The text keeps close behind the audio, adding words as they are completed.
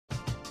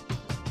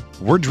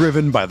We're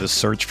driven by the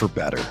search for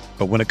better.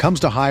 But when it comes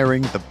to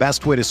hiring, the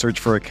best way to search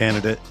for a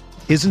candidate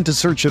isn't to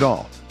search at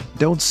all.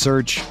 Don't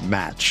search,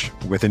 match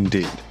with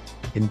Indeed.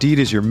 Indeed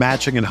is your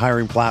matching and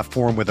hiring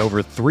platform with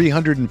over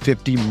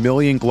 350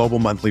 million global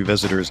monthly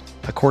visitors,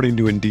 according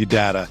to Indeed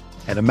data,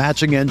 and a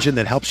matching engine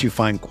that helps you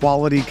find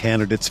quality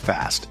candidates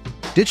fast.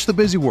 Ditch the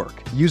busy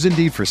work. Use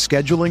Indeed for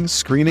scheduling,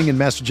 screening, and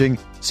messaging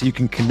so you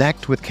can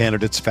connect with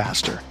candidates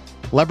faster.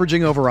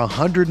 Leveraging over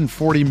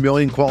 140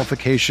 million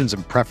qualifications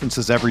and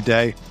preferences every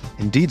day,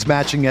 Indeed's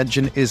matching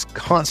engine is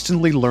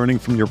constantly learning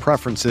from your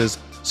preferences,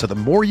 so the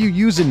more you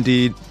use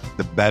Indeed,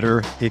 the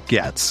better it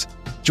gets.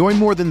 Join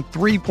more than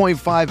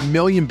 3.5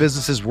 million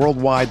businesses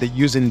worldwide that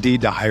use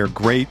Indeed to hire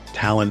great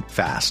talent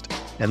fast.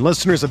 And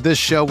listeners of this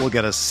show will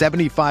get a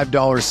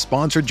 $75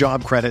 sponsored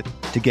job credit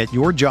to get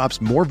your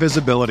jobs more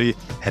visibility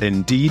at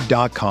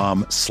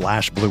Indeed.com/Blue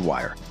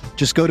Wire.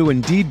 Just go to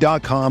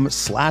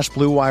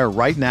Indeed.com/Blue Wire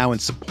right now and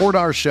support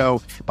our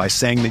show by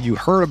saying that you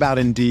heard about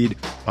Indeed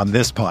on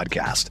this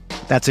podcast.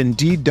 That's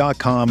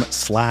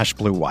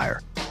Indeed.com/Blue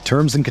Wire.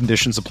 Terms and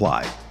conditions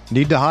apply.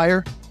 Need to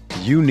hire?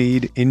 You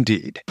need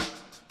Indeed.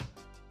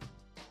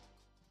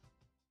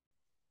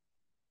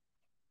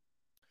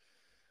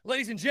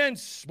 Ladies and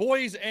gents,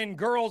 boys and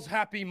girls,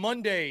 happy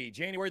Monday,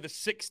 January the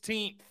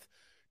 16th,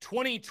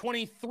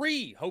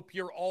 2023. Hope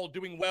you're all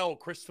doing well.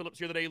 Chris Phillips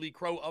here, the Daily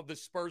Crow of the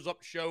Spurs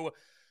Up Show.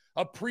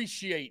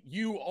 Appreciate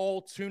you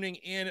all tuning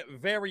in.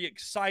 Very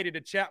excited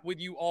to chat with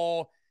you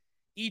all,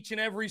 each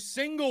and every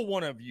single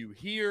one of you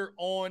here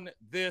on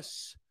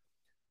this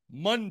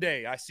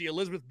Monday. I see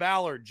Elizabeth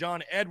Ballard,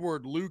 John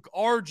Edward, Luke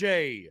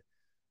RJ.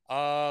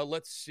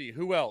 Let's see.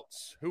 Who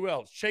else?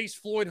 Chase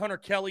Floyd, Hunter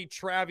Kelly,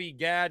 Travi,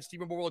 Gadd,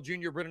 Stephen Borwell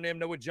Jr., Brennan M.,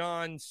 Noah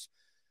Johns,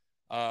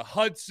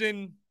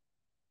 Hudson,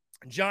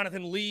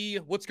 Jonathan Lee.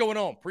 What's going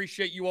on?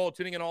 Appreciate you all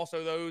tuning in.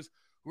 Also, those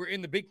who are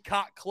in the Big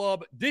Cock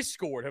Club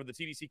Discord of the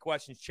TDC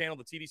Questions channel.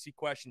 The TDC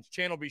Questions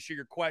channel. Be sure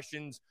your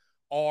questions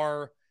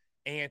are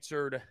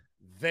answered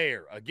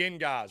there. Again,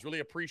 guys, really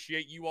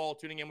appreciate you all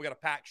tuning in. We got a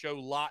packed show.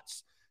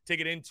 Lots to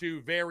get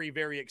into. Very,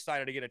 very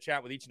excited to get a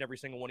chat with each and every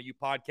single one of you.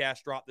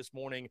 Podcast drop this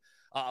morning.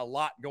 A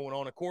lot going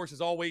on. Of course,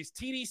 as always,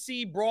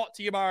 TDC brought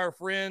to you by our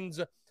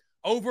friends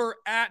over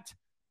at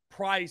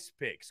Prize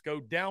Picks. Go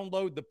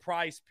download the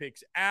Prize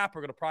Picks app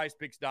or go to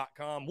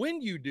prizepicks.com.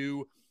 When you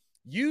do,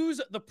 use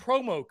the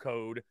promo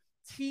code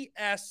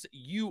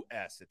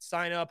TSUS.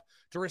 Sign up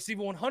to receive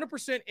a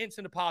 100%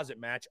 instant deposit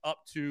match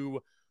up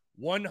to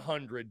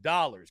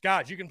 $100.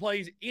 Guys, you can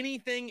play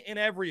anything and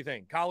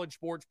everything. College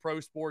sports, pro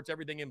sports,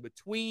 everything in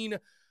between.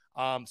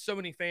 So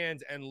many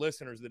fans and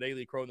listeners of the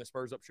Daily Crow and the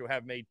Spurs Up Show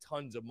have made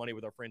tons of money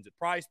with our friends at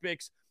Prize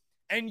Picks,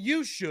 and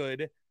you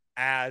should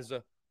as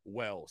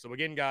well. So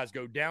again, guys,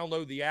 go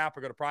download the app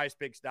or go to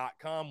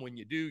prizepicks.com. When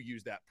you do,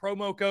 use that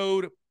promo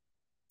code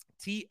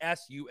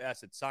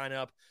TSUS at sign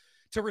up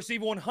to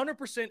receive a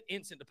 100%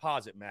 instant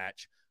deposit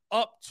match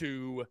up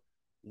to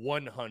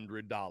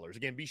 $100.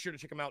 Again, be sure to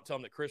check them out. Tell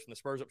them that Chris from the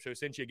Spurs Up Show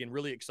sent you. Again,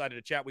 really excited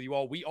to chat with you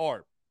all. We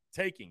are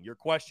taking your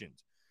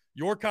questions,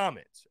 your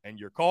comments, and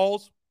your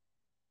calls.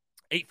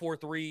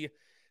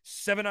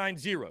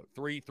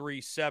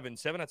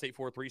 843-790-3377. That's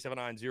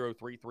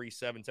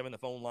 843-790-3377. The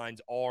phone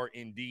lines are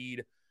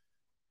indeed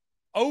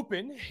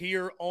open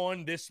here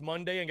on this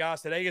Monday. And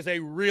guys, today is a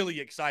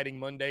really exciting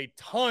Monday.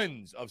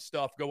 Tons of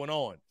stuff going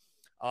on.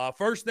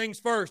 First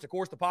things first, of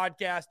course, the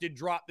podcast did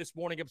drop this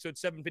morning, episode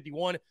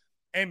 751.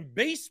 And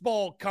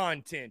baseball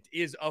content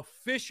is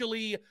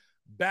officially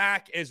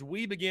back as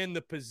we begin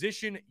the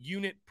position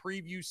unit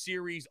preview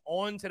series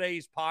on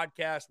today's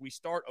podcast. We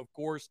start, of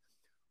course,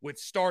 with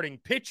starting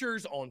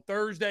pitchers on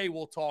Thursday.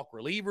 We'll talk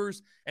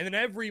relievers. And then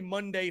every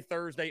Monday,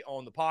 Thursday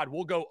on the pod,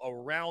 we'll go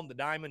around the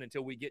diamond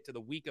until we get to the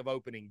week of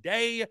opening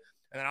day. And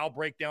then I'll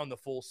break down the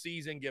full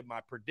season, give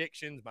my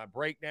predictions, my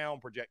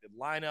breakdown, projected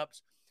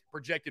lineups,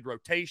 projected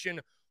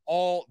rotation,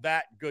 all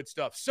that good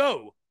stuff.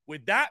 So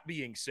with that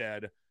being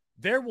said,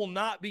 there will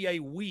not be a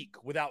week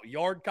without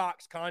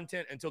Yardcocks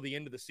content until the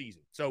end of the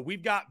season. So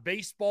we've got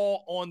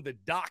baseball on the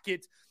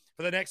docket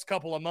for the next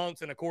couple of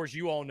months. And, of course,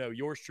 you all know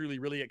yours truly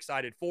really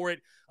excited for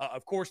it.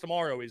 Of course,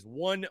 tomorrow is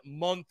 1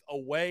 month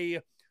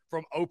away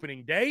from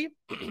opening day.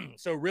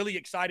 So really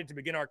excited to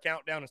begin our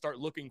countdown and start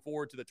looking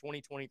forward to the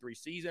 2023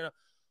 season.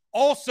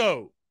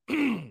 Also,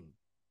 in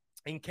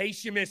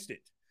case you missed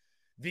it,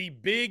 the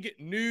big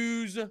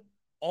news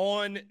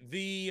on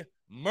the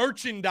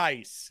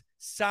merchandise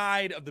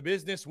side of the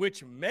business,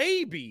 which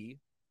may be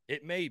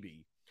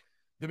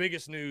the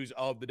biggest news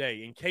of the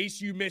day. In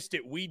case you missed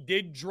it, we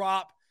did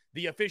drop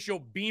the official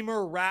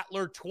Beamer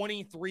Rattler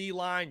 23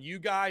 line. You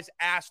guys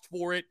asked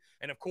for it,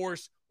 and of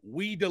course,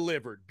 we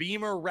delivered.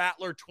 Beamer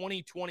Rattler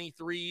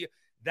 2023,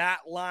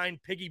 that line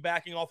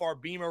piggybacking off our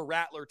Beamer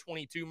Rattler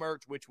 22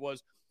 merch, which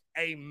was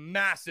a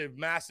massive,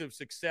 massive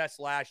success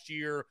last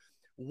year.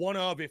 One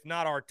of, if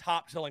not our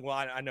top selling, well,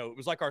 I know it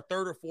was like our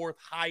third or fourth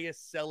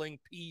highest selling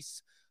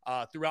piece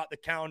throughout the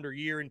calendar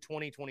year in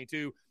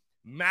 2022.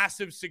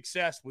 massive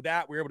success with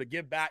that. We were able to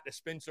give back to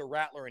Spencer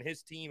Rattler and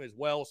his team as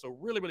well. So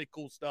really, really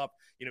cool stuff.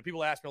 You know,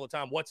 people ask me all the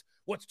time, what's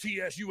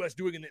TSUS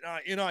doing in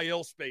the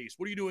NIL space?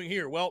 What are you doing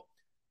here? Well,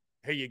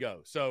 here you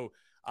go. So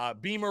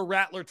Beamer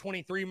Rattler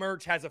 23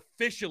 merch has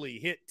officially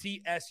hit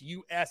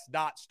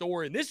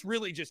tsus.store. And this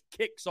really just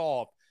kicks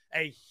off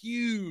a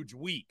huge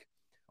week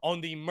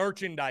on the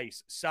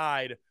merchandise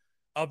side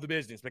of the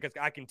business, because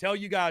I can tell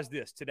you guys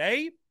this.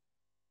 Today,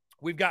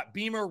 we've got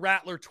Beamer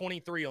Rattler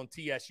 23 on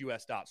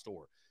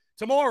tsus.store.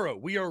 Tomorrow,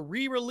 we are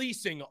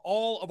re-releasing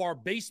all of our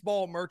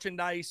baseball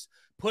merchandise,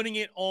 putting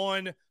it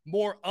on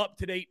more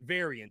up-to-date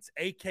variants,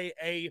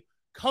 a.k.a.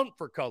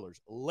 comfort colors.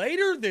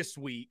 Later this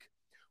week,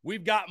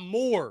 we've got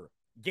more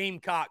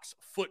Gamecocks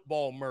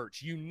football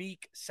merch,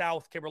 unique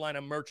South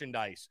Carolina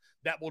merchandise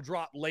that will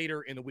drop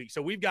later in the week.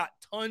 So we've got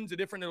tons of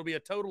different, it'll be a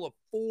total of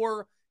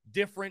 4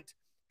 different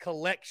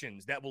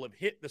collections that will have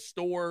hit the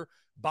store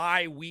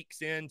by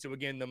week's end. So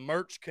again, the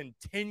merch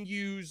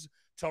continues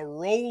to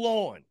roll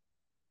on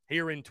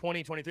here in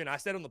 2023. And I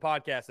said on the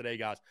podcast today,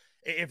 guys,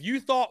 if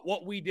you thought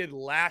what we did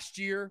last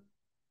year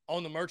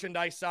on the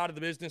merchandise side of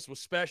the business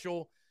was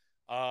special,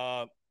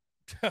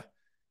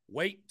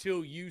 wait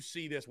till you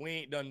see this. We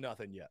ain't done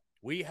nothing yet.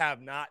 We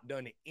have not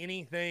done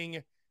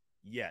anything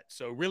yet.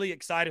 So really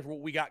excited for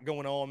what we got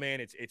going on, man.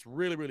 It's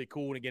really, really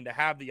cool. And again, to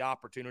have the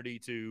opportunity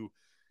to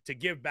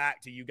give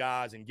back to you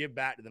guys and give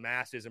back to the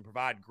masses and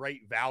provide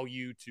great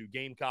value to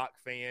Gamecock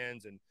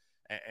fans and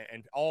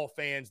all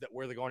fans that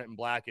wear the garnet and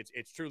black.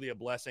 It's truly a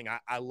blessing.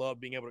 I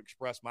love being able to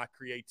express my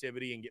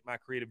creativity and get my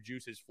creative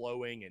juices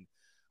flowing.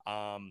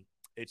 And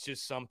it's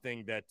just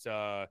something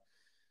that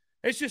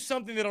it's just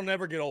something that'll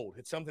never get old.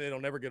 It's something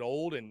that'll never get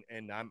old,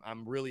 and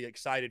I'm really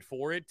excited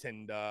for it.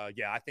 And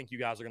yeah, I think you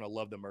guys are gonna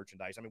love the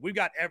merchandise. I mean, we've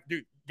got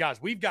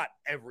we've got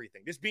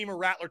everything. This Beamer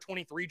Rattler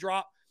 23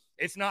 drop.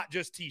 It's not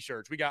just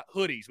T-shirts. We got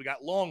hoodies. We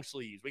got long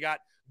sleeves. We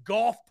got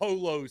golf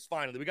polos.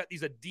 Finally, we got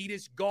these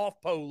Adidas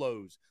golf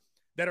polos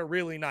that are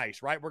really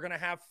nice, right? We're gonna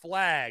have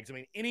flags. I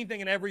mean,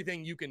 anything and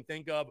everything you can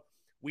think of,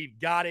 we've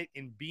got it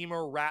in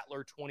Beamer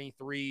Rattler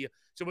 23.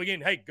 So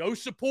again, hey, go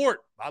support.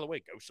 By the way,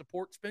 go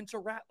support Spencer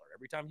Rattler.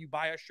 Every time you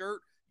buy a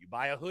shirt, you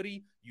buy a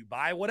hoodie, you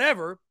buy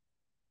whatever,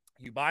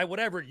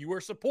 you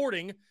are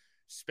supporting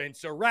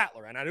Spencer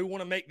Rattler. And I do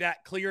want to make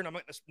that clear, and I'm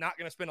not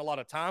going to spend a lot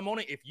of time on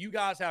it. If you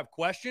guys have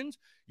questions,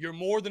 you're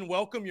more than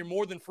welcome. You're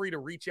more than free to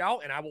reach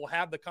out, and I will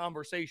have the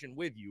conversation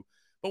with you.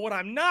 But what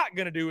I'm not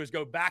going to do is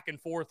go back and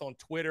forth on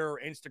Twitter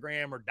or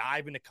Instagram or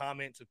dive into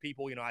comments with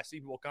people. You know, I see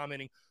people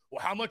commenting,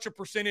 well, how much a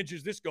percentage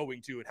is this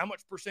going to? And how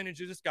much percentage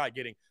is this guy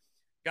getting?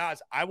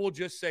 Guys, I will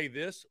just say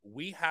this.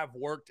 We have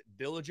worked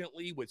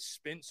diligently with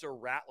Spencer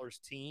Rattler's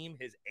team,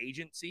 his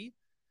agency,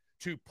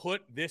 to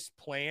put this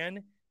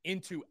plan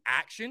into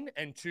action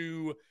and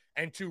to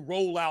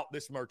roll out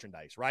this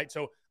merchandise, right?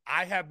 So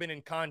I have been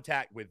in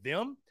contact with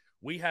them.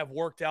 We have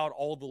worked out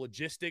all the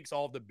logistics,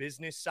 all the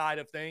business side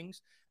of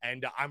things.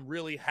 And I'm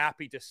really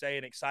happy to say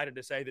and excited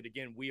to say that,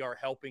 again, we are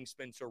helping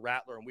Spencer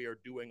Rattler and we are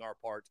doing our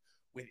part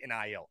with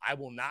NIL. I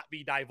will not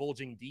be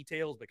divulging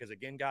details because,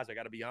 again, guys, I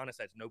got to be honest,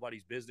 that's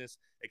nobody's business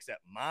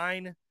except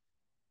mine,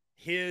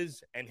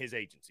 his, and his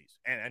agencies.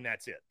 And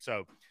that's it.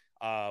 So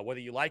whether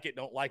you like it,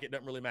 don't like it,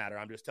 doesn't really matter.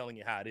 I'm just telling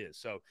you how it is.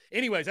 So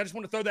anyways, I just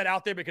want to throw that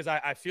out there because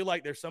I feel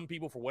like there's some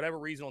people, for whatever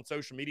reason, on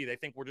social media, they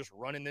think we're just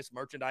running this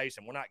merchandise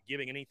and we're not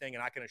giving anything.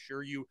 And I can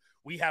assure you,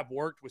 we have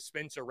worked with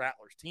Spencer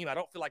Rattler's team. I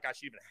don't feel like I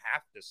should even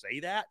have to say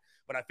that,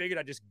 but I figured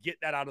I'd just get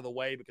that out of the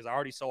way because I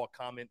already saw a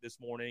comment this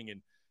morning.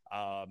 And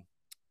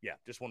yeah,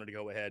 just wanted to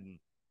go ahead and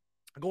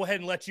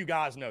let you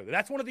guys know.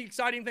 That's one of the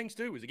exciting things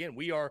too, is again,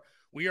 we are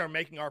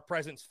making our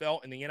presence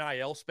felt in the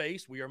NIL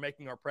space. We are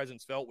making our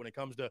presence felt when it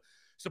comes to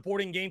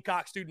supporting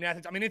Gamecock student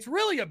athletes. I mean, it's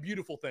really a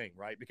beautiful thing,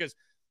 right? Because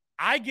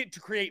I get to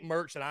create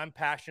merch that I'm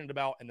passionate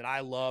about and that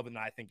I love and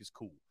that I think is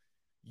cool.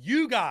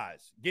 You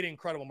guys get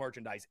incredible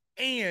merchandise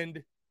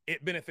and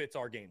it benefits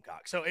our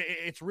Gamecock. So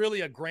it's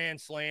really a grand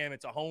slam.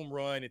 It's a home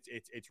run.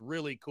 It's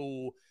really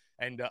cool.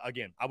 And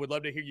again, I would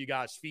love to hear you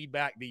guys'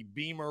 feedback. The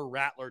Beamer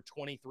Rattler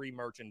 23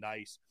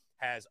 merchandise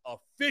has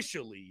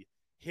officially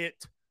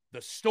hit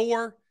the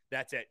store.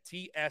 That's at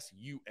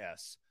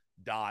tsus.store.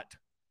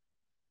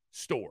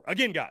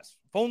 Again, guys,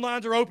 phone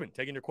lines are open.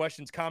 Taking your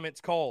questions,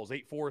 comments, calls,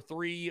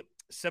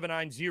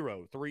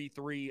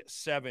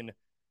 843-790-3377.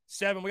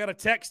 We got a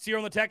text here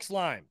on the text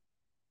line.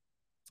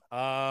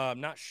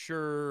 I'm not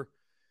sure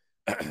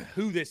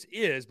who this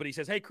is, but he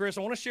says, hey, Chris,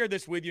 I want to share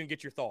this with you and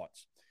get your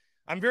thoughts.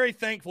 I'm very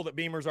thankful that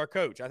Beamer's our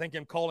coach. I think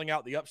him calling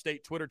out the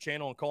Upstate Twitter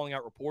channel and calling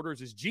out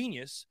reporters is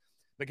genius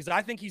because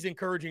I think he's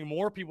encouraging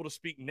more people to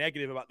speak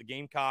negative about the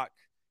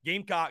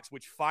Gamecocks,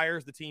 which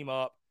fires the team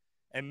up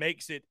and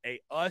makes it a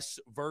us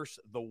versus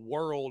the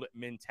world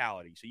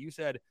mentality. So you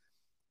said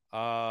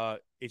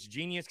it's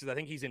genius because I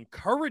think he's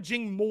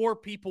encouraging more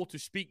people to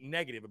speak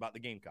negative about the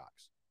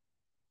Gamecocks.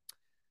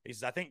 He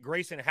says, I think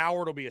Grayson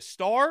Howard will be a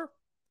star.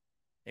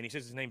 And he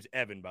says his name's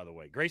Evan, by the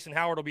way. Grayson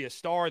Howard will be a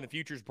star, and the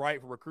future's bright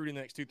for recruiting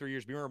the next 2-3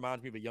 years. Beamer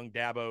reminds me of a young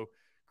Dabo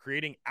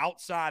creating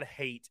outside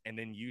hate and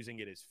then using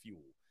it as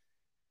fuel.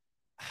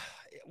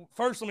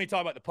 first, let me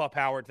talk about the Pup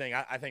Howard thing.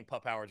 I think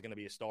Pup Howard is going to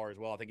be a star as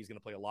well. I think he's going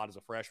to play a lot as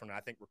a freshman. And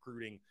I think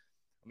recruiting,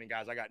 I mean,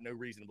 guys, I got no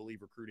reason to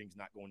believe recruiting is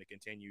not going to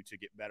continue to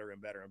get better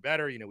and better and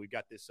better. You know, we've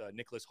got this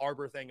Nicholas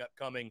Harbor thing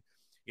upcoming.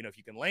 You know, if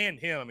you can land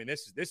him, I mean,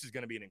 this is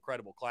going to be an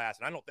incredible class.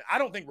 And I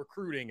don't think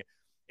recruiting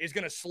is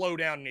going to slow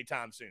down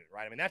anytime soon,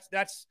 right? I mean,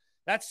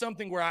 that's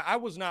something where I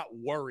was not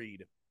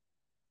worried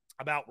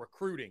about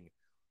recruiting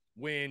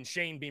when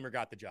Shane Beamer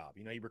got the job.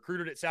 You know, he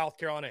recruited at South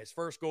Carolina his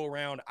first go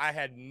around. I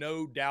had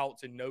no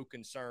doubts and no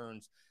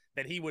concerns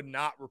that he would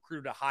not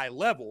recruit at a high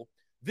level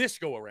this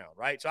go around,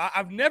 right? So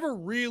I've never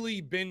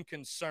really been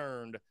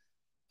concerned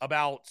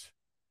about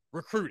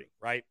recruiting,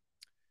 right?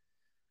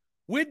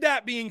 With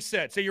that being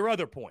said, so your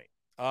other point,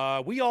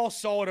 we all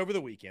saw it over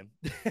the weekend.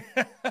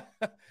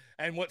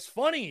 And what's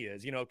funny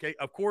is, you know, okay,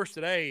 of course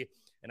today,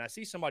 and I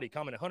see somebody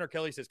coming, Hunter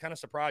Kelly says, kind of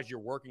surprised you're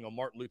working on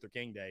Martin Luther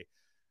King Day.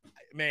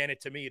 Man,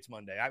 to me, it's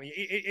Monday. I mean,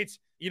 it's,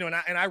 you know,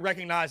 and I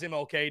recognize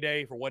MLK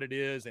Day for what it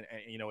is. And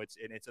you know, it's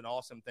an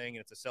awesome thing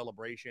and it's a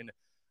celebration.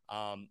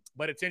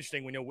 But it's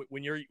interesting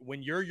when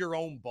you're your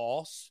own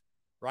boss,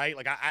 right?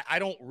 Like I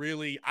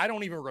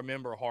don't even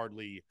remember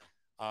hardly,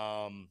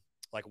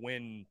 like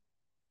when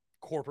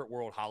corporate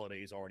world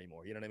holidays are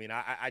anymore. You know what I mean?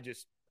 I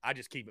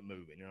just keep it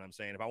moving. You know what I'm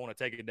saying? If I want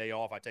to take a day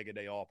off, I take a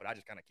day off, but I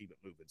just kind of keep it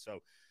moving.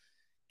 So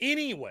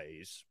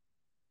anyways,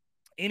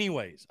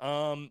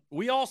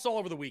 we all saw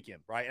over the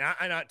weekend, right?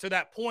 And I, to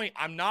that point,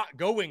 I'm not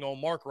going on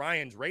Mark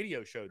Ryan's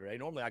radio show today.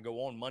 Normally I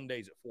go on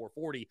Mondays at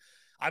 4:40.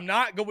 I'm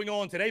not going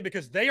on today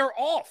because they are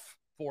off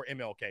for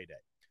MLK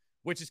Day,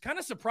 which is kind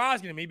of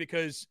surprising to me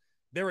because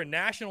they're a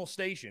national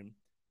station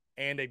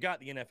and they've got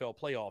the NFL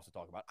playoffs to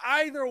talk about.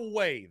 Either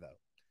way, though,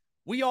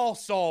 we all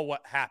saw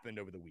what happened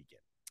over the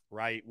weekend,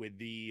 right? With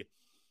the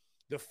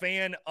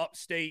fan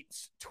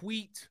upstate's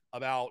tweet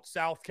about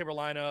South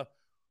Carolina.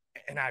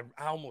 And I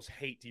almost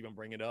hate to even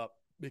bring it up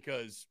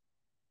because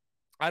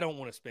I don't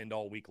want to spend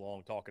all week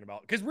long talking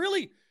about – because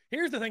really,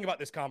 here's the thing about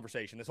this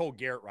conversation, this whole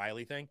Garrett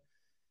Riley thing.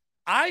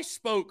 I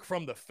spoke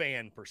from the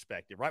fan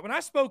perspective, right? When I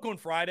spoke on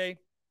Friday,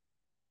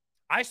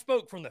 I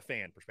spoke from the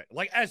fan perspective.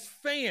 Like, as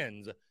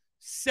fans,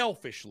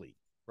 selfishly,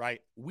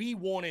 right, we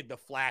wanted the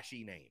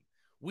flashy name.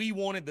 We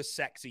wanted the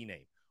sexy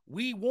name.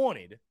 We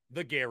wanted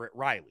the Garrett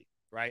Riley,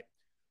 right?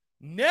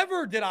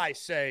 Never did I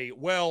say,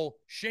 well,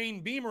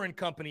 Shane Beamer and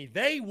company,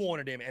 they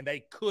wanted him and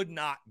they could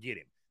not get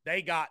him.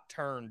 They got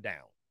turned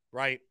down,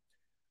 right?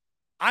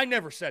 I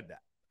never said that.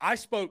 I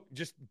spoke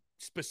just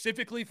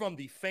specifically from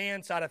the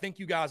fan side. I think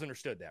you guys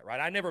understood that, right?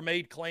 I never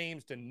made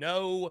claims to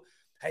know,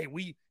 hey,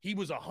 he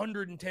was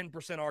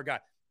 110% our guy.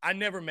 I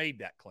never made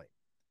that claim.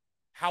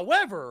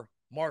 However,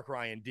 Mark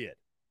Ryan did.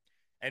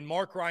 And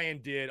Mark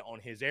Ryan did on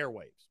his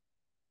airwaves.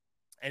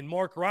 And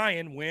Mark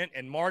Ryan went,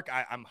 and Mark,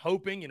 I'm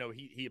hoping, you know,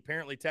 he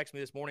apparently texted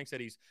me this morning,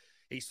 said he's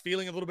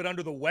feeling a little bit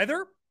under the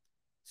weather.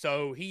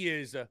 So he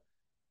is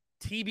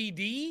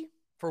TBD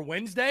for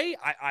Wednesday.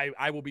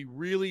 I will be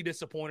really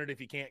disappointed if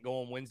he can't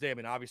go on Wednesday. I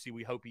mean, obviously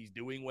we hope he's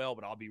doing well,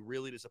 but I'll be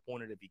really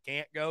disappointed if he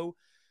can't go.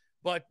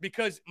 But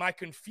because my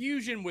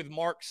confusion with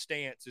Mark's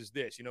stance is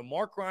this, you know,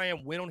 Mark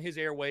Ryan went on his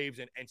airwaves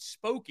and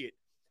spoke it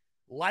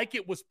like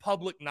it was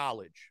public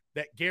knowledge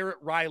that Garrett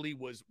Riley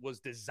was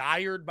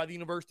desired by the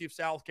University of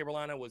South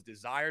Carolina, was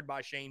desired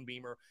by Shane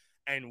Beamer,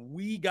 and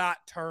we got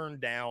turned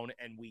down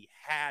and we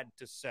had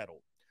to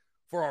settle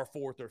for our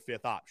fourth or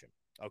fifth option,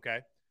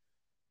 okay?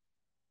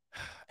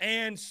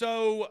 And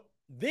so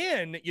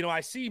then, you know,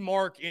 I see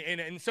Mark,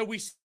 and so we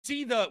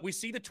see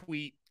the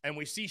tweet, and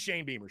we see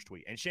Shane Beamer's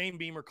tweet, and Shane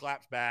Beamer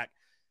claps back.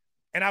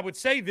 And I would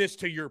say this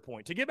to your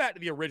point, to get back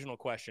to the original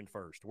question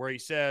first, where he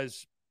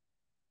says,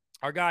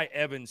 our guy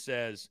Evan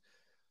says,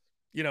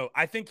 you know,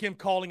 I think him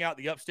calling out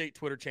the Upstate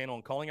Twitter channel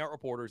and calling out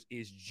reporters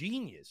is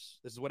genius.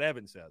 This is what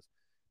Evan says,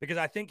 because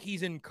I think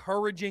he's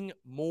encouraging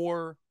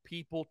more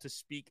people to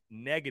speak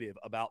negative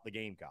about the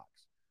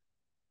Gamecocks,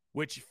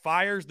 which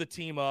fires the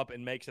team up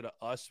and makes it a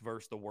us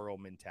versus the world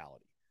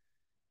mentality.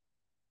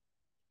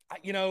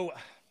 You know,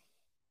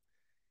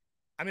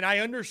 I mean, I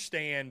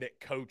understand that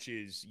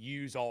coaches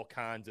use all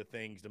kinds of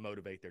things to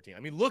motivate their team. I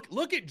mean,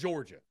 look at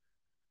Georgia.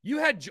 You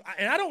had,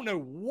 and I don't know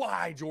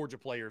why Georgia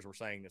players were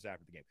saying this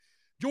after the game.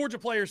 Georgia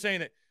players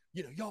saying that,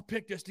 you know, y'all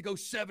picked us to go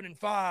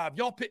 7-5.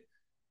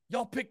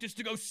 Y'all picked us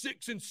to go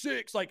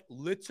 6-6. Like,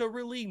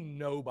 literally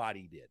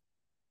nobody did.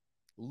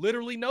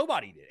 Literally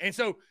nobody did. And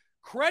so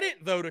credit,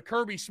 though, to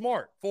Kirby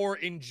Smart for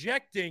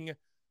injecting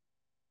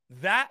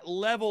that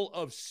level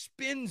of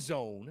spin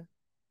zone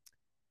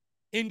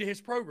into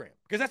his program,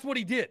 because that's what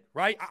he did,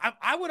 right?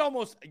 I would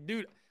almost,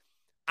 dude,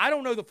 I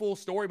don't know the full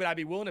story, but I'd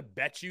be willing to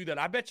bet you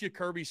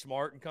Kirby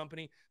Smart and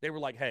company, they were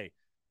like, hey,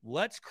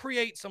 let's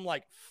create some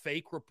like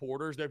fake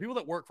reporters. There are people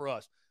that work for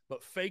us,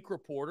 but fake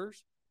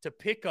reporters to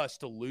pick us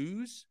to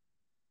lose,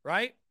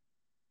 right?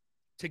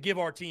 To give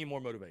our team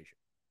more motivation.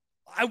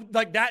 I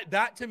like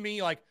that to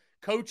me, like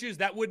coaches,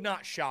 that would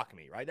not shock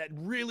me, right? That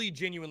really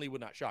genuinely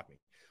would not shock me.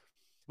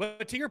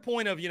 But to your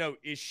point of, you know,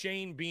 is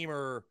Shane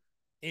Beamer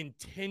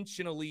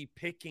intentionally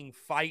picking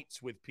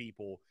fights with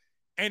people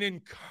and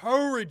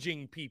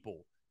encouraging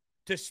people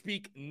to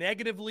speak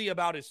negatively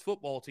about his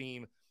football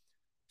team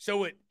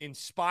so it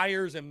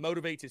inspires and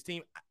motivates his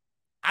team.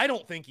 I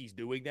don't think he's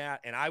doing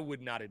that, and I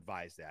would not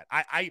advise that.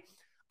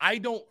 I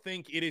don't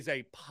think it is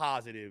a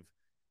positive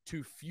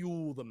to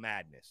fuel the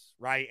madness,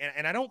 right?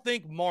 And I don't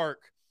think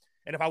Mark,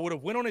 and if I would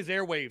have went on his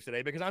airwaves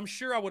today, because I'm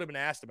sure I would have been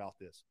asked about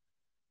this,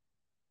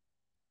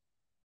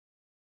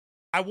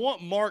 I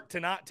want Mark to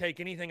not take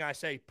anything I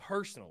say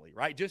personally,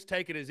 right? Just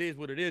take it as is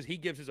what it is. He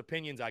gives his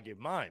opinions, I give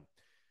mine.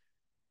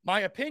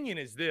 My opinion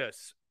is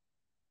this.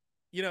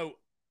 You know,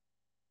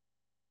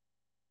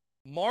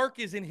 Mark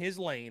is in his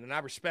lane, and I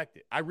respect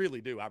it. I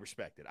really do. I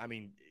respect it. I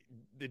mean,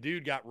 the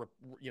dude got,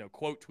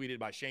 quote tweeted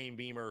by Shane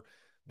Beamer.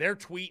 Their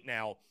tweet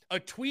now, a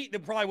tweet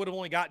that probably would have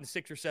only gotten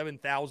 6,000 or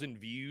 7,000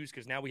 views,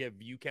 because now we have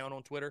view count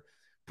on Twitter,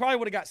 probably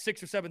would have got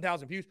 6,000 or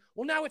 7,000 views.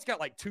 Well, now it's got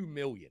like 2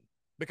 million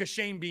because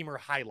Shane Beamer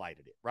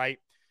highlighted it, right?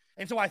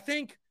 And so I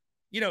think,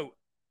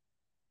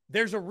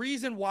 there's a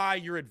reason why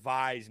you're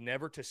advised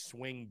never to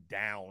swing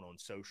down on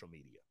social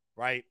media,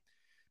 right?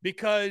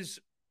 Because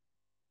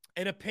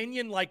an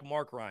opinion like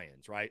Mark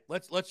Ryan's, right?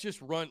 Let's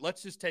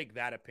just take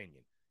that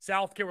opinion.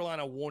 South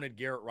Carolina wanted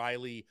Garrett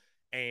Riley,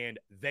 and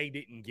they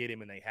didn't get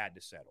him, and they had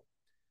to settle.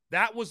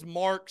 That was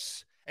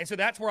Mark's, and so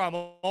that's where I'm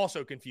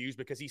also confused,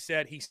 because he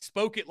said he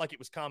spoke it like it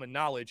was common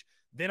knowledge.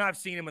 Then I've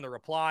seen him in the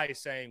reply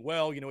saying,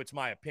 well, it's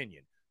my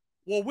opinion.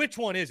 Well, which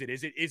one is it?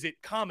 Is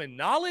it common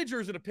knowledge or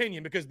is it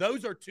opinion? Because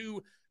those are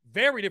two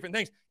very different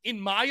things. In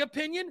my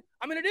opinion,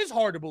 it is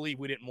hard to believe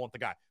we didn't want the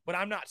guy, but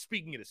I'm not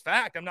speaking it as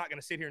fact. I'm not going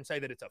to sit here and say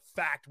that it's a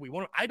fact we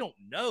want him. I don't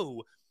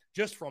know.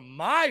 Just from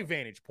my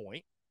vantage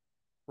point,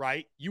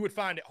 right, you would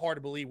find it hard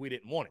to believe we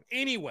didn't want him.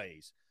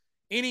 Anyways,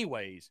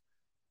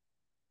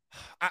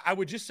 I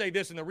would just say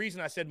this, and the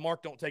reason I said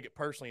Mark don't take it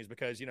personally is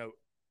because,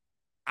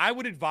 I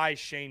would advise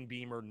Shane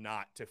Beamer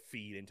not to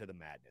feed into the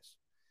madness.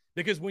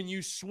 Because when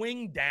you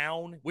swing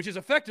down, which is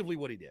effectively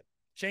what he did,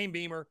 Shane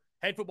Beamer,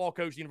 head football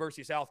coach,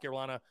 University of South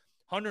Carolina,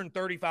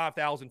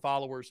 135,000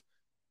 followers.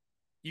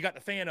 You got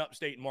the fan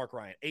upstate and Mark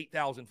Ryan,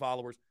 8,000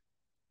 followers.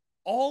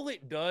 All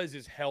it does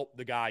is help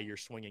the guy you're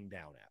swinging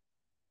down at.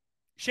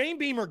 Shane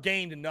Beamer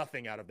gained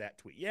nothing out of that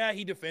tweet. Yeah,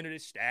 he defended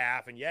his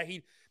staff, and yeah,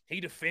 he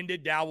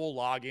defended Dowell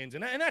Loggins,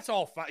 and that's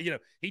all fine.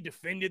 He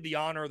defended the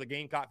honor of the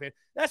Gamecock fan.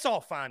 That's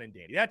all fine and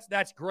dandy.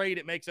 That's great.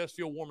 It makes us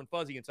feel warm and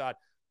fuzzy inside.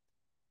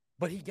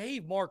 But he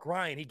gave Mark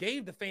Ryan, he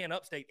gave the fan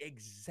upstate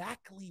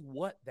exactly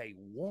what they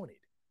wanted.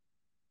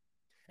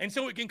 And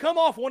so it can come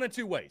off one of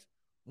two ways.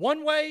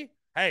 One way,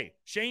 hey,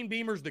 Shane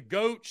Beamer's the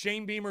GOAT.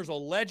 Shane Beamer's a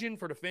legend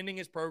for defending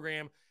his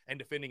program and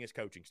defending his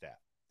coaching staff.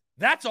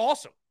 That's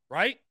awesome,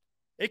 right?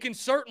 It can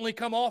certainly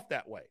come off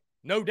that way,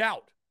 no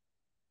doubt.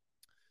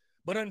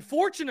 But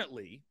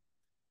unfortunately,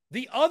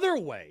 the other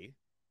way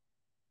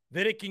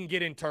that it can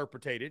get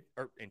interpreted,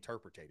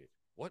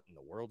 what in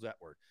the world's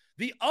that word?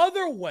 The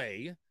other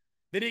way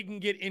that it can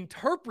get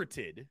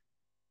interpreted,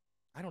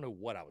 I don't know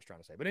what I was trying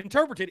to say, but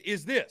interpreted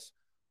is this.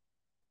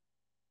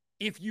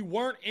 If you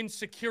weren't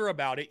insecure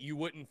about it, you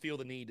wouldn't feel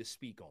the need to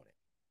speak on it.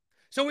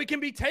 So it can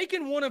be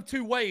taken one of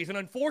two ways, and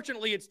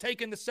unfortunately, it's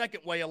taken the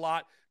second way a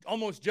lot,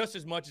 almost just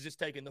as much as it's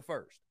taken the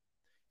first.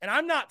 And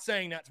I'm not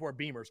saying that's where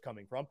Beamer's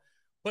coming from,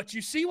 but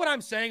you see what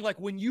I'm saying? Like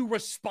when you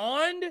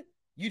respond,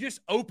 you just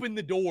open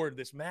the door to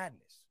this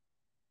madness.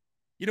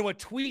 A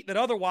tweet that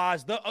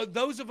otherwise,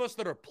 those of us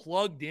that are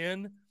plugged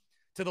in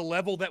to the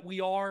level that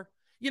we are,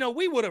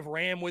 we would have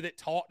ran with it,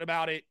 talked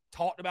about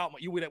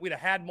we'd have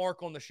had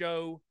Mark on the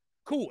show.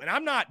 Cool. And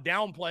I'm not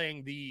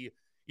downplaying the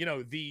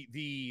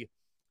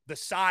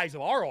size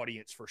of our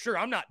audience for sure.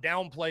 I'm not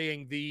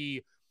downplaying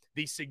the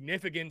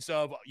significance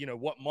of,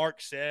 what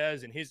Mark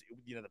says and his,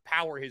 the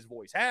power his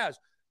voice has.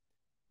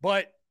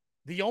 But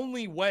the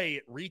only way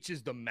it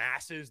reaches the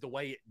masses the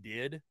way it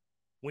did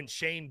when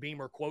Shane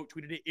Beamer quote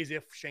tweeted it is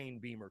if Shane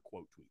Beamer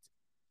quote tweets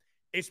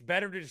it. It's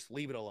better to just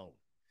leave it alone.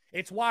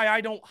 It's why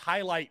I don't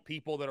highlight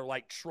people that are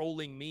like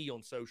trolling me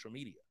on social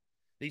media.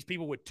 These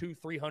people with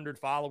 200-300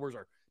 followers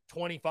or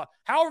 25,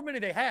 however many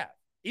they have,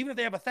 even if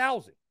they have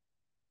 1,000,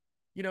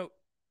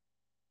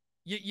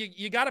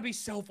 you got to be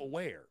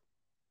self-aware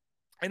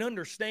and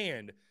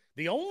understand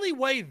the only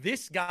way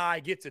this guy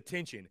gets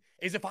attention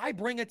is if I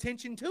bring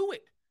attention to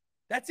it.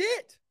 That's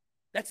it.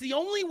 That's the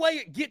only way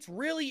it gets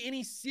really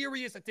any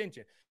serious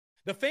attention.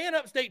 The fan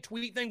upstate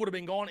tweet thing would have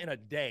been gone in a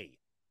day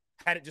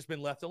had it just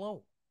been left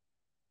alone.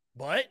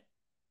 But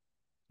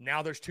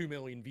now there's 2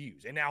 million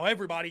views. And now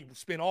everybody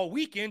spent all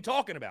weekend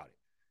talking about it.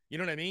 You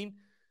know what I mean?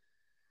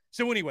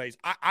 So anyways,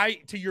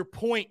 I to your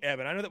point,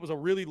 Evan, I know that was a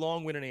really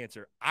long-winded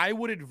answer. I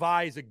would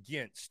advise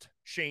against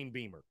Shane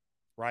Beamer,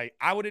 right?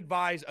 I would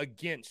advise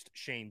against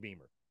Shane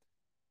Beamer.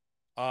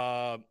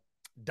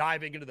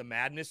 Diving into the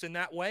madness in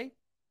that way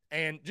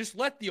and just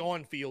let the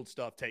on-field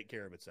stuff take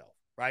care of itself,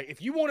 right?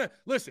 If you want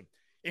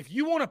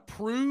to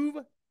prove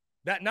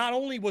that not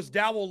only was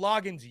Dowell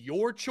Loggins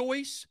your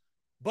choice,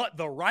 but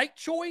the right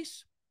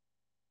choice,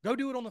 go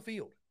do it on the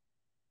field.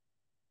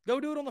 Go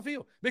do it on the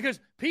field. Because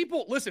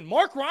people, listen,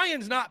 Mark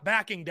Ryan's not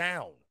backing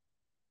down.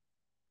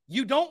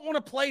 You don't want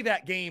to play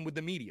that game with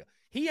the media.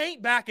 He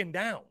ain't backing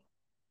down.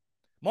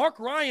 Mark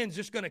Ryan's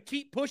just going to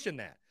keep pushing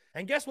that.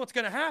 And guess what's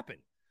going to happen?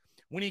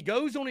 When he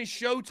goes on his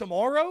show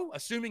tomorrow,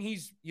 assuming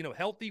he's,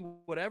 healthy,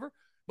 whatever,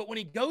 but when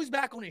he goes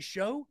back on his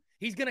show,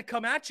 he's going to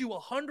come at you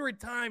 100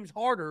 times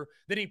harder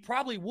than he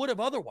probably would have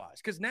otherwise,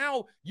 because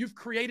now you've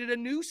created a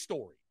news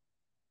story.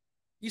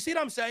 You see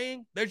what I'm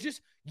saying?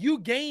 You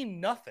gain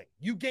nothing.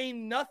 You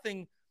gain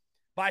nothing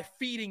by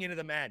feeding into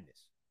the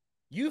madness.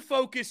 You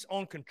focus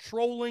on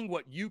controlling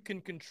what you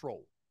can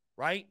control,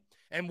 right?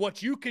 And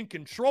what you can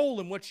control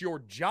and what your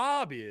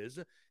job is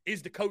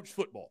to coach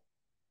football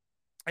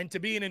and to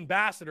be an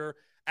ambassador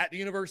at the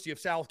University of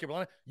South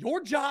Carolina.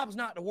 Your job's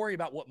not to worry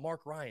about what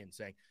Mark Ryan's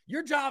saying.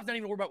 Your job's not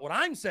even to worry about what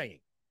I'm saying.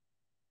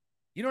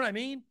 You know what I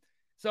mean?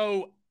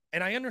 So,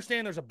 and I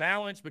understand there's a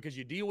balance because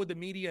you deal with the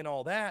media and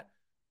all that.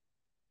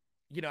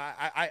 Again,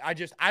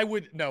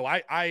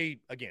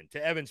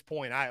 to Evan's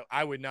point,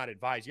 I would not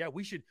advise. Yeah,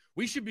 we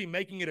should be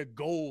making it a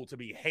goal to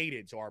be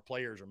hated so our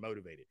players are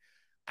motivated.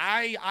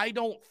 I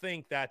don't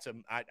think that's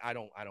I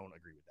don't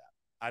agree with that.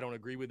 I don't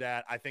agree with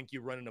that. I think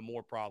you run into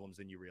more problems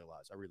than you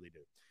realize. I really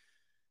do.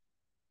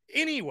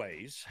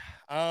 Anyways,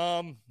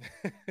 I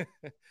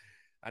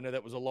know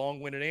that was a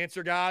long-winded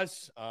answer,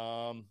 guys.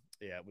 Yeah,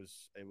 it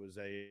was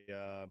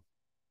a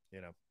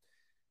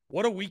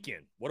what a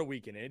weekend. What a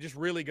weekend. And it just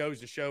really goes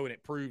to show, and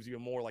it proves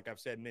even more, like I've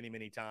said many,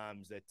 many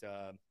times,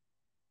 that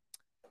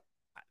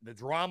the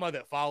drama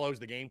that follows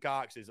the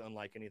Gamecocks is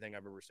unlike anything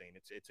I've ever seen.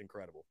 It's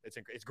incredible.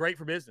 It's great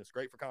for business,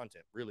 great for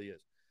content, really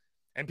is.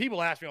 And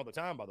people ask me all the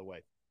time, by the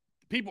way.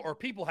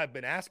 People have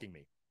been asking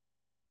me,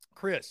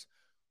 Chris,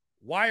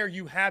 why are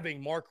you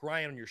having Mark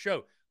Ryan on your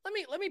show?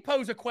 Let me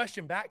pose a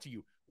question back to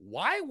you.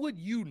 Why would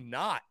you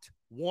not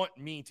want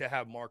me to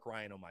have Mark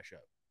Ryan on my show?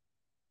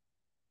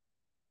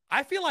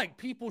 I feel like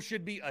people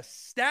should be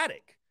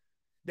ecstatic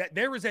that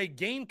there is a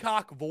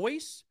Gamecock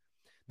voice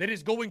that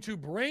is going to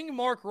bring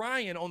Mark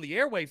Ryan on the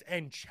airwaves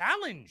and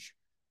challenge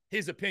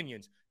his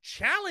opinions,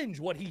 challenge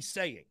what he's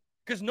saying,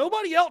 because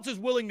nobody else is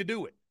willing to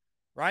do it,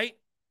 right?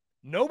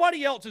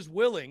 Nobody else is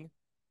willing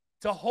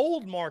to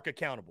hold Mark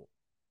accountable.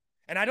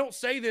 And I don't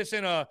say this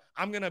in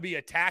I'm going to be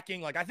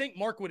attacking. Like, I think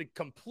Mark would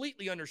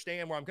completely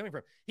understand where I'm coming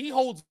from. He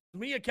holds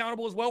me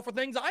accountable as well for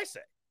things I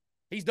say.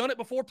 He's done it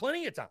before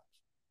plenty of times,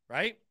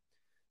 right?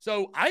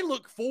 So I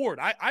look forward.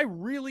 I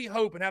really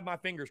hope and have my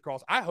fingers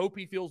crossed. I hope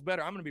he feels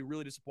better. I'm going to be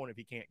really disappointed if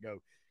he can't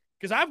go,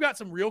 because I've got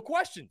some real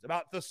questions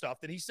about the stuff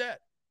that he said.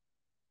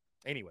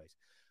 Anyways,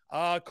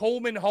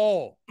 Coleman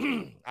Hall.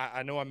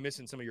 I know I'm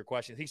missing some of your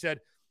questions. He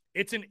said,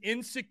 it's an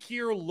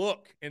insecure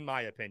look, in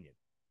my opinion.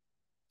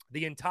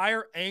 The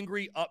entire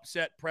angry,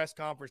 upset press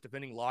conference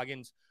defending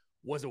Loggins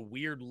was a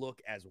weird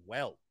look as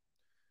well.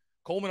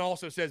 Coleman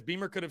also says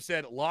Beamer could have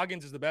said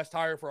Loggins is the best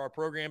hire for our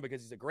program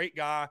because he's a great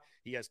guy.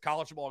 He has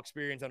college football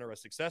experience under a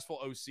successful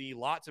OC,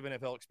 lots of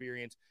NFL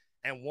experience,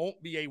 and won't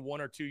be a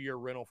 1 or 2 year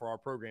rental for our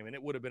program. And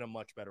it would have been a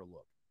much better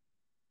look.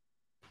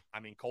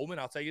 I mean, Coleman,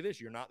 I'll tell you this.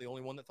 You're not the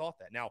only one that thought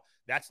that. Now,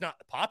 that's not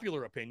the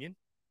popular opinion.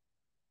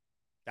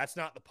 That's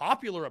not the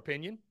popular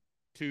opinion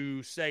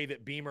to say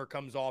that Beamer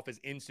comes off as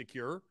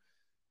insecure.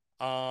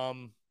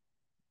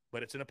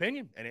 But it's an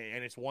opinion, and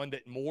it's one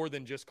that more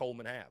than just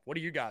Coleman have. What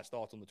are you guys'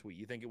 thoughts on the tweet?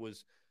 You think it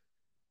was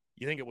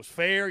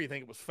fair? You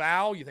think it was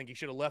foul? You think he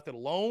should have left it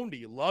alone? Do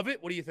you love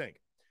it? What do you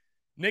think?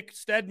 Nick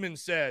Stedman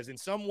says, in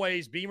some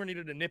ways, Beamer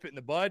needed to nip it in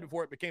the bud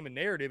before it became a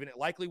narrative, and it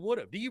likely would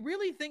have. Do you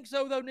really think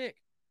so, though, Nick?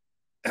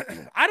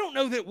 I don't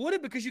know that it would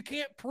have, because you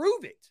can't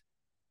prove it.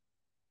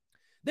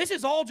 This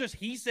is all just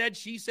he said,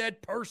 she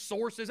said, per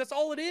sources. That's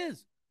all it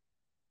is.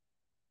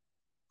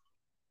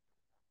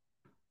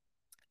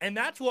 And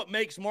that's what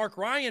makes Mark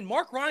Ryan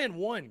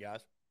won,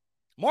 guys.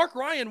 Mark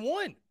Ryan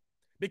won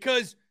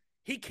because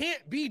he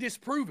can't be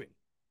disproven.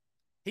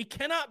 He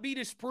cannot be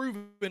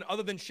disproven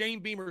other than Shane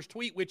Beamer's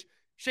tweet, which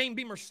Shane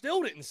Beamer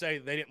still didn't say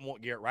they didn't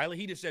want Garrett Riley.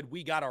 He just said,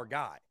 we got our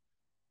guy.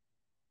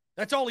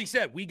 That's all he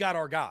said. We got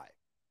our guy.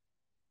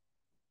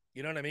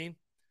 You know what I mean?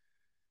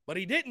 But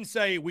he didn't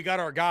say we got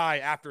our guy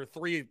after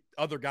 3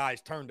 other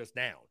guys turned us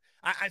down.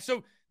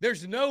 So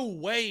there's no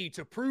way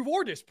to prove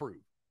or disprove.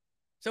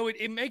 So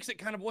it makes it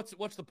kind of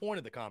what's the point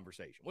of the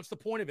conversation? What's the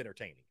point of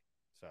entertaining?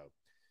 So,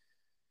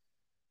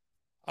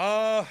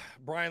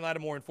 Brian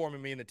Lattimore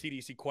informing me in the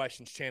TDC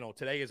Questions channel,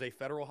 today is a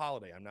federal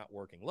holiday. I'm not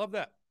working. Love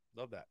that.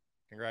 Love that.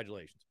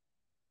 Congratulations.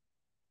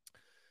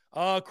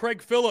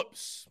 Craig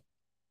Phillips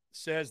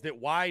says that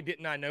why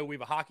didn't I know we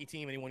have a hockey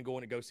team? Anyone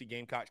going to go see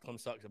Gamecocks,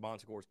 Clemson, and Bon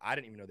Secours? I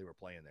didn't even know they were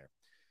playing there.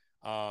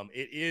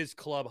 It is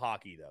club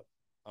hockey, though.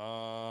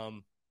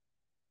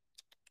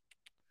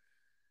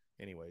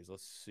 Anyways,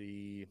 let's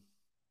see.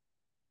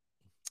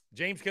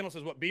 James Kendall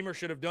says what Beamer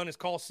should have done is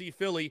call C.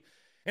 Philly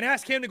and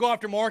ask him to go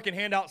after Mark and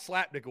hand out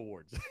slapdick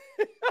awards.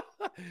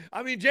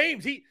 I mean,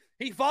 James,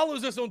 he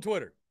follows us on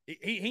Twitter.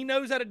 He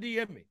knows how to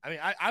DM me. I mean,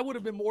 I would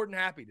have been more than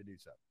happy to do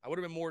so. I would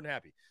have been more than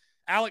happy.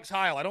 Alex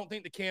Heil, I don't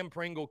think the Cam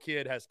Pringle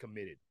kid has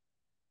committed.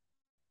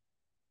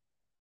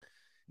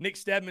 Nick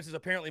Stedman says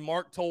apparently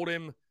Mark told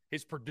him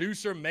his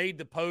producer made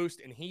the post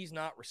and he's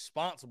not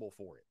responsible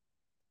for it.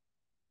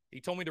 He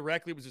told me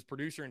directly it was his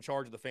producer in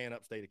charge of the Fan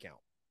Upstate account.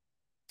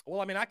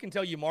 Well, I mean, I can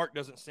tell you Mark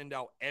doesn't send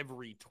out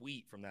every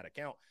tweet from that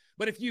account.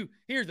 But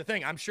here's the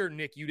thing, I'm sure,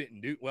 Nick, you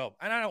didn't do, well,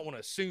 and I don't want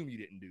to assume you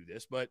didn't do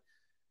this, but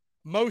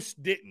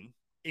most didn't.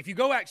 If you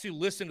go actually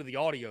listen to the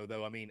audio,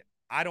 though, I mean,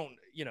 I don't,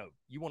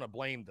 you want to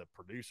blame the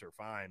producer,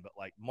 fine, but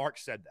like Mark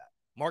said that.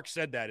 Mark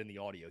said that in the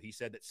audio. He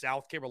said that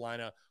South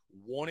Carolina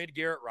wanted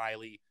Garrett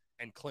Riley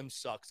and Clem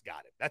Sucks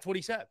got it. That's what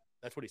he said.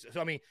 So,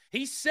 I mean,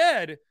 he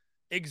said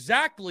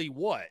exactly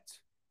what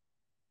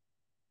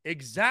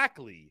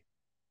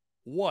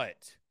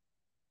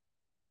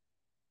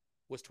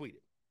was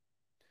tweeted.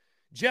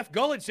 Jeff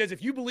Gullidge says,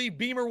 if you believe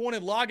Beamer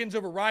wanted Loggins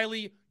over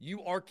Riley,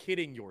 you are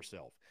kidding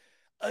yourself.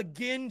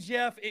 Again,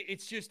 Jeff,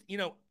 it's just,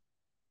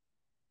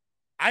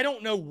 I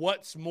don't know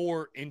what's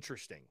more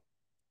interesting.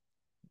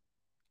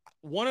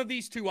 One of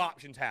these two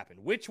options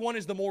happened. Which one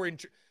is the more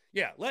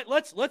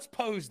let's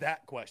pose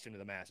that question to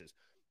the masses.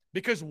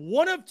 Because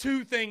one of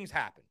two things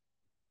happened.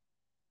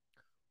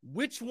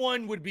 Which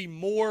one would be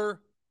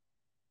more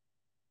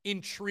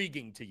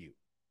intriguing to you?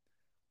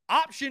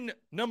 Option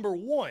number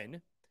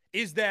one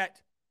is that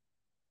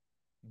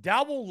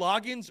Dowell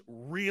Loggins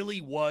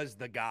really was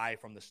the guy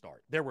from the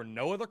start. There were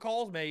no other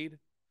calls made.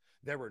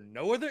 There were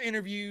no other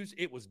interviews.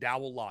 It was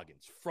Dowell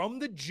Loggins from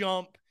the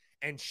jump,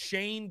 and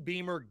Shane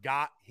Beamer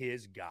got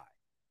his guy.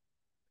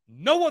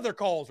 No other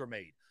calls were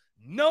made.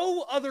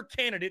 No other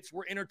candidates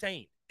were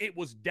entertained. It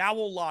was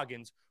Dowell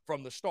Loggins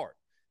from the start.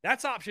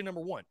 That's option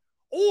number one.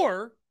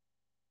 Or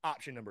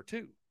option number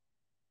two,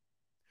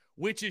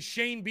 which is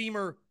Shane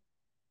Beamer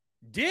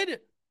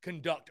did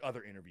conduct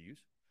other interviews.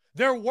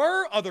 There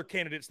were other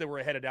candidates that were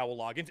ahead of Dowell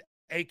Loggins,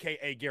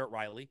 a.k.a. Garrett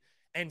Riley,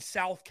 and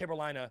South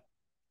Carolina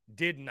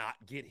did not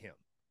get him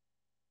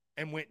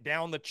and went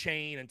down the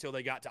chain until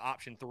they got to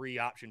option 3,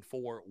 option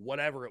 4,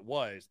 whatever it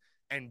was,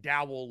 and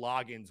Dowell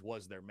Loggins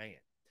was their man.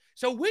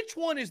 So which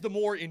one is the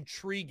more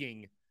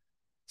intriguing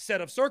set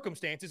of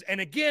circumstances?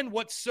 And again,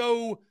 what's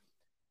so,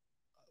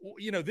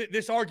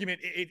 this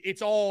argument,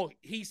 it's all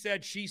he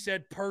said, she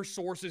said, per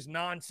sources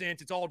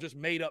nonsense. It's all just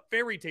made up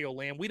fairy tale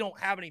land. We don't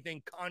have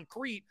anything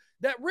concrete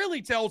that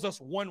really tells us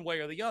one way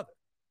or the other.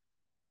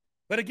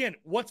 But again,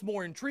 what's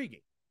more intriguing?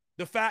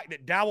 The fact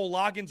that Dowell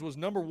Loggins was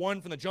number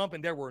one from the jump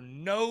and there were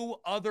no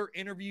other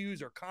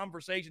interviews or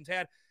conversations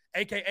had,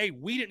 a.k.a.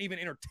 we didn't even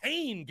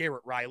entertain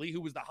Garrett Riley,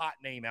 who was the hot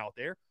name out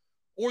there,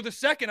 or the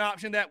second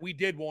option that we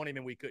did want him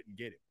and we couldn't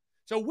get him.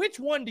 So which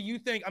one do you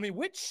think,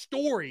 which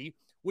story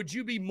would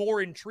you be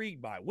more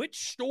intrigued by?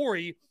 Which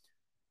story,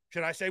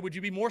 should I say, would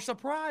you be more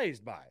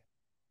surprised by?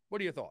 What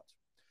are your thoughts?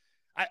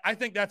 I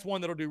think that's one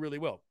that'll do really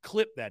well.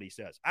 Clip that, he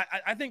says.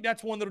 I think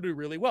that's one that'll do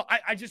really well.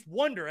 I just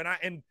wonder,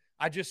 and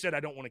I just said I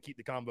don't want to keep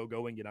the convo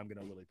going, and I'm going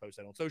to really post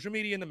that on social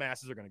media, and the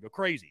masses are going to go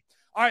crazy.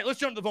 All right, let's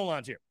jump to the phone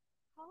lines here.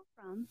 Call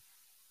from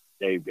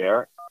Dave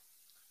Garrett.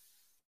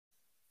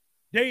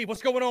 Dave,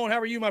 what's going on? How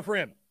are you, my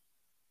friend?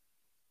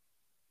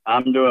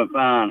 I'm doing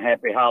fine.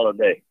 Happy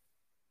holiday.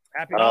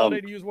 Happy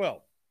holiday to you as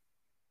well.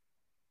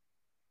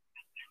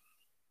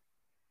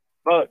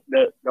 But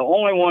the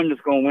only one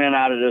that's going to win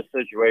out of this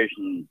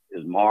situation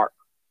is Mark.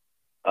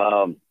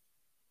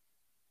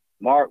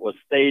 Mark was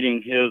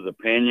stating his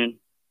opinion.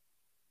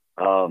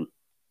 And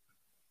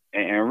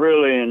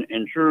really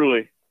and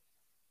truly,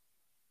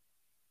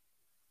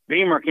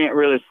 Beamer can't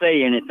really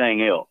say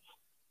anything else.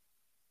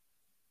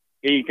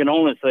 He can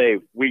only say,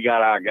 we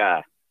got our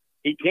guy.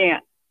 He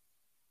can't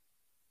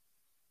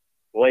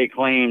lay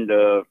claim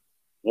to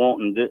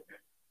wanting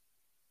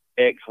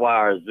X,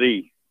 Y, or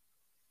Z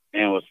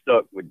and was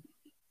stuck with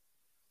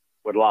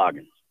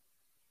Loggins.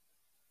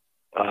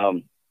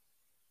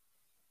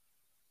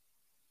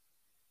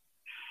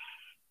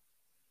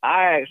 I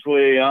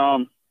actually,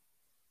 I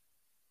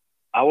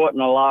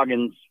wasn't a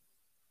Loggins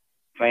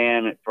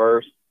fan at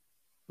first,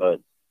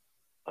 but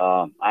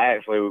I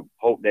actually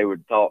hoped they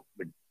would talk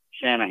with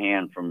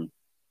Shanahan from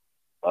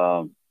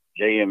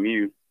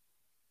JMU.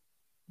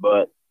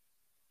 But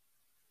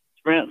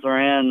Spencer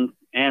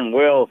and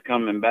Wells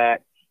coming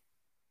back,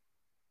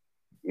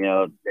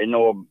 they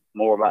know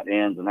more about the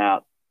ins and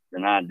outs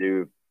than I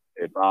do.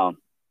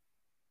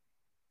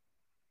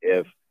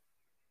 If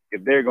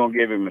they're going to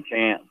give him a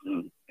chance,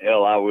 and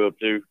hell, I will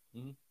too.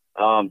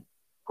 Mm-hmm.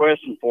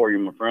 Question for you,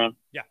 my friend.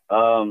 Yeah.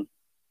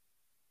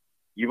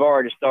 You've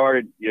already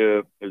started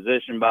your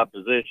position by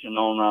position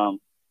on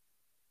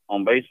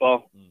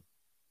baseball. Mm.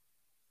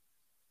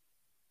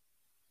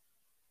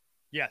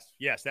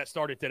 Yes, that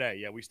started today.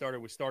 Yeah, we started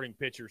with starting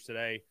pitchers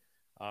today.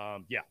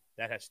 Yeah,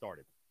 that has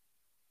started.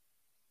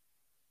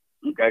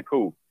 Okay,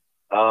 cool.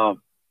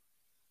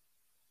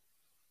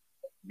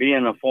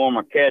 Being a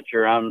former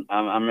catcher, I'm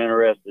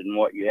interested in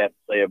what you have to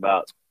say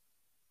about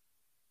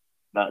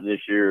this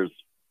year's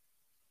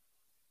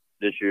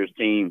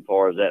team as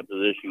far as that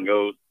position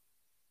goes.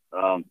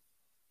 The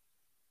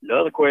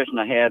other question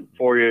I had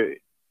for you,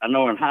 I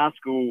know in high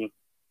school,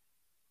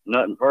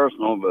 nothing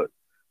personal, but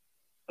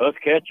us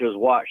catchers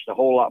watched a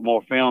whole lot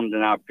more film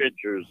than our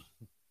pitchers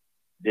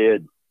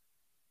did.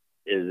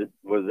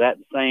 Was that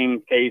the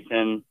same case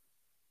in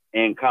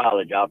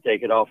college? I'll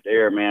take it off the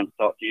air, man.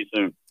 Talk to you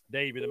soon.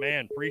 Dave, you're the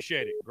man.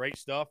 Appreciate it. Great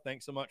stuff.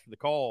 Thanks so much for the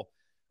call.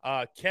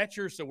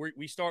 Catchers, so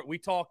we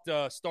talked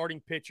starting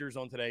pitchers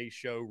on today's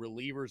show.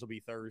 Relievers will be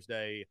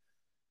Thursday.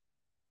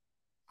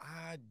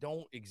 I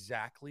don't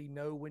exactly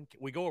know when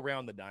we go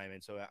around the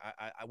diamond, so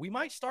we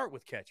might start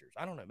with catchers.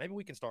 I don't know. Maybe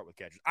we can start with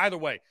catchers. Either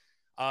way,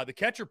 the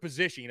catcher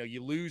position,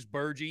 you lose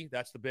Burgee.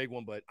 That's the big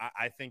one, but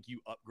I think you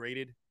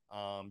upgraded.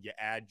 You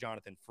add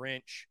Jonathan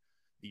French,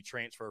 the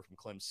transfer from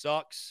Clem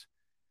Sucks.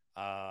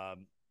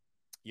 Talmadge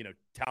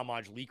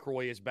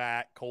Lecroy is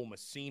back. Cole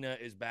Messina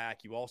is back.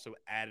 You also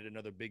added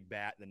another big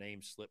bat. The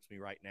name slips me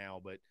right now,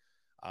 but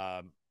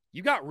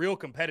you got real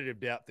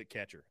competitive depth at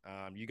catcher.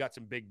 You got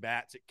some big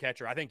bats at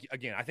catcher. I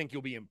think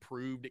you'll be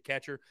improved at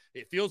catcher.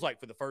 It feels like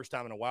for the first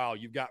time in a while,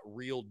 you've got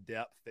real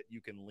depth that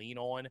you can lean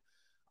on.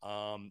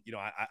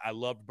 I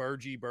loved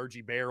Burgee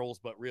barrels,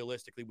 but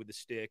realistically with the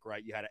stick,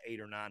 right, you had an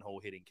 8 or 9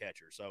 hole hitting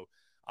catcher. So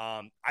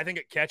I think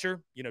at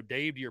catcher,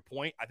 Dave, to your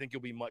point, I think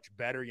you'll be much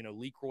better.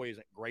 Lecroy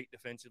isn't great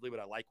defensively, but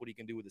I like what he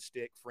can do with the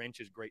stick. French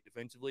is great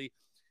defensively.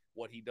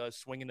 What he does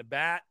swinging the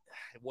bat,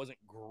 it wasn't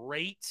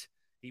great.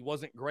 He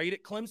wasn't great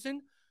at Clemson.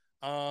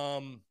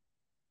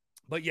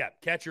 But yeah,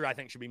 catcher I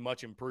think should be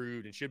much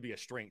improved and should be a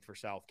strength for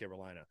South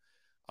Carolina.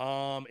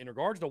 In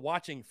regards to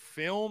watching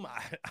film,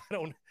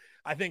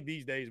 I think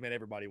these days, man,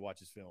 everybody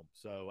watches film.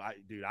 So I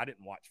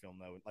didn't watch film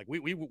though. Like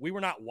we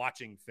were not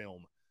watching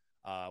film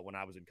when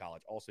I was in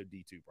college. Also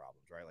D2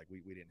 problems, right? Like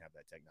we didn't have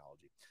that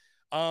technology.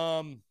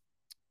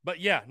 But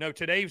yeah, no,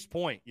 to Dave's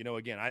point,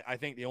 again, I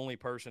think the only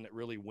person that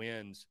really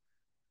wins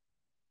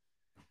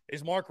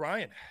is Mark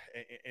Ryan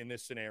in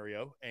this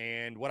scenario.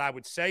 And what I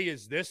would say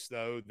is this,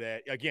 though,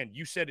 that, again,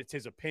 you said it's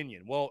his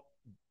opinion. Well,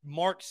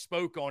 Mark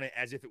spoke on it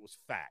as if it was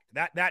fact.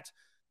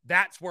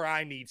 That's where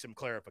I need some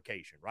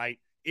clarification, right?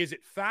 Is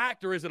it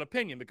fact or is it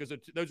opinion? Because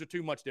those are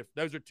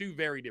those are two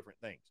very different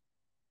things,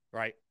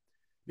 right?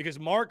 Because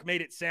Mark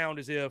made it sound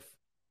as if,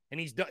 and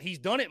he's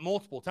done it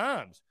multiple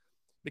times,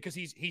 because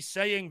he's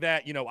saying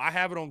that, I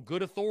have it on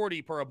good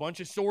authority per a bunch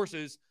of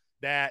sources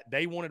that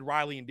they wanted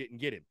Riley and didn't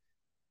get him.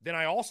 Then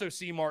I also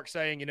see Mark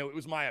saying, it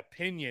was my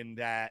opinion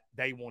that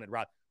they wanted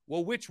Riley.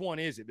 Well, which one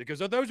is it? Because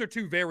those are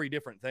two very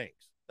different things.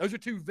 Those are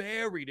two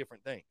very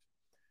different things.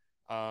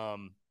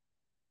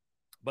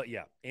 But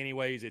yeah,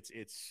 anyways, it's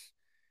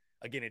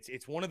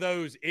one of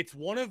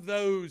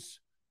those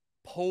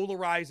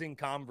polarizing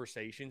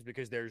conversations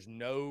because there's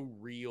no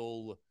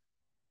real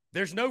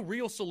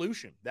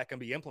solution that can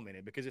be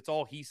implemented because it's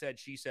all he said,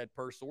 she said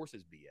per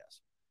sources BS.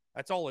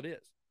 That's all it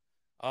is.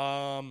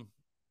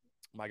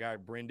 My guy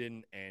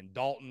Brendan and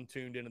Dalton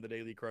tuned into the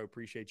Daily Crow.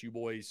 Appreciate you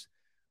boys.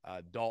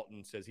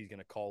 Dalton says he's going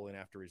to call in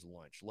after his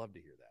lunch. Love to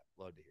hear that.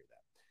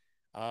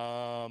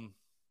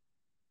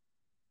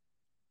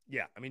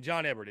 Yeah, I mean,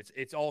 John Everett,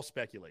 it's all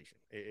speculation.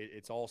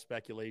 It's all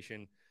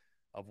speculation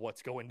of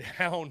what's going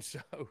down. So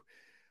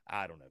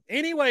I don't know.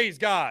 Anyways,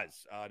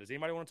 guys, does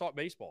anybody want to talk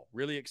baseball?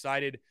 Really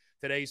excited.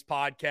 Today's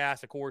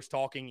podcast, of course,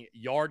 talking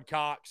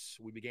Yardcocks.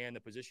 We began the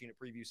position unit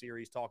preview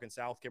series talking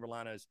South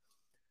Carolina's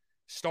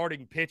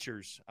starting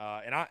pitchers.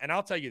 And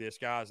I'll tell you this,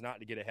 guys, not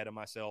to get ahead of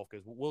myself,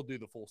 because we'll do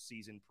the full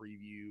season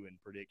preview and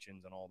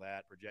predictions and all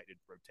that, projected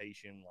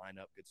rotation,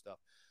 lineup, good stuff.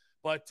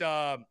 But,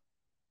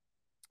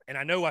 and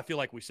I feel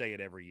like we say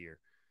it every year,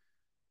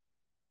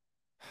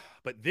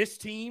 but this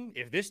team,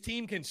 if this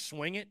team can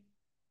swing it,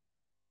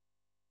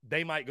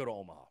 they might go to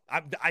Omaha.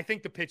 I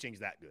think the pitching's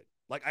that good.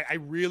 Like, I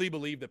really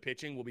believe the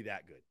pitching will be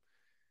that good.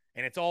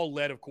 And it's all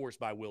led, of course,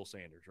 by Will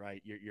Sanders,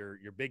 right? Your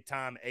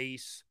big-time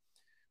ace,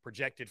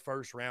 projected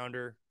first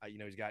rounder.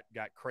 He's got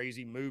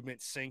crazy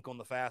movement, sink on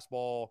the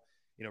fastball,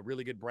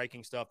 really good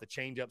breaking stuff. The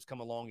changeup's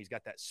come along. He's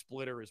got that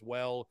splitter as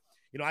well.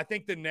 I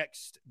think the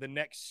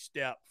next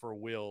step for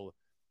Will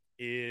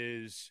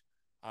is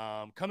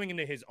coming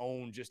into his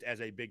own just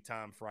as a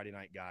big-time Friday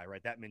night guy,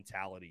 right? That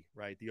mentality,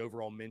 right? The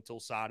overall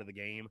mental side of the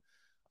game.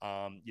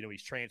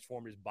 He's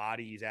transformed his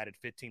body. He's added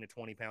 15 to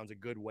 20 pounds of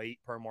good weight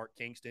per Mark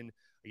Kingston.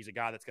 He's a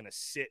guy that's going to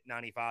sit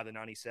 95 to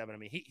 97. I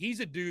mean, he's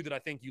a dude that I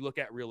think you look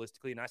at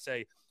realistically, and I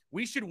say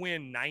we should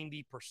win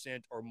 90%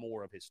 or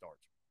more of his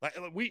starts.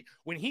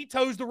 When he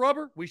toes the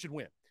rubber, we should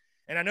win.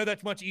 And I know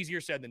that's much easier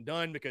said than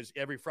done because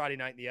every Friday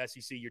night in the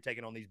SEC, you're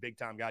taking on these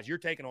big-time guys. You're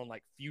taking on,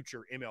 like,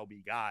 future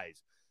MLB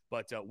guys.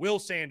 But Will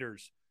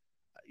Sanders,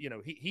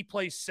 he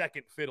plays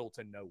second fiddle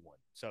to no one.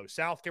 So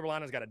South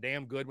Carolina's got a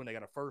damn good one. They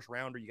got a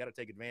first-rounder. You got to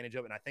take advantage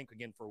of it. And I think,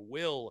 again, for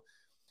Will,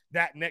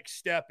 that next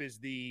step is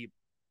the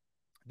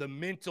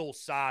mental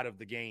side of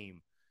the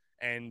game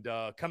and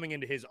coming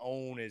into his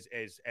own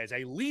as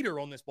a leader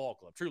on this ball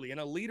club, truly, and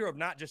a leader of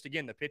not just,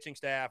 again, the pitching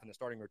staff and the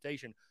starting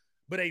rotation,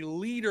 but a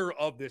leader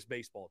of this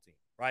baseball team,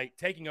 right?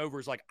 Taking over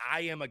is like,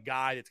 I am a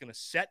guy that's going to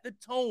set the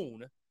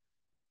tone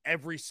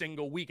every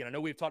single week. And I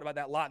know we've talked about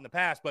that a lot in the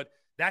past, but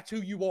that's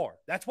who you are.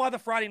 That's why the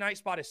Friday night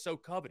spot is so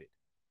coveted,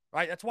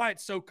 right? That's why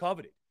it's so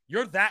coveted.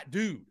 You're that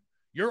dude.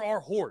 You're our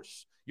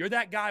horse. You're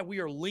that guy we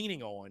are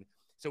leaning on.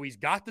 So he's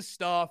got the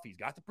stuff. He's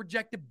got the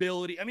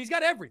projectability. I mean, he's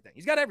got everything.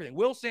 He's got everything.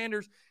 Will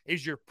Sanders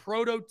is your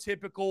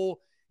prototypical,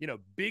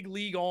 big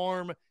league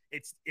arm.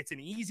 It's an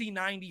easy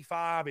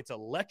 95. It's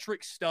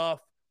electric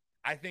stuff.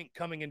 I think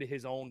coming into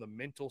his own, the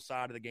mental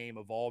side of the game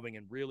evolving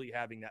and really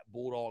having that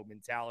bulldog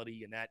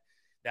mentality and that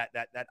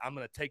I'm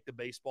going to take the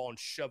baseball and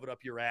shove it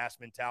up your ass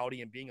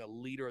mentality and being a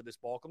leader of this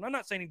ball club. I'm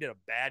not saying he did a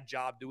bad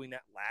job doing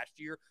that last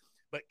year,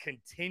 but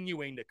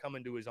continuing to come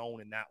into his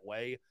own in that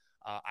way,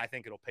 I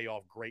think it'll pay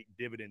off great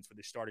dividends for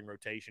the starting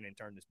rotation and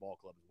turn this ball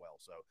club as well.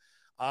 So,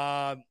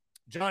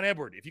 John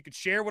Edward, if you could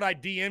share what I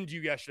DM'd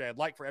you yesterday, I'd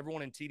like for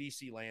everyone in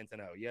TDC land to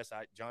know. Yes,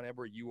 John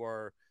Edward, you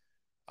are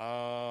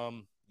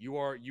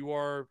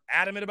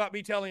adamant about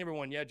me telling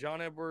everyone. Yeah,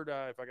 John Edward,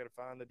 if I got to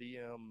find the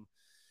DM.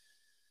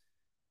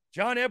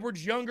 John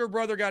Edward's younger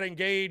brother got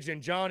engaged,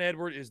 and John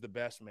Edward is the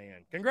best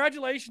man.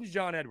 Congratulations,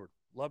 John Edward.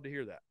 Love to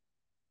hear that.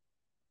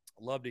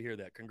 Love to hear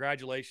that.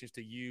 Congratulations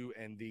to you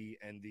and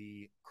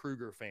the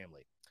Kruger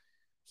family.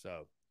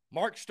 So,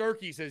 Mark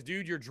Sturkey says,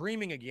 dude, you're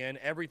dreaming again.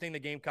 Everything the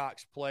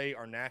Gamecocks play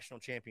are national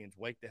champions.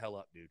 Wake the hell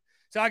up, dude.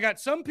 So I got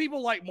some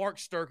people like Mark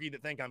Sturkey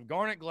that think I'm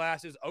garnet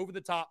glasses,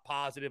 over-the-top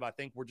positive. I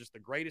think we're just the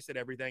greatest at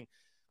everything.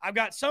 I've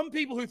got some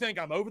people who think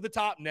I'm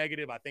over-the-top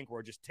negative. I think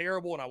we're just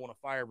terrible, and I want to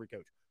fire every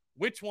coach.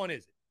 Which one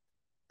is it?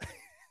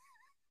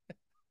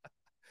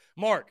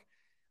 Mark,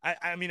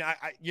 I'm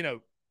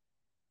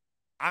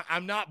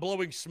not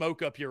blowing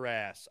smoke up your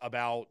ass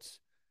about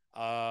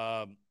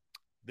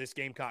this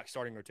Gamecock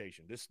starting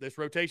rotation. This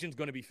rotation is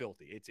going to be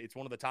filthy. It's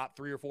one of the top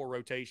 3 or 4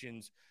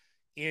 rotations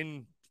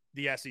in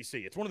the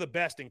SEC. It's one of the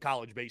best in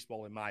college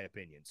baseball, in my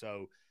opinion.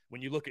 So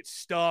when you look at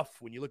stuff,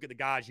 when you look at the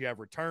guys you have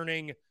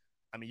returning,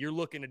 I mean, you're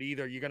looking at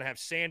either you're going to have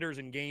Sanders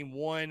in game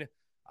 1.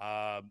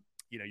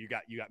 You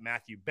got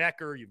Matthew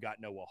Becker, you've got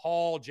Noah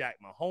Hall, Jack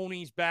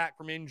Mahoney's back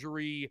from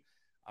injury.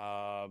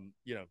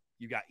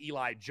 You got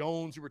Eli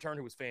Jones who returned,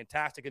 who was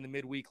fantastic in the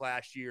midweek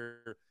last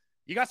year.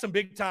 You got some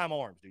big-time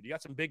arms, dude. You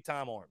got some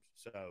big-time arms.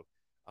 So,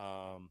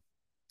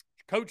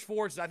 Coach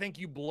Ford says, I think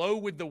you blow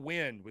with the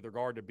wind with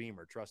regard to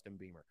Beamer. Trust in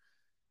Beamer.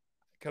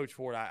 Coach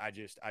Ford, I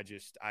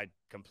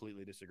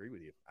completely disagree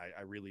with you.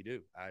 I really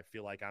do. I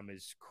feel like I'm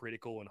as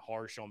critical and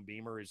harsh on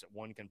Beamer as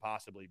one can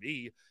possibly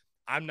be.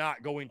 I'm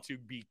not going to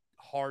be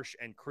harsh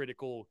and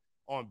critical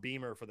on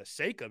Beamer for the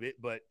sake of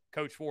it, but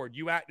Coach Ford,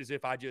 you act as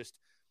if I just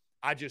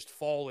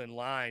fall in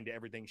line to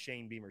everything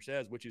Shane Beamer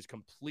says, which is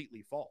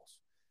completely false.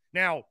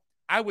 Now,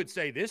 I would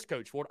say this,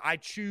 Coach Ford, I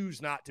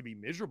choose not to be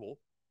miserable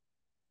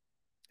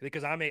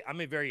because I'm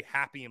a very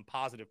happy and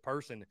positive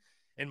person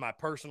in my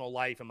personal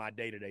life and my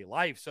day-to-day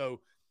life.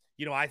 So,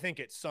 I think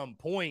at some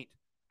point,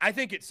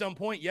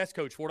 yes,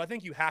 Coach Ford, I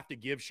think you have to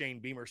give Shane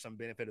Beamer some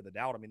benefit of the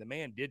doubt. I mean, the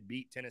man did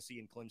beat Tennessee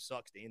and Clem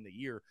Sucks to end the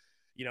year.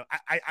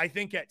 I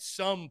think at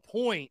some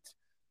point,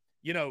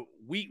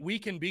 we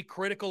can be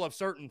critical of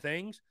certain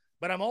things,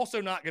 but I'm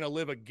also not going to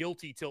live a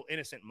guilty till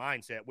innocent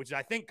mindset, which is,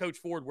 I think, Coach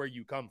Ford, where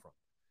you come from.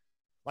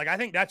 Like, I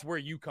think that's where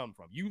you come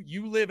from.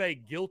 You live a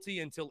guilty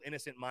until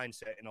innocent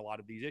mindset in a lot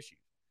of these issues,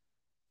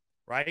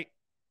 right?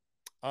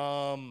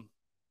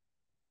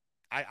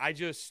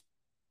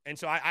 And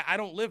so I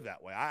don't live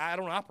that way. I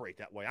don't operate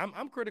that way.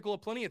 I'm critical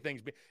of plenty of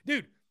things. But,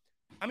 dude,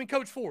 I mean,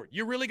 Coach Ford,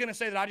 you're really going to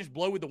say that I just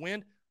blow with the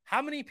wind?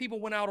 How many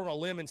people went out on a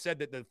limb and said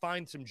that the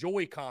find some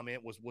joy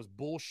comment was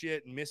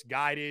bullshit and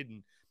misguided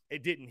and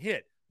it didn't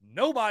hit?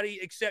 Nobody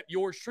except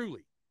yours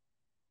truly.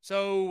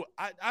 So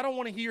I don't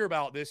want to hear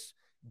about this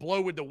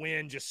blow with the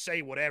wind, just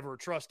say whatever,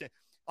 trust it.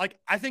 Like,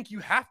 I think you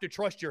have to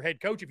trust your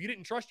head coach. If you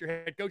didn't trust your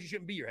head coach, you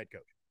shouldn't be your head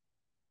coach.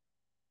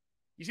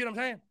 You see what I'm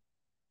saying?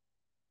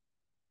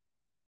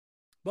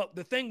 But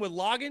the thing with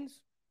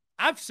Loggins,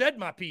 I've said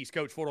my piece,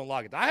 Coach Ford, on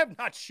Loggins. I have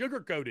not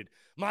sugarcoated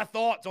my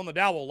thoughts on the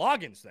Dowell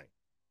Loggins thing.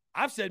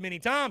 I've said many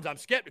times I'm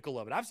skeptical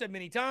of it. I've said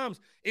many times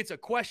it's a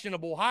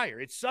questionable hire.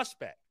 It's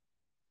suspect.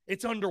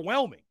 It's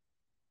underwhelming.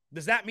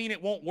 Does that mean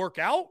it won't work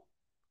out?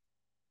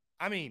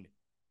 I mean,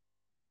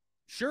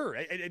 sure,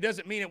 it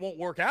doesn't mean it won't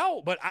work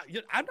out, but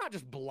I'm not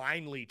just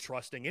blindly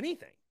trusting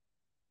anything.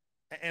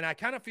 And I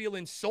kind of feel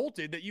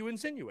insulted that you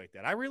insinuate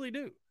that. I really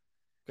do.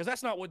 Because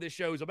that's not what this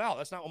show is about.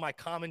 That's not what my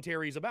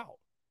commentary is about.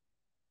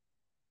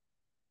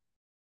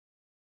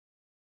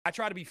 I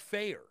try to be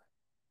fair.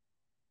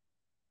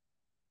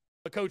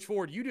 But Coach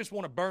Ford, you just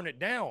want to burn it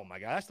down, my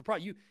guy. That's the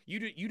problem.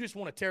 You just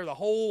want to tear the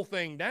whole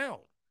thing down.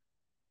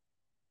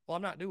 Well,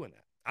 I'm not doing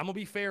that. I'm going to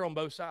be fair on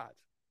both sides.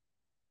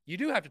 You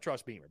do have to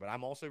trust Beamer, but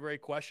I'm also very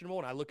questionable,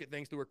 and I look at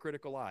things through a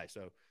critical eye.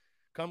 So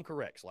come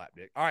correct,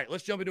 Slapdick. All right,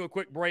 let's jump into a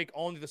quick break.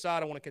 On to the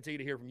side, I want to continue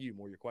to hear from you.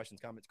 More your questions,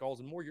 comments, calls,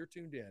 and more. You're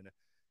tuned in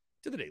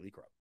to the Daily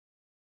Crow.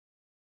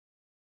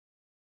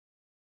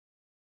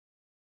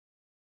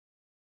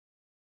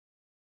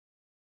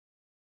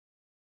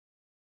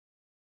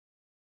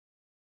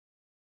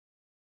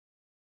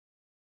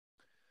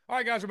 All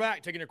right, guys, we're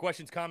back. Taking your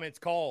questions, comments,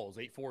 calls.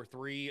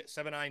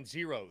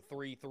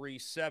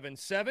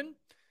 843-790-3377.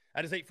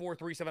 That is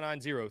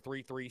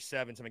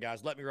 843-790-3377,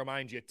 guys. Let me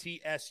remind you,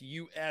 tsus.store,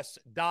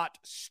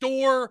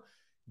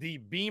 the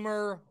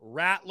Beamer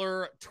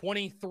Rattler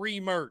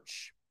 23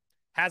 merch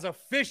has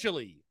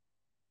officially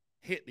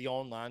hit the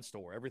online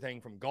store.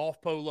 Everything from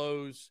golf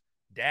polos,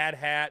 dad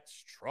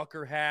hats,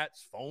 trucker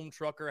hats, foam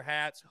trucker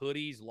hats,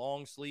 hoodies,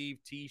 long sleeve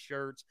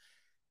T-shirts,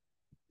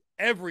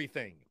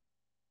 everything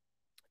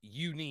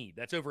you need.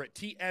 That's over at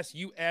tsus.store.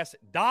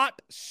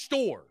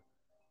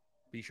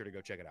 Be sure to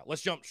go check it out.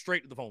 Let's jump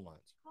straight to the phone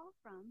lines. Call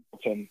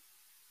from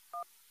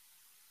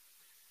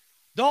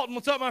Dalton,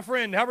 what's up, my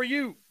friend? How are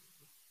you?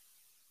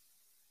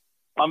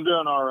 I'm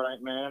doing all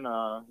right, man.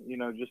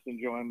 Just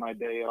enjoying my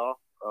day off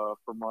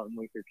for Martin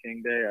Luther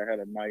King Day. I had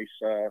a nice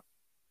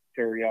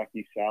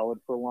teriyaki salad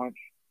for lunch.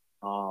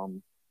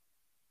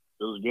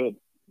 It was good.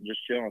 Just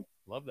chilling.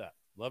 Love that.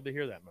 Love to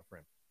hear that, my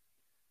friend.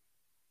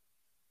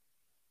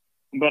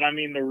 But, I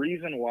mean, the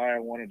reason why I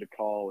wanted to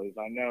call is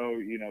I know,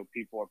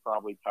 people are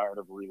probably tired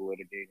of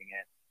relitigating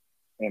it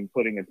and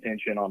putting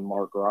attention on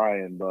Mark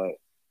Ryan. But,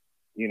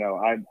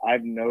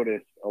 I've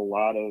noticed a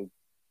lot of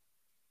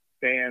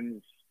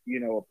fans,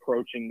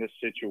 approaching this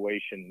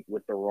situation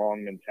with the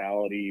wrong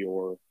mentality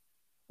or,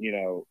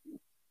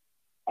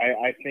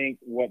 I think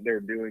what they're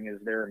doing is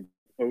they're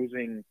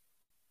imposing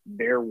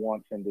their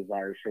wants and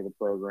desires for the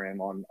program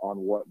on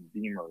what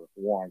Beamer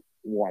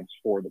wants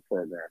for the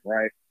program,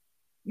 right?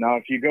 Now,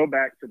 if you go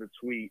back to the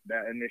tweet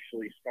that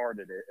initially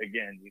started it,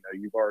 again,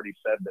 you've already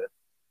said this.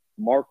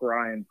 Mark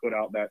Ryan put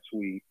out that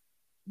tweet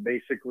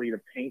basically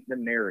to paint the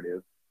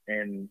narrative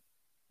and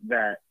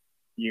that,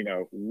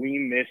 we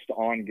missed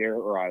on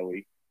Garrett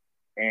Riley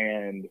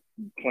and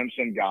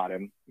Clemson got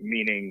him,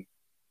 meaning,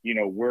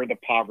 we're the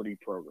poverty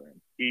program.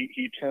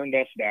 He turned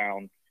us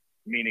down,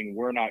 meaning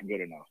we're not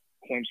good enough.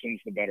 Clemson's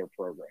the better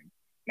program.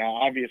 Now,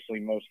 obviously,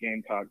 most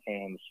Gamecock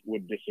fans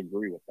would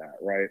disagree with that,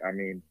 right? I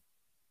mean,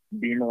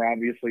 Beamer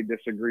obviously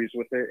disagrees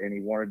with it, and he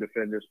wanted to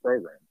defend his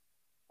program.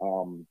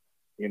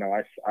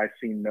 I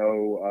see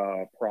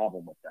no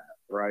problem with that,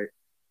 right?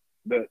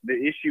 The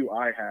issue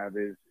I have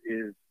is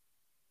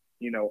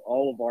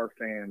all of our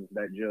fans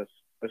that just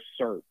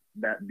assert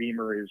that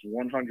Beamer is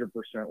 100%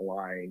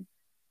 lying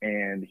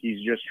and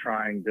he's just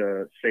trying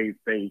to save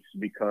face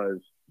because,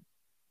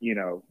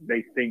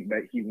 they think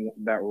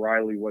that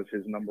Riley was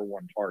his number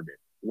one target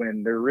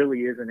when there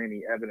really isn't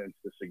any evidence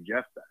to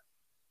suggest that.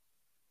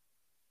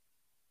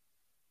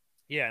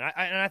 Yeah,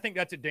 and I think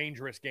that's a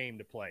dangerous game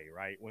to play,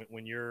 right?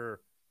 When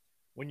you're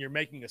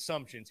making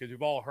assumptions, because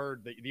we've all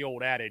heard the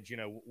old adage,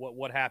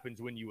 what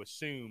happens when you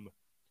assume,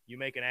 you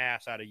make an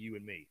ass out of you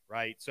and me,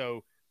 right?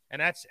 So,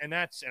 and I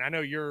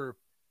know you're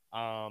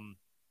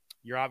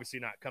obviously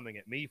not coming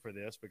at me for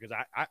this because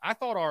I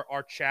thought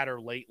our chatter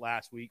late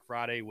last week,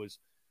 Friday, was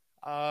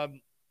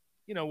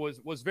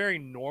very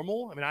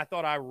normal. I mean, I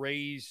thought I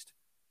raised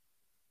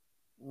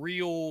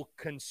real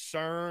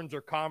concerns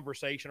or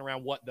conversation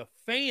around what the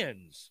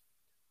fans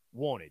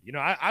wanted.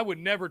 I would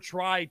never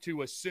try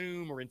to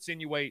assume or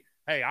insinuate,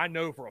 hey, I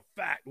know for a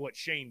fact what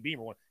Shane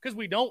Beamer wanted, because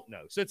we don't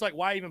know. So it's like,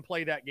 why even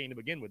play that game to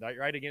begin with,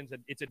 right? Again,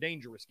 it's a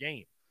dangerous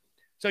game.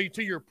 So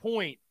to your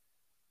point,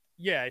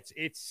 yeah,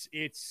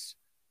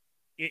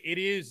 it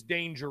is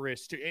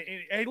dangerous to.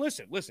 Hey,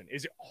 listen.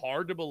 Is it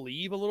hard to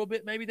believe a little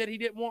bit maybe that he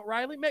didn't want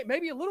Riley?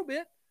 Maybe a little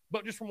bit,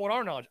 but just from what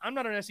our knowledge, I'm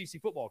not an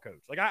SEC football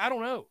coach. Like I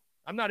don't know.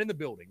 I'm not in the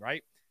building,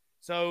 right?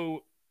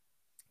 So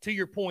to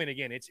your point,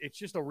 again, it's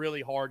just a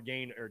really hard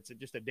game, or it's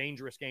just a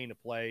dangerous game to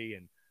play,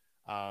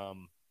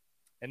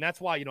 and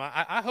that's why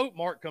I hope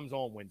Mark comes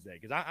on Wednesday,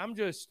 because I'm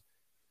just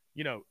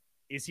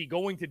is he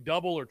going to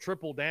double or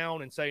triple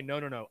down and say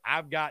no,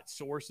 I've got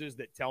sources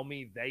that tell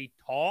me they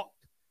talked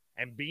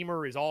and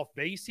Beamer is off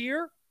base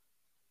here?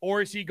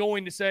 Or is he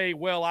going to say,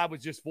 well, I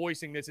was just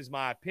voicing this as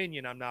my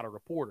opinion, I'm not a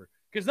reporter?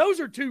 Because those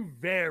are two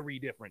very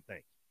different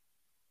things.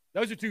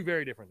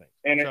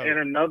 And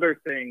another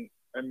thing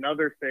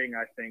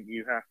I think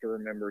you have to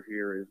remember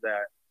here is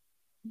that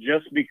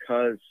just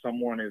because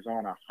someone is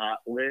on a hot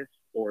list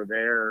or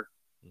they're,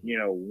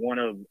 one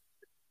of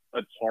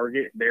a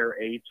target,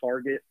 they're a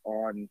target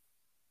on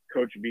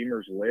Coach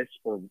Beamer's list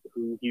for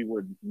who he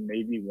would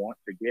maybe want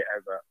to get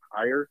as a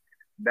hire,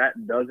 that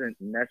doesn't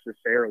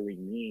necessarily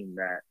mean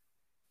that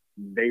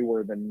they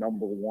were the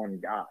number one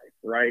guy,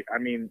 right? I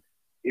mean,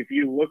 if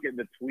you look at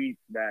the tweets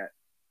that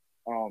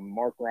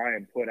Mark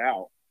Ryan put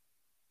out,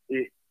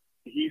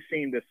 he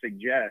seemed to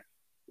suggest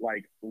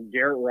like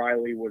Garrett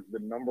Riley was the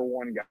number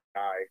one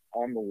guy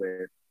on the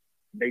list.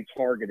 They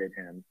targeted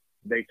him.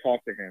 They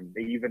talked to him.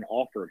 They even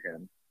offered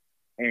him,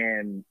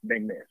 and they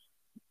missed.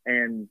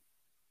 And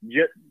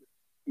just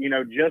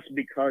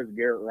because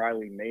Garrett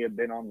Riley may have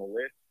been on the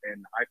list,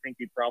 and I think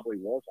he probably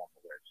was on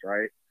the list,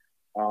 right?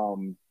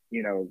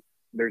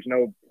 There's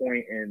no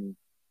point in,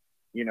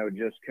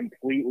 just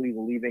completely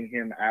leaving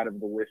him out of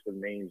the list of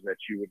names that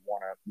you would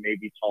want to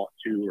maybe talk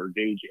to or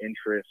gauge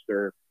interest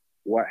or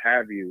what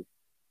have you.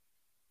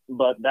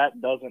 But that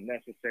doesn't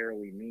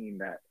necessarily mean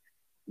that,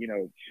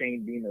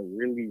 Shane Beamer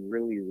really,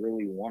 really,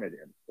 really wanted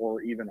him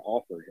or even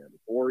offered him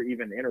or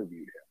even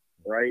interviewed him,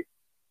 right?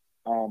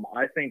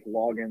 I think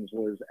Loggins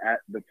was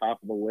at the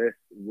top of the list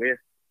with,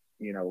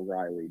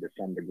 Riley to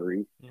some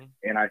degree. Mm-hmm.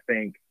 And I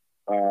think,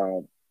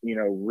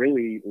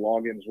 really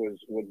Loggins was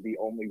the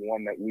only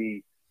one that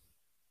we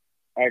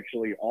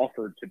actually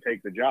offered to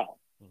take the job.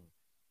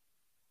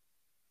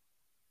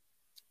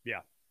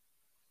 Yeah.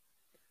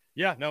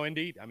 Yeah, no,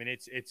 indeed. I mean,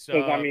 it's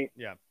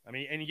yeah. I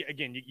mean, and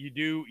again, you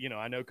do,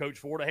 I know Coach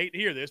Ford, I hate to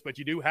hear this, but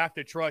you do have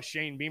to trust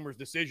Shane Beamer's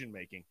decision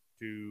making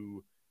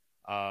to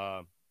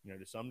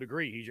some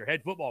degree. He's your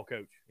head football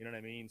coach. You know what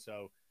I mean?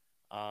 So,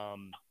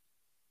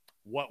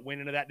 what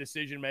went into that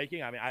decision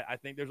making? I mean, I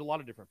think there's a lot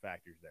of different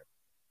factors there.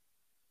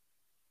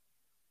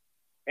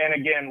 And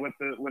again, with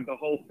the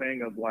whole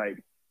thing of like,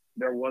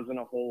 there wasn't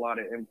a whole lot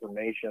of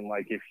information.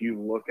 Like, if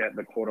you look at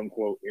the quote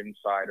unquote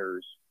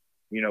insiders,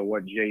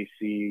 what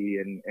JC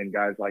and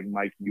guys like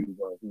Mike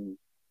Yuva, who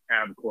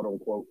have quote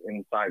unquote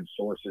inside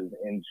sources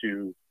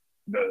into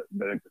the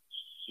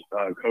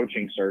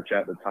coaching search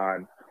at the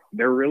time,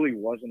 there really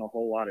wasn't a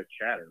whole lot of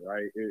chatter,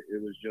 right?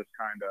 It was just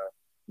kind of,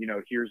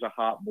 here's a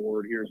hot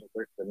board, here's a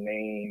list of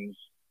names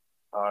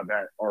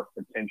that are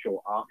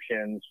potential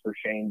options for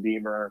Shane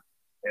Beamer.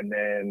 And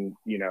then,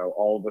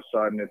 all of a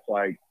sudden it's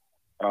like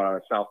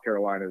South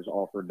Carolina's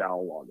offered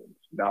Dowell Loggins.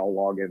 Dowell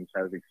Loggins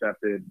has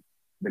accepted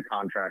the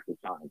contract is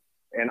signed.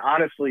 And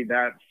honestly,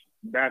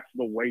 that's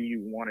the way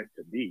you want it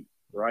to be,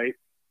 right?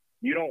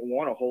 You don't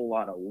want a whole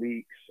lot of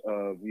leaks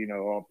of,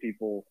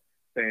 people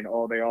saying,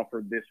 oh, they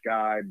offered this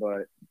guy,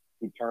 but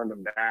he turned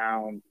them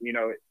down.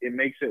 It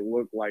makes it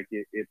look like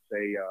it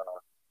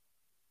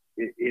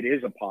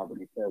is a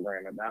poverty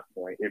program at that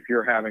point. If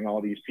you're having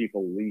all these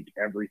people leak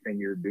everything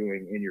you're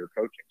doing in your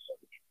coaching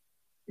search,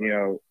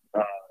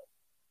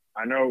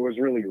 I know it was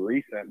really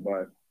recent,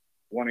 but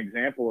one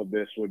example of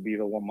this would be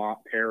the Lamont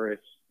Paris,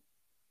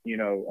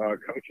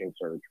 coaching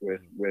search with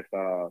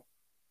the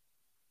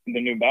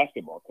new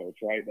basketball coach,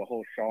 right? The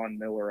whole Sean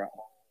Miller.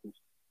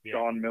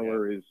 Sean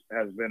Miller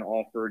has been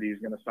offered. He's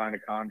going to sign a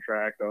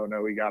contract. Oh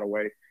no, he got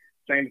away.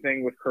 Same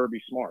thing with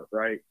Kirby Smart,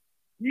 right?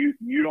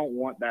 You don't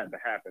want that to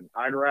happen.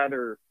 I'd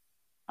rather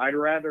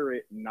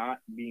it not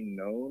be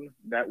known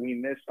that we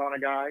missed on a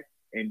guy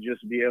and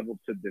just be able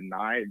to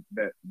deny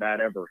that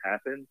ever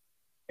happened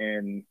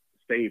and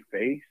save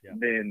face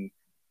than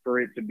for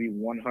it to be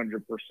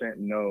 100%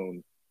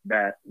 known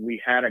that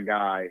we had a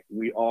guy,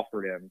 we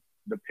offered him,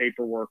 the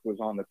paperwork was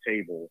on the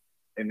table,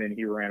 and then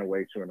he ran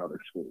away to another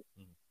school.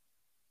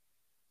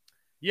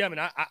 Yeah, I mean,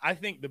 I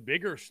think the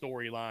bigger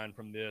storyline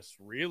from this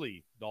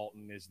really,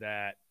 Dalton, is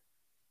that,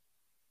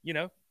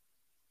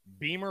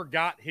 Beamer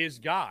got his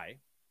guy.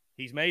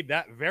 He's made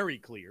that very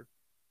clear.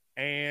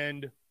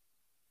 And,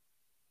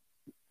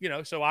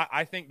 so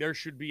I think there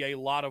should be a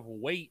lot of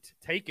weight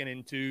taken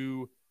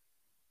into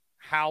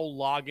how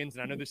Loggins,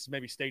 and I know this is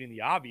maybe stating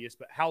the obvious,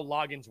 but how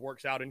Loggins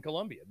works out in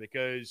Columbia.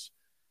 Because,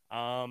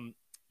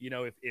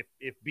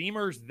 if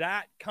Beamer's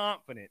that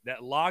confident that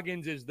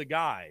Loggins is the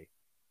guy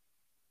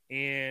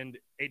and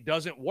it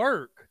doesn't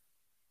work,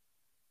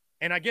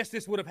 and I guess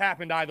this would have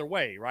happened either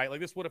way, right? Like,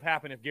 this would have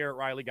happened if Garrett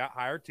Riley got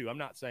hired too. I'm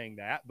not saying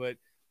that, but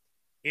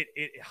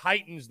it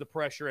heightens the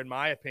pressure, in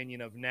my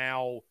opinion, of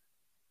now,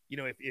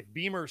 if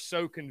Beamer's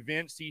so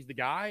convinced he's the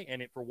guy,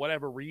 and for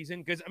whatever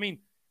reason, because I mean,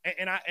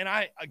 and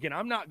I again,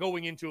 I'm not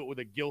going into it with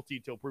a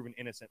guilty till proven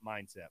innocent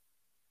mindset,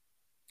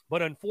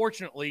 but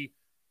unfortunately,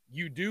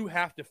 you do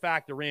have to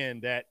factor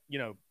in that,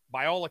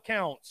 by all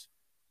accounts,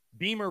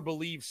 Beamer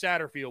believes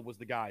Satterfield was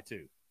the guy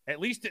too. At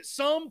least at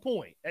some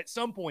point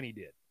he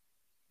did.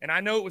 And I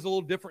know it was a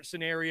little different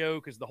scenario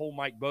because the whole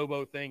Mike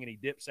Bobo thing, and he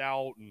dips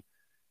out, and,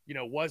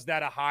 was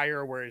that a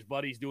hire where his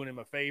buddy's doing him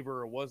a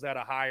favor, or was that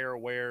a hire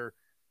where,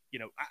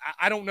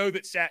 I don't know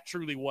that Sat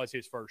truly was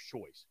his first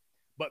choice.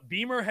 But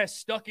Beamer has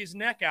stuck his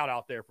neck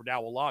out there for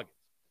Dowell Loggins.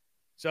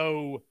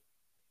 So,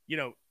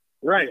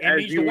 right, it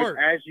needs to work.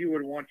 As you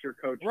would want your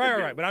coach to do.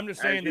 Right. But I'm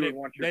just saying that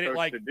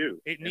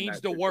it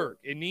needs to work.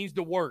 It needs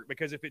to work,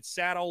 because if it's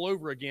Sat all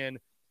over again,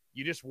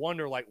 you just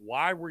wonder, like,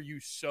 why were you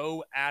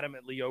so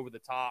adamantly over the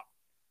top,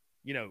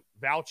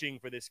 vouching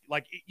for this?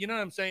 Like, you know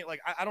what I'm saying? Like,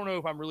 I don't know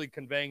if I'm really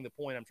conveying the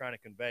point I'm trying to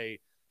convey,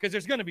 because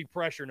there's going to be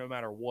pressure no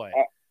matter what.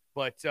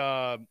 But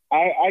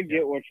I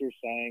get what you're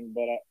saying,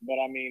 but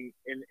I mean,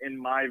 in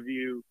my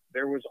view,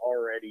 there was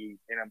already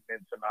an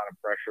immense amount of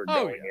pressure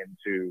going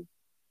into,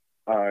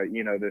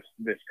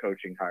 this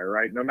coaching hire,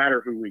 right? No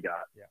matter who we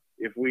got. Yeah.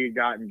 If we had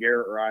gotten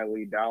Garrett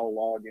Riley, Dowell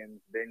Loggins,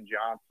 Ben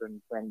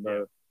Johnson from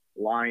the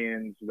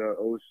Lions, the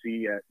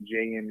OC at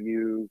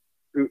JMU,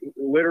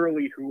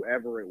 literally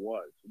whoever it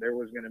was, there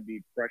was going to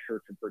be pressure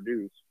to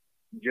produce,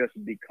 just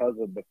because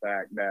of the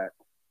fact that,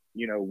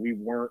 we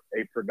weren't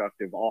a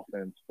productive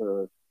offense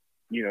for,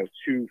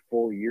 2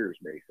 full years,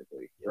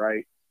 basically.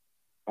 Right.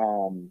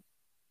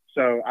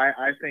 So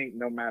I think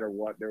no matter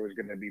what, there was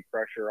going to be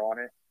pressure on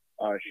it.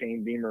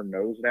 Shane Beamer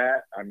knows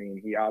that. I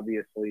mean, he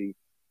obviously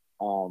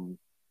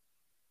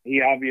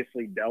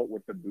dealt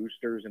with the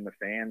boosters and the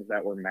fans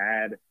that were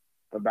mad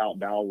about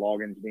Dowell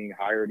Loggins being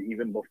hired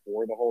even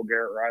before the whole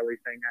Garrett Riley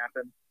thing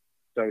happened.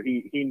 So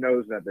he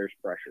knows that there's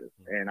pressure.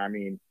 And I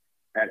mean,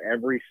 at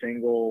every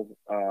single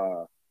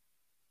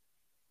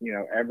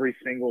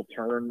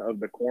turn of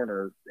the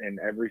corner in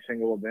every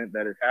single event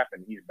that has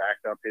happened, he's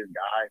backed up his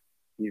guy.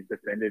 He's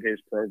defended his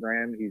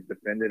program. He's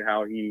defended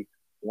how he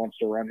wants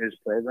to run his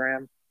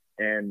program.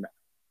 And,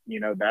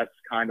 that's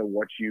kind of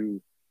what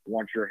you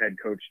want your head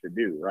coach to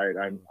do, right?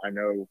 I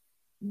know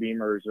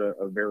Beamer's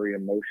a very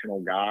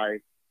emotional guy.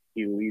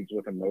 He leads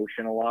with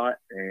emotion a lot,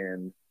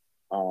 and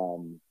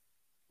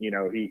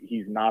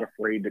he's not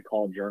afraid to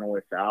call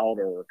journalists out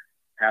or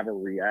have a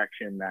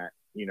reaction that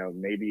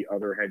maybe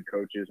other head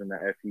coaches in the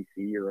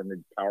SEC or in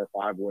the Power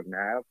Five wouldn't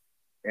have.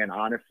 And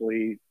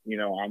honestly,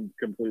 I'm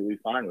completely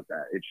fine with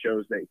that. It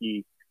shows that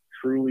he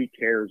truly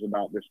cares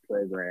about this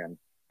program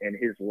and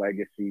his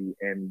legacy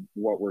and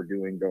what we're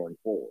doing going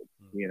forward.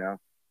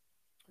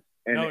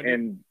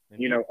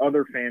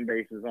 Other fan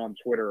bases on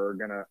Twitter are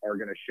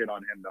gonna shit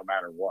on him no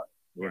matter what.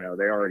 They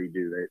already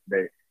do.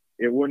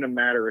 It wouldn't have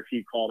mattered if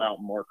he called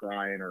out Mark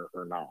Ryan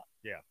or not.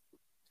 Yeah.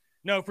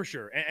 No, for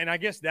sure. And I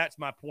guess that's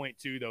my point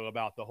too, though,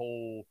 about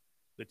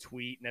the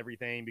tweet and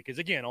everything, because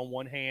again, on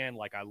one hand,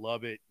 like, I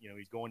love it.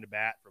 He's going to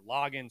bat for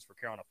Loggins, for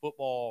Carolina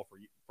football,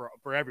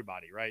 for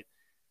everybody. Right.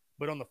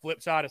 But on the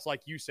flip side, it's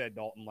like you said,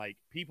 Dalton, like,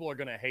 people are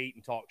going to hate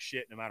and talk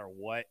shit no matter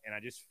what. And I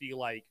just feel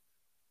like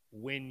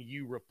when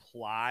you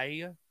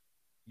reply,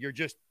 you're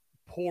just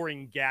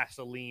pouring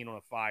gasoline on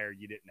a fire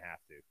you didn't have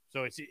to.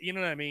 So it's, you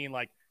know what I mean?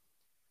 Like,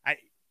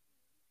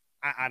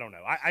 I don't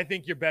know. I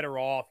think you're better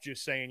off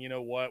just saying, you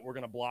know what, we're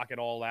going to block it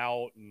all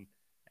out. And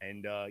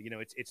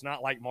it's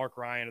not like Mark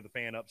Ryan of the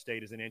Fan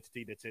Upstate is an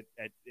entity that's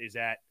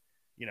at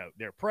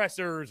their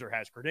pressers or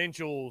has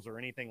credentials or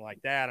anything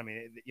like that. I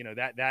mean,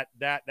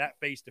 that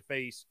face to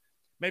face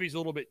maybe is a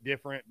little bit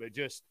different, but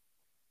just,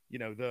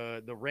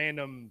 the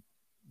random,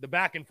 the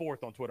back and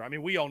forth on Twitter. I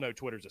mean, we all know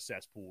Twitter's a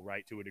cesspool,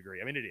 right? To a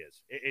degree. I mean, it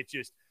is. It's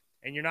just,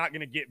 and you're not going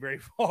to get very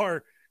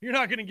far. You're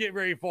not going to get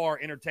very far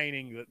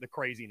entertaining the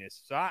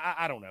craziness. So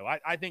I don't know.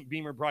 I think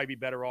Beamer would probably be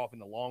better off in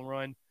the long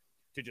run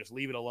to just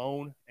leave it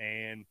alone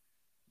and,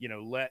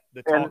 let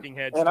the talking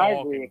heads talk. I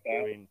agree with that.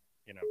 I mean,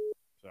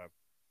 so.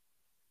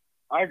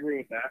 I agree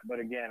with that. But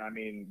again, I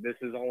mean, this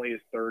is only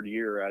his third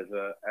year as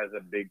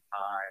a big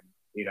time,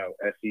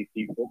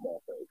 SEC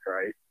football coach,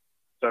 right?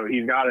 So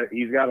he's got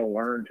to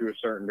learn to a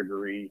certain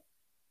degree,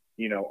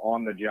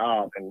 on the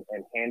job, and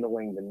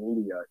handling the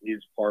media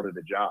is part of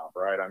the job,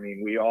 right? I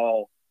mean, we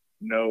all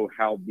know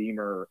how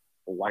Beamer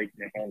liked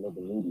to handle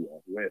the media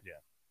with,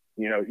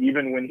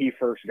 even when he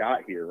first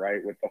got here,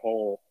 right? With the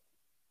whole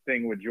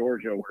thing with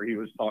Georgia where he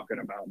was talking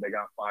about they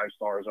got 5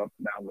 stars up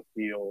and down the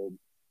field,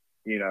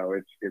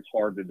 it's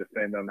hard to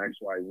defend them,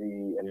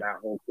 XYZ, and that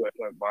whole clip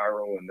went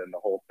viral, and then the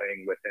whole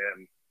thing with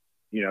him,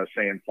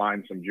 saying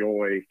find some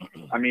joy.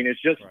 I mean,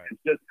 it's just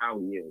how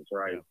he is,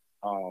 right?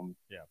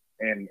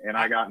 And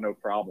I got no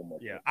problem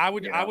with it. I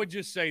would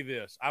just say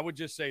this. I would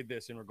just say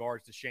this in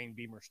regards to Shane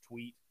Beamer's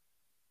tweet.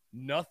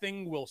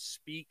 Nothing will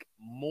speak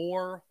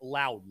more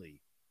loudly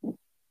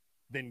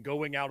than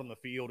going out on the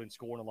field and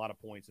scoring a lot of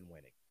points and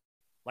winning.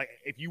 Like,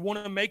 if you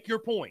want to make your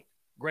point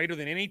greater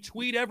than any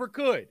tweet ever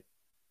could,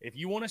 if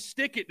you want to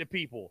stick it to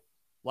people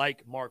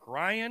like Mark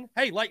Ryan,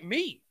 hey, like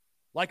me,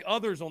 like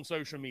others on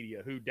social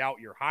media who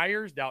doubt your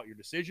hires, doubt your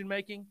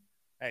decision-making,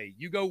 hey,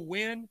 you go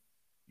win,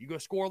 you go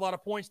score a lot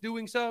of points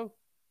doing so,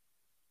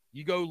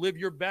 you go live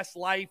your best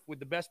life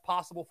with the best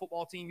possible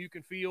football team you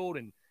can field,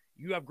 and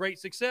you have great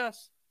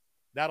success,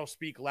 that'll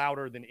speak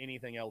louder than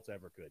anything else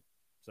ever could.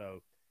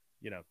 So,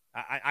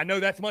 I know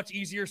that's much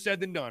easier said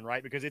than done,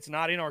 right? Because it's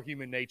not in our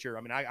human nature.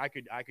 I mean, I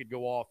could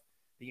go off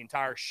the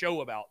entire show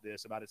about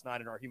it's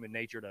not in our human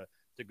nature to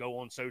go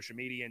on social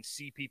media and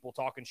see people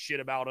talking shit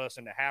about us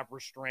and to have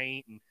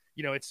restraint. And,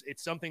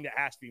 it's something that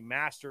has to be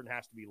mastered and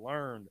has to be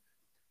learned.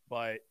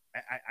 But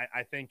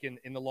I think in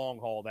the long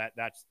haul,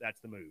 that's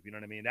the move. You know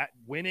what I mean? That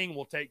winning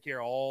will take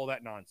care of all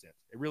that nonsense.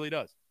 It really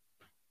does.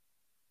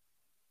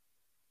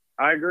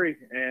 I agree,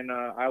 and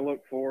I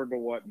look forward to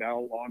what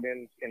Dowell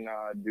Loggins can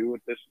do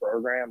with this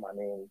program. I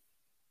mean,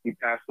 he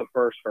passed the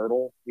first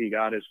hurdle. He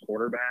got his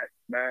quarterback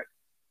back,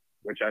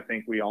 which I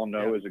think we all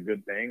know is a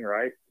good thing,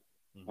 right?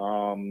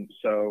 Mm-hmm.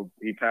 So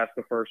he passed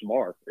the first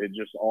mark. It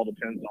just all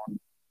depends on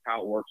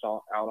how it works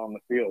out on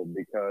the field,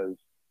 because,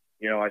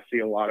 I see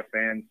a lot of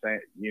fans saying,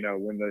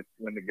 when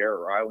the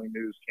Garrett Riley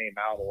news came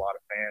out, a lot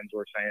of fans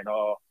were saying,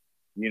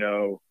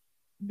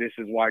 this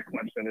is why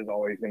Clemson is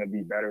always going to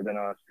be better than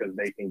us, because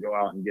they can go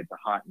out and get the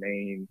hot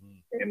name,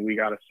 and we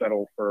got to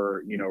settle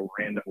for,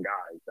 random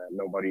guys that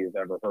nobody has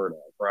ever heard of,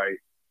 right?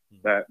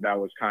 That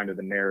was kind of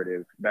the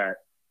narrative that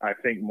I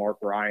think Mark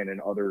Ryan and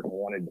others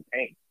wanted to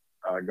paint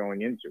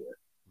going into it.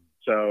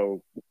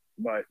 So,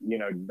 but,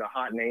 the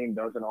hot name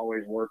doesn't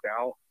always work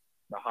out.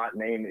 The hot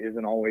name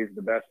isn't always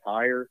the best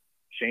hire.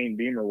 Shane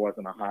Beamer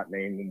wasn't a hot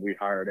name when we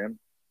hired him.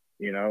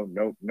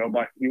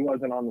 Nobody, he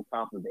wasn't on the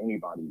top of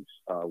anybody's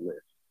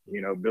list.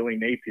 Billy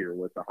Napier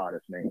was the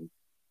hottest name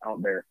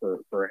out there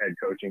for a head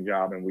coaching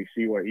job. And we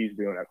see what he's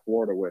doing at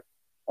Florida with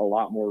a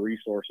lot more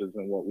resources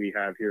than what we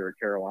have here at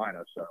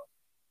Carolina. So,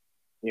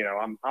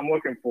 I'm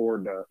looking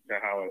forward to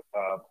how it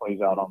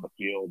plays out on the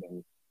field,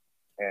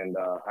 and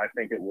I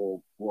think it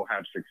will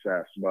have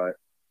success. But,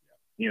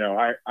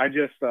 I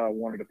just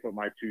wanted to put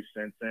my 2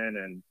 cents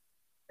in,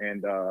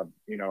 and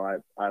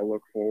I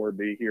look forward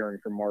to hearing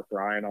from Mark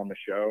Ryan on the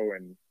show,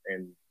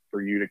 and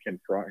for you to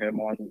confront him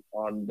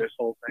on this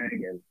whole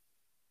thing. And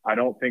I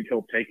don't think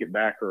he'll take it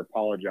back or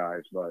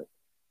apologize, but,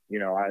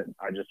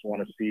 I just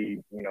want to see,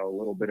 a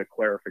little bit of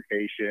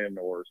clarification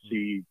or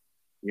see,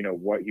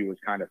 what he was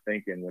kind of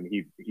thinking when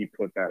he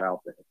put that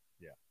out there.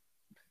 Yeah.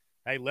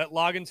 Hey, let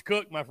Loggins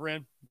cook, my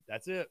friend.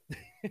 That's it.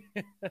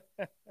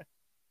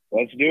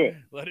 Let's do it.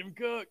 Let him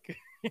cook.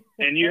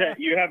 And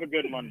you have a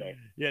good Monday.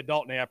 Yeah,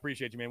 Dalton, I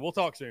appreciate you, man. We'll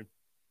talk soon.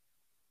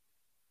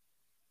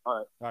 All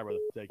right. All right, brother.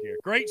 Take care.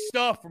 Great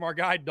stuff from our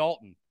guy,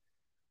 Dalton.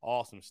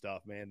 Awesome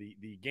stuff, man.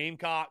 The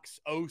Gamecocks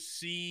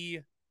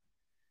OC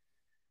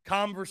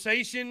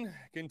conversation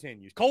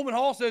continues. Coleman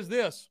Hall says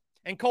this,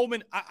 and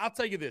Coleman, I'll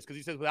tell you this because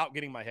he says without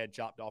getting my head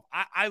chopped off.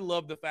 I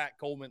love the fact,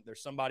 Coleman,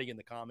 there's somebody in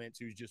the comments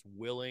who's just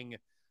willing,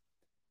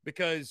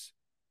 because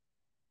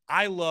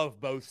I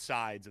love both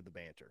sides of the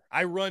banter.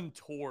 I run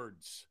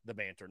towards the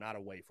banter, not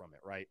away from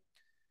it, right?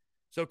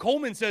 So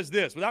Coleman says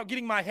this, without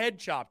getting my head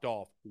chopped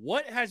off,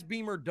 what has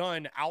Beamer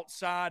done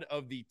outside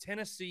of the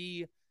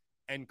Tennessee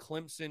and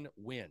Clemson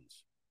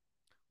wins?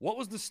 What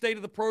was the state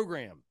of the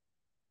program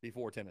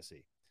before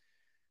Tennessee?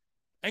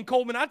 And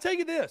Coleman, I'll tell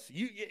you this,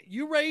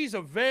 you raise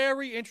a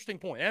very interesting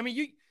point. I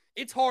mean,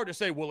 it's hard to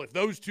say, well, if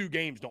those two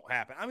games don't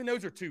happen. I mean,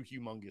 those are two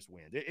humongous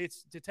wins.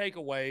 It's to take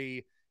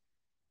away,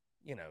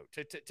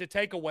 to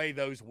take away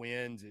those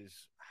wins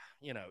is,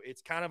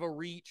 it's kind of a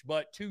reach.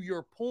 But to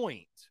your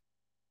point,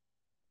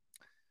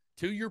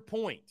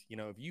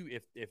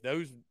 if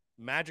those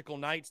magical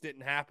nights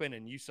didn't happen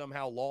and you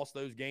somehow lost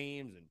those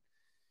games and,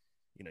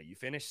 you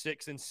finished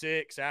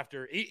 6-6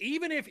 after,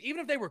 even if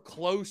they were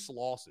close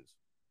losses,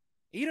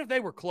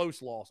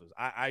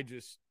 I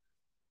just,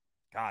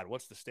 God,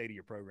 what's the state of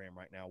your program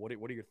right now? What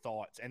are your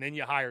thoughts? And then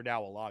you hire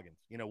Dowell Loggins.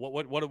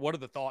 What are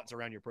the thoughts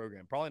around your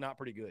program? Probably not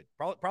pretty good.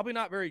 Probably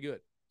not very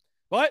good.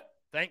 But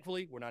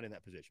thankfully, we're not in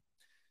that position.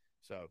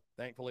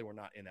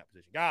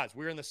 Guys,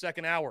 we're in the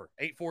second hour.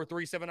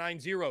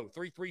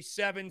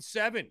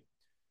 843-790-3377.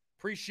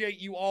 Appreciate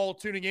you all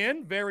tuning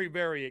in. Very,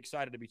 very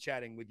excited to be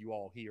chatting with you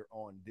all here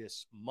on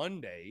this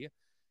Monday,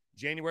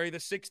 January the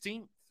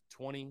 16th,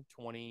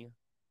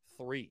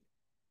 2023.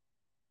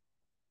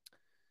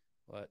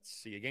 Let's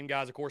see. Again,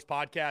 guys, of course,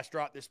 podcast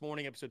dropped this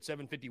morning, episode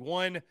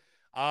 751.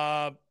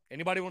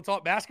 Anybody want to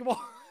talk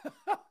basketball?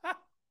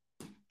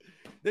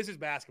 This is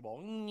basketball.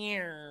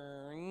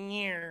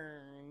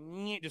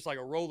 Just like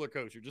a roller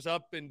coaster, just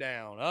up and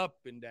down, up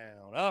and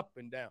down, up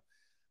and down,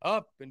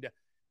 up and down.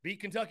 Beat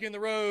Kentucky on the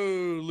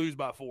road, lose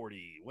by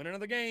 40. Win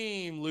another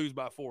game, lose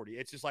by 40.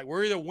 It's just like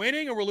we're either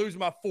winning or we're losing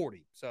by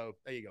 40. So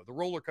there you go. The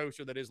roller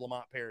coaster that is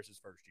Lamont Paris's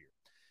first year.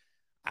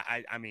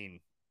 I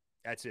mean,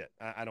 that's it.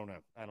 I don't know.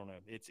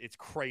 It's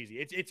crazy.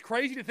 It's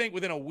crazy to think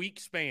within a week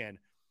span,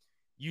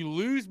 you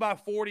lose by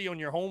 40 on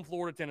your home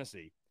floor to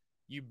Tennessee.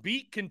 You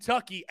beat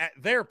Kentucky at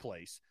their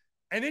place,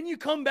 and then you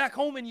come back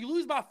home and you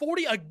lose by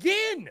 40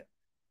 again.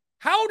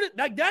 How did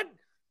that?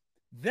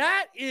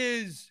 That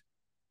is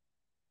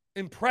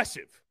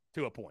impressive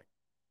to a point.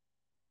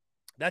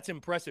 That's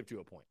impressive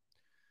to a point.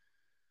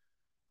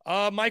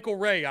 Michael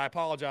Ray, I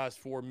apologize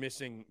for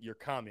missing your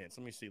comments.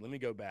 Let me see. Let me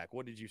go back.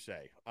 What did you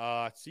say?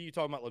 See you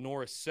talking about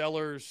Lenora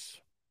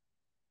Sellers.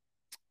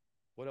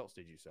 What else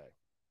did you say?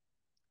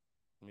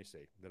 Let me see.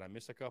 Did I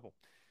miss a couple?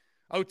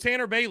 Oh,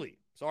 Tanner Bailey.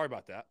 Sorry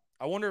about that.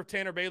 I wonder if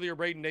Tanner Bailey or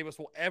Braden Davis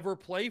will ever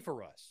play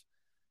for us.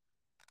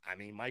 I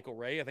mean, Michael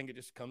Ray, I think it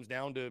just comes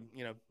down to,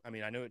 I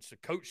know it's a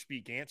coach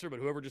speak answer, but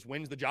whoever just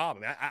wins the job. I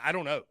mean, I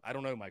don't know. I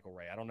don't know, Michael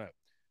Ray. I don't know.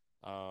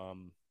 I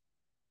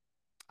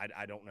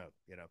don't know,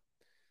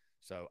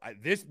 So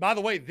by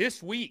the way,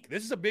 this week,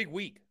 this is a big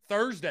week.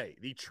 Thursday,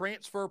 the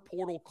transfer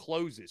portal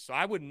closes. So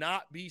I would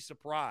not be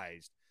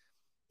surprised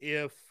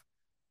if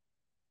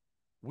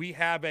we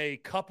have a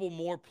couple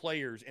more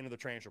players into the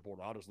transfer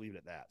portal. I'll just leave it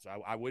at that. So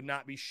I would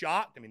not be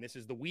shocked. I mean, this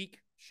is the week.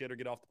 Shit or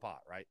get off the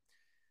pot, right?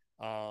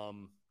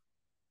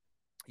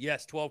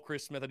 Yes, 12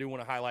 Chris Smith. I do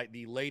want to highlight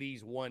the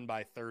ladies won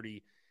by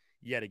 30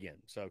 yet again.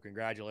 So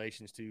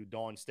congratulations to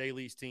Dawn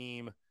Staley's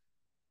team.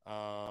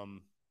 Yeah,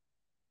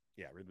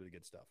 really, really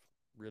good stuff.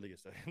 Really good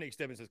stuff. Nick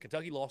Stebbins says,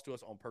 Kentucky lost to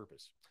us on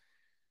purpose.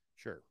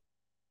 Sure.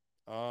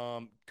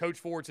 Coach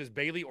Ford says,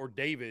 Bailey or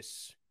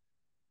Davis,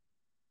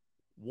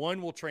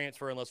 one will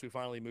transfer unless we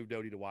finally move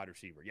Doty to wide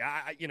receiver. Yeah,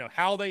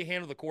 how they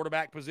handle the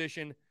quarterback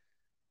position,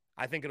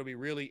 I think it'll be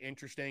really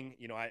interesting.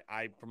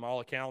 I from all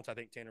accounts, I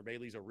think Tanner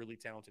Bailey's a really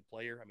talented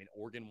player. I mean,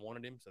 Oregon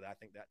wanted him, so I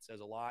think that says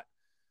a lot.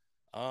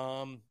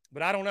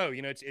 But I don't know.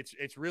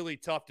 It's really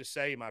tough to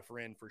say, my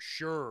friend, for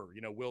sure,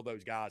 will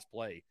those guys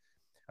play?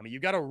 I mean,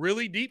 you've got a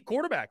really deep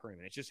quarterback room,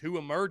 and it's just who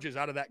emerges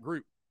out of that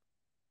group.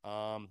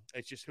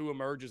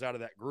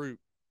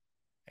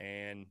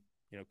 And,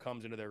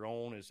 comes into their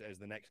own as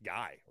the next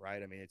guy,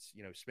 right? I mean, it's,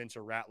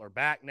 Spencer Rattler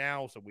back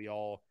now, so we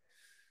all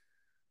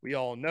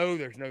know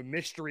there's no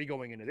mystery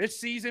going into this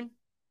season.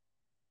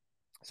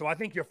 So I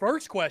think your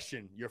first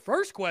question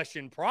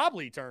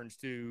probably turns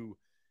to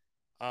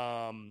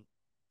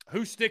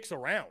who sticks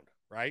around,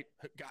 right?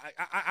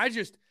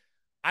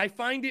 I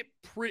find it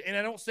pretty, and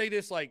I don't say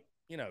this like,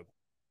 in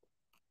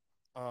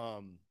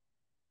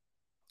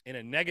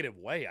a negative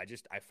way. I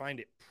find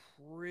it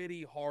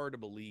pretty hard to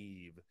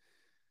believe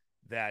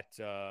that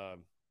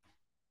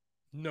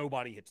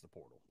Nobody hits the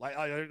portal.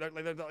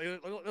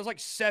 There's like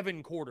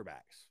 7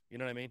 quarterbacks. You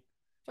know what I mean?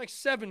 It's like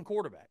 7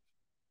 quarterbacks.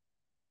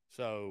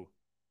 So,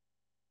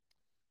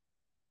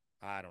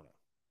 I don't know.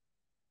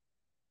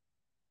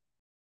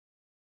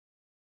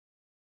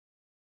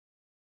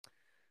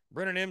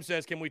 Brennan M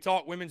says, can we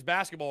talk women's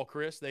basketball,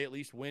 Chris? They at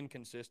least win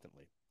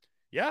consistently.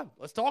 Yeah,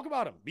 let's talk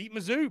about them. Beat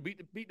Mizzou.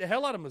 Beat the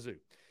hell out of Mizzou.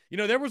 You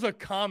know, there was a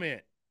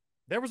comment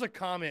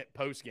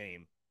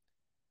post-game.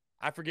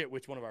 I forget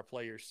which one of our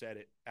players said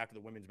it after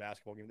the women's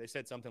basketball game. They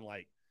said something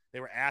like they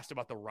were asked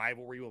about the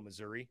rivalry with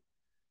Missouri.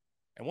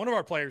 And one of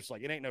our players was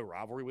like, it ain't no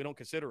rivalry. We don't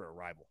consider it a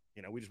rival.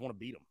 You know, we just want to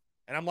beat them.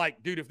 And I'm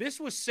like, dude, if this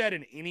was said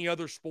in any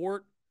other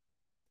sport,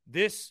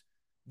 this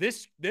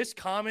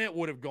comment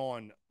would have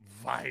gone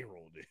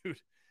viral,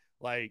 dude.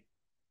 Like,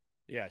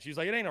 yeah, she's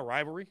like, it ain't a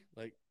rivalry.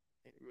 Like,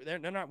 they're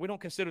not. We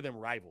don't consider them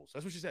rivals.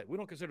 That's what she said. We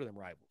don't consider them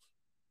rivals.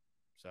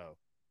 So,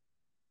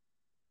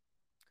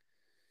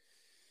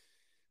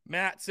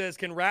 Matt says,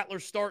 can Rattler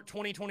start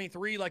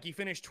 2023 like he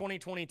finished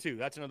 2022?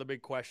 That's another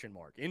big question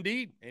mark.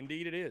 Indeed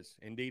it is.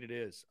 And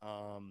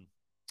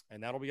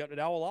that'll be up to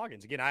Dowell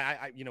Loggins. Again,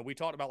 I we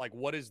talked about like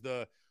what is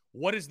the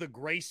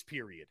grace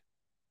period?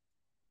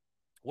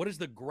 What is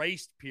the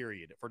grace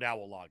period for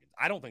Dowell Loggins?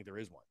 I don't think there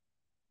is one.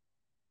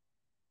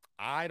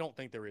 I don't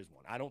think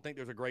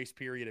there's a grace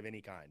period of any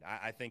kind.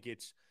 I think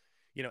it's,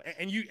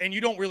 and you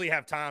don't really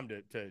have time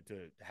to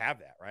have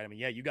that, right? I mean,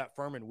 yeah, you got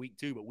Furman week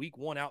 2, but week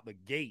 1 out the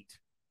gate,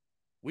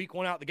 you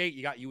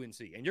got UNC,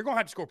 and you're going to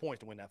have to score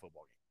points to win that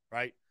football game,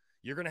 right?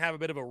 You're going to have a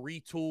bit of a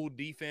retooled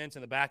defense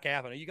in the back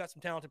half. I know you got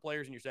some talented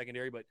players in your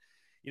secondary, but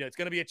it's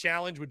going to be a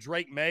challenge with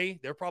Drake May.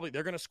 They're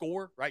going to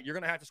score, right? You're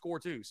going to have to score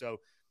too.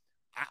 So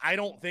I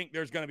don't think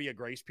there's going to be a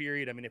grace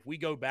period. I mean, if we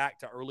go back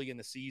to early in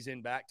the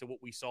season, back to what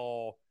we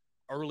saw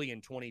early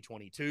in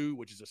 2022,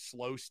 which is a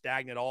slow,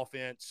 stagnant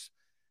offense,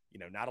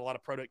 not a lot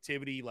of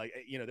productivity. Like,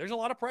 there's a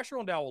lot of pressure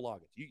on Dowell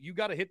Loggins. You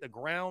got to hit the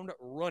ground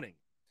running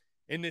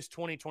in this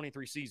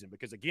 2023 season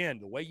because, again,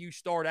 the way you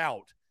start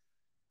out,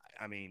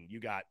 I mean,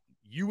 you got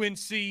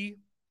UNC,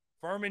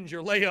 Furman's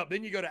your layup,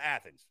 then you go to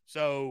Athens.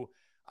 So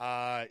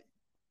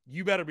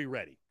you better be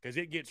ready because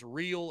it gets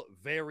real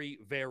very,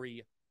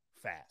 very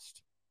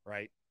fast,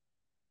 right?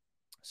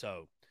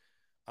 So,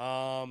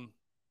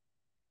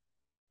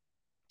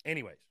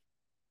 anyways,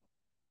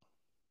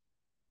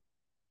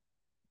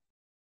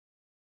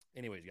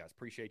 guys,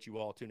 appreciate you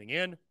all tuning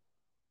in.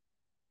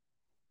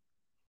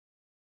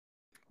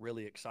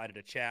 Really excited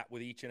to chat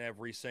with each and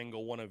every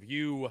single one of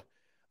you.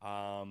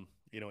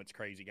 It's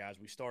crazy, guys.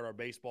 We start our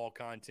baseball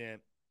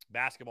content.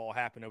 Basketball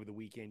happened over the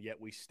weekend,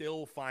 yet we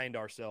still find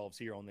ourselves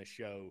here on this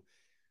show.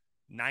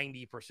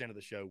 90% of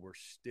the show, we're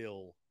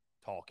still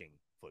talking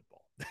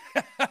football.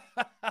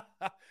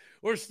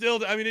 We're still,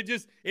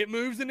 it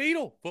moves the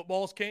needle.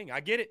 Football's king. I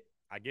get it.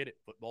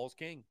 Football's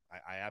king.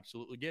 I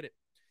absolutely get it.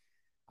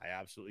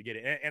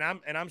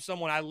 And I'm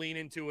someone, I lean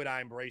into it.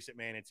 I embrace it,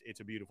 man. It's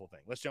a beautiful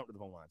thing. Let's jump to the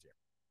phone lines here.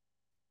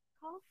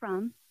 Call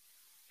from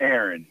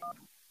Aaron.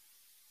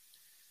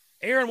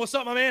 Aaron, what's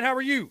up, my man? How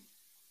are you?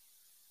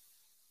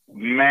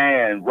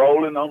 Man,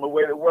 rolling on the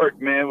way to work,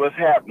 man. What's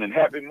happening?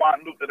 Happy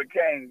Martin Luther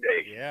King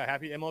Day. Yeah,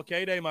 happy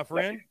MLK Day, my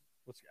friend.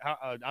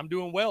 I'm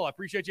doing well. I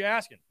appreciate you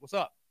asking. What's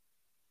up?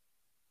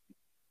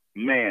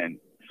 Man,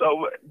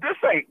 so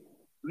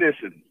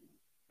listen,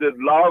 the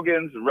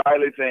Loggins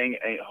Riley thing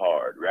ain't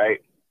hard, right?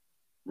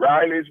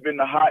 Riley's been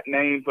the hot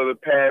name for the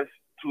past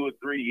 2 or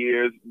 3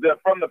 years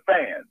from the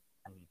fans.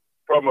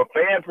 From the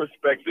fan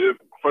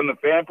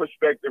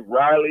perspective,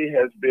 Riley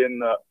has been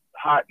the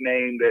hot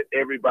name that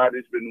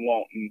everybody's been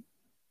wanting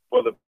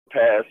for the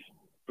past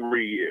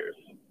 3 years.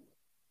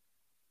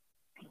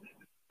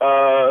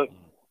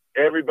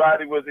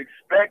 Everybody was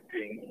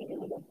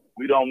expecting,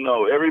 we don't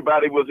know,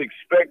 everybody was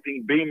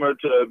expecting Beamer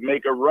to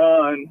make a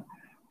run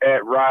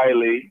at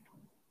Riley,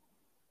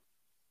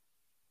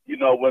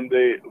 when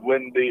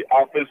the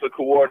offensive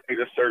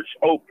coordinator search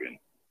opened.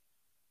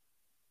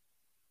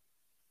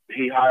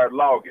 He hired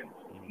Loggins.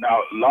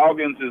 Now,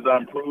 Loggins is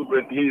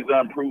unproven. He's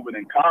unproven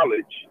in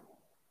college.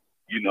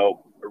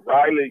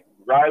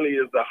 Riley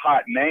is a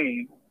hot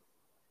name,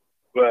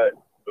 but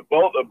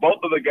both of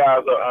the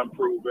guys are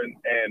unproven,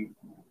 and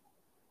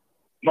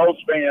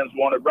most fans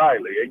wanted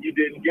Riley, and you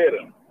didn't get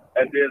him.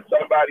 And then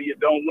somebody you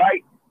don't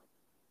like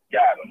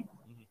got him.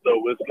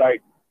 So it's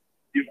like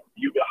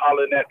you've been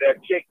hollering at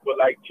that chick for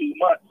like 2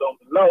 months on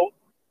the low,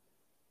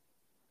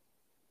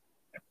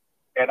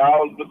 and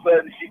all of a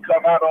sudden she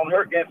come out on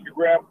her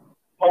Instagram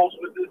post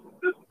with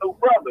this new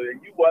brother,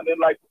 and you wondering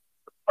like,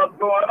 what's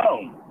going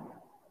on?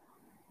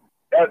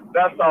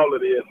 That's all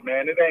it is,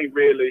 man. It ain't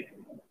really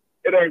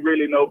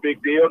no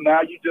big deal.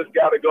 Now you just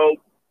gotta go.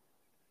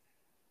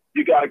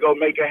 You gotta go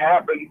make it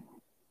happen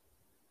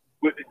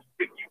with the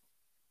chick.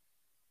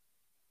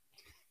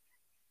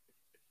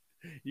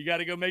 You got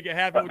to go make it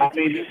happen.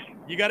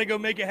 You got to go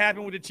make it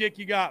happen with the chick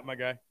you got, my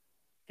guy.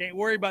 Can't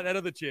worry about that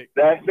other chick.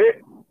 That's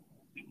it.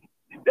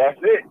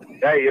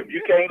 Hey, if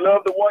you can't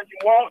love the one you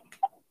want,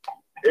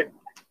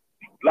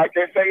 like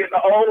they say in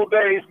the old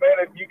days, man,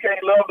 if you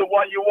can't love the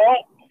one you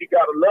want, you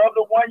got to love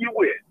the one you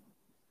with.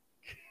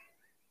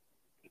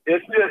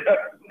 it's just,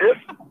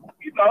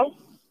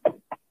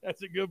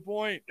 That's a good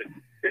point.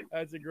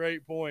 That's a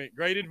great point.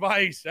 Great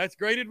advice. That's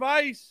great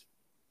advice.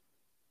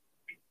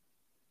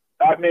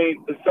 I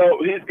mean, so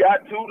he's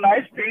got two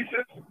nice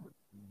pieces.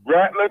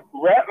 Rattler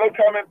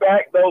coming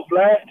back. Those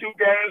last two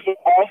games were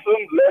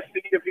awesome. Let's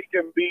see if he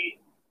can be.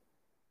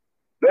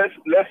 Let's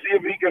see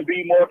if he can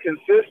be more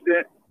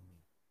consistent.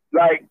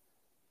 Like,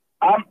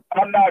 I'm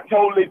not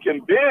totally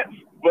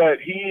convinced, but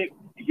he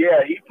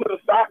put a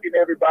sock in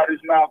everybody's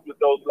mouth with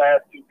those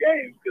last two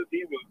games because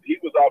he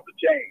was off the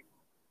chain,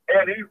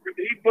 and he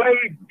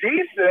played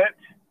decent.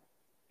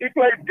 He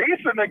played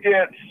decent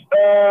against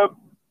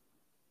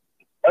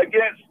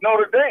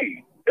Notre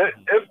Dame.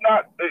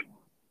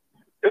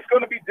 It's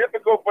going to be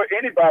difficult for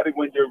anybody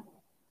when you're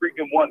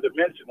freaking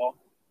one-dimensional,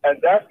 and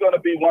that's going to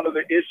be one of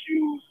the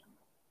issues.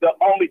 The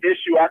only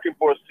issue I can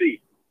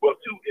foresee. Well,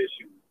 two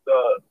issues: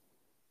 the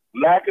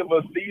lack of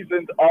a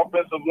seasoned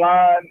offensive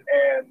line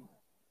and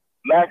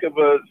lack of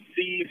a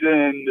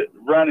seasoned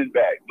running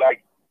back.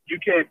 Like, you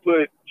can't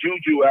put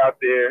Juju out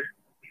there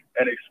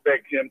and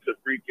expect him to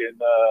freaking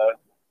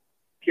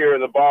carry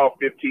the ball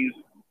 15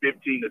 to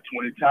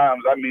 20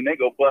 times. I mean, they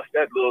go bust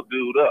that little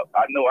dude up.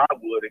 I know I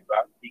would if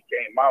he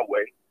came my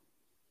way.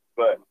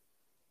 But,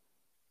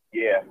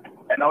 yeah.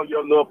 And on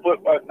your little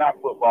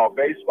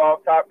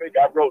baseball topic,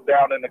 I wrote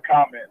down in the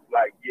comments,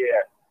 like,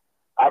 yeah,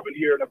 I've been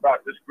hearing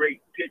about this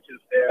great pitching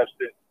staff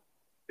since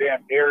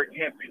damn Eric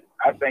Hempy.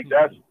 I think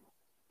that's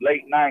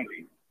late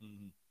 90s.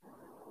 Mm-hmm.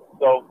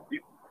 So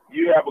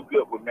you have a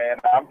good one, man.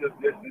 I'm just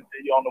listening to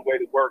you on the way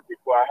to work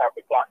before I have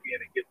to clock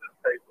in and get this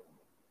paper.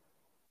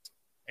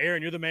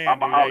 Aaron, you're the man. I'm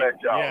going to holler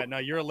at y'all. Yeah, no,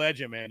 you're a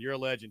legend, man. You're a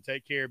legend.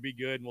 Take care. Be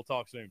good, and we'll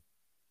talk soon.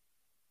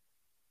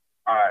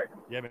 All right.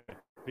 Yeah, man.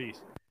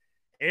 Peace.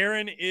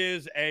 Aaron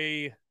is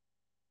a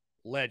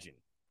legend.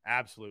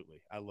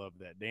 Absolutely. I love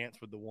that.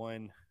 Dance with the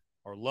one,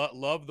 or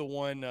love the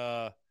one.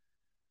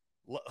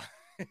 What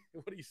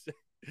do you say?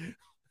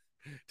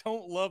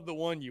 Don't love the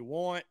one you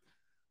want.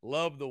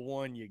 Love the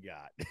one you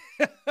got.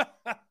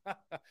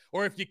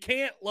 Or if you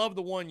can't love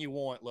the one you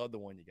want, love the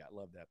one you got.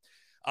 Love that.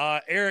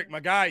 Eric, my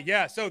guy.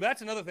 Yeah. So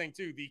that's another thing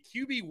too. The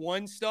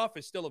QB1 stuff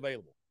is still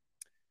available.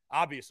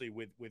 Obviously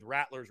with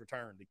Rattler's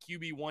return, the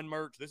QB1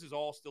 merch, this is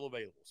all still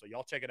available. So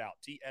y'all check it out.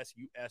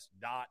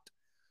 TSUS.store.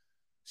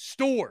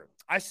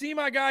 I see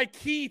my guy,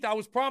 Keith. I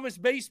was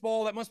promised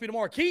baseball. That must be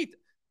tomorrow. Keith,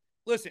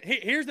 listen,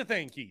 here's the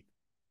thing, Keith.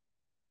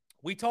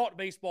 We talked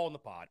baseball in the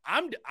pod.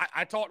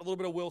 I talked a little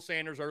bit of Will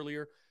Sanders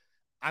earlier.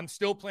 I'm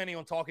still planning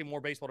on talking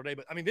more baseball today,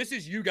 but I mean, this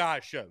is you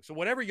guys' show. So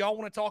whatever y'all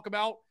want to talk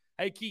about,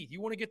 hey, Keith,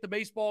 you want to get the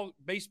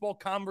baseball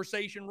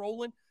conversation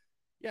rolling?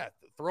 Yeah,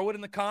 throw it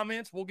in the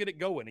comments. We'll get it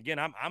going. Again,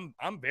 I'm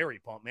very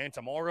pumped, man.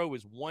 Tomorrow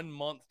is 1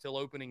 month till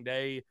opening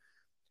day,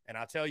 and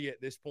I'll tell you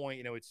at this point,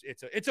 you know,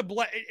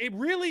 it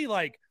really,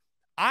 like,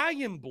 I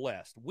am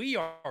blessed. We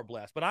are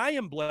blessed, but I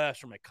am blessed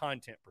from a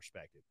content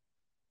perspective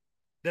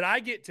that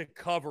I get to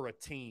cover a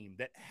team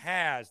that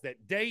has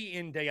that day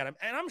in, day out.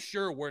 And I'm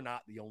sure we're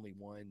not the only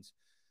ones,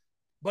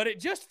 but it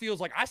just feels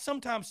like I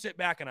sometimes sit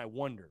back and I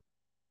wonder,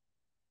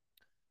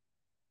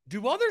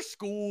 do other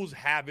schools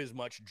have as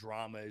much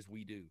drama as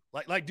we do?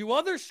 Like do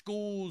other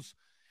schools,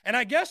 and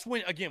I guess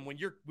when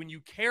you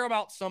care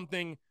about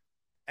something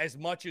as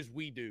much as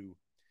we do,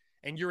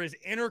 and you're as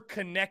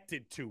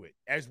interconnected to it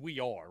as we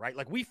are, right?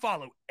 Like, we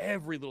follow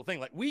every little thing.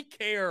 Like, we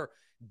care,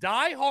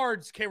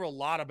 diehards care a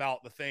lot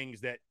about the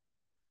things that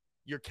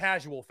your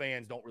casual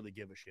fans don't really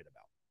give a shit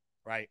about,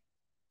 right?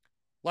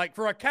 Like,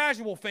 for a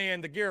casual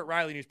fan, the Garrett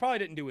Riley news probably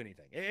didn't do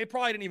anything. It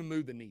probably didn't even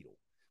move the needle.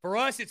 For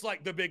us, it's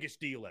like the biggest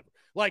deal ever.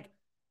 Like,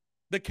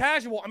 the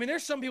casual, I mean,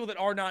 there's some people that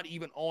are not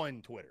even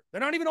on Twitter. They're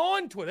not even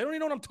on Twitter. They don't even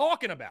know what I'm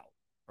talking about,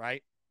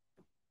 right?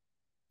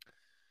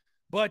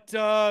 But,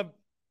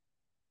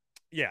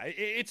 yeah,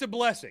 it's a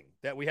blessing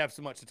that we have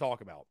so much to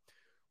talk about.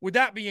 With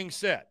that being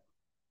said,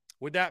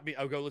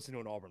 go listen to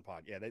an Auburn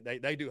pod. Yeah,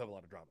 they do have a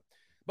lot of drama.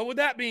 But with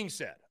that being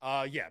said,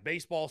 yeah,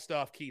 baseball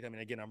stuff, Keith, I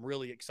mean, again, I'm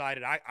really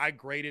excited. I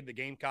graded the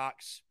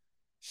Gamecocks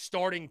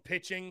starting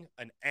pitching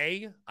an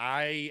A.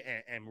 I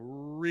am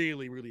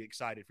really, really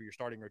excited for your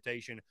starting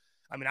rotation.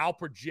 I mean, I'll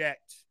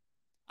project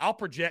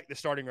the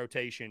starting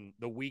rotation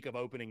the week of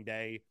opening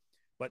day,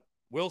 but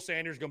Will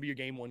Sanders is going to be your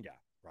game one guy,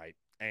 right?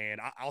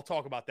 And I'll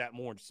talk about that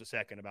more in just a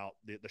second, about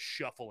the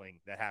shuffling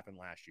that happened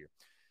last year.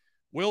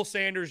 Will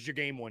Sanders is your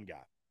game one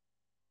guy.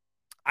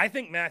 I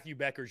think Matthew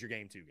Becker is your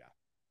game two guy.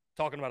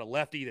 Talking about a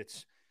lefty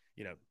that's,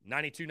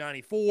 92,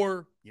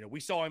 94. We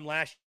saw him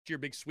last year,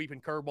 big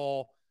sweeping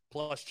curveball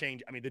plus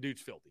change. I mean, the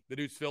dude's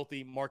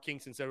filthy. Mark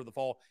Kingston said over the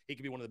fall, he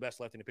could be one of the best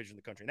left-handed pitchers in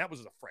the country. And that was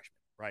as a freshman,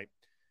 right?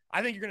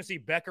 I think you're going to see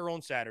Becker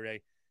on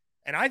Saturday.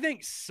 And I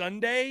think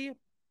Sunday,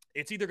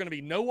 it's either going to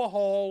be Noah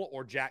Hall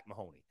or Jack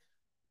Mahoney.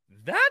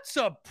 That's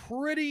a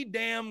pretty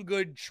damn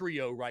good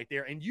trio right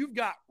there. And you've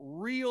got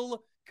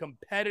real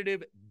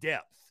competitive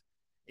depth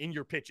in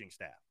your pitching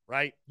staff,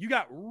 right? You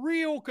got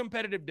real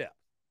competitive depth.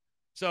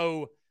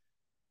 So,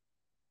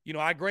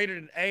 I graded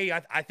an A.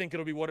 I think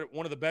it'll be one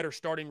of the better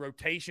starting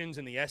rotations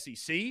in the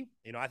SEC.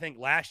 I think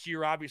last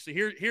year, obviously,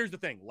 here's the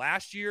thing.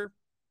 Last year,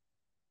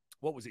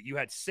 what was it? You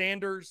had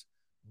Sanders,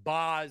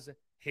 Boz,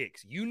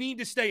 Hicks. You need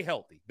to stay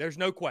healthy. There's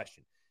no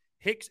question.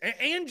 Hicks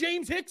and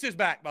James Hicks is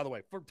back, by the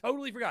way.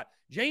 Totally forgot.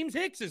 James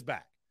Hicks is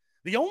back.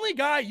 The only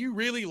guy you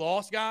really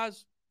lost,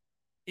 guys,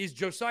 is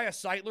Josiah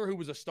Seitler, who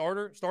was a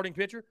starting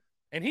pitcher,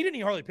 and he didn't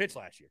even hardly pitch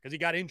last year because he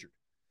got injured.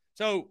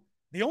 So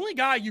the only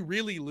guy you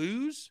really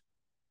lose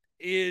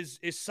is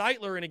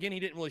Seitler, and again, he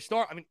didn't really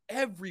start. I mean,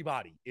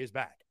 everybody is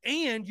back.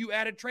 And you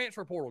added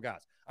transfer portal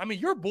guys. I mean,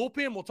 your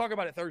bullpen, we'll talk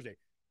about it Thursday,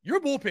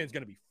 your bullpen is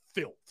going to be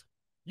filth.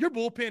 Your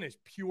bullpen is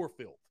pure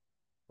filth,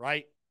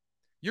 right?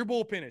 Your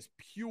bullpen is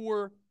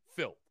pure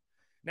filth.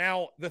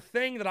 Now, the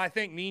thing that I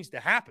think needs to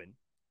happen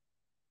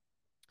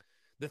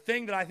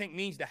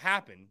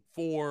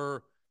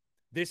for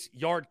this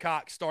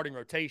Yardcock starting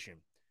rotation,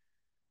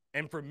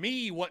 and for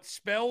me, what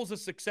spells a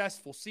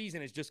successful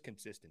season is just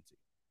consistency.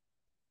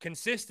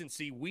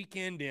 Consistency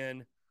weekend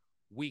in,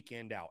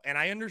 weekend out. And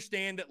I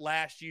understand that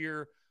last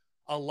year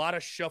a lot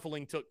of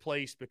shuffling took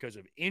place because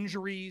of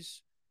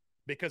injuries,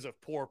 because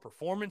of poor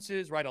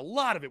performances, right? A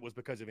lot of it was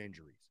because of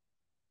injuries.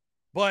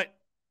 But,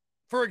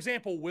 for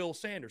example, Will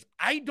Sanders,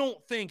 I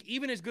don't think,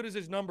 even as good as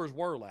his numbers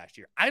were last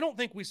year, I don't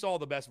think we saw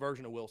the best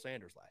version of Will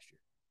Sanders last year.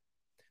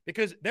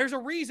 Because there's a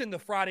reason the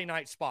Friday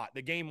night spot,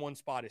 the game one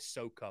spot, is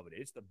so coveted.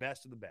 It's the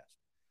best of the best.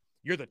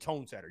 You're the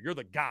tone setter. You're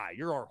the guy.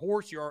 You're our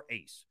horse. You're our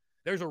ace.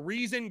 There's a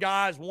reason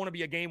guys want to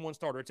be a game one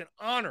starter. It's an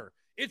honor.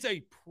 It's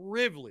a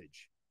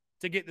privilege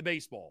to get the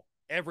baseball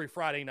every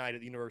Friday night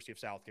at the University of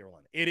South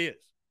Carolina. It is,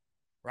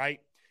 right?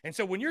 And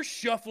so when you're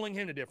shuffling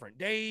him to different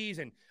days,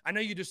 and I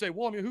know you just say,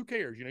 well, I mean, who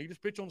cares? You know, you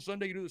just pitch on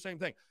Sunday, you do the same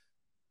thing.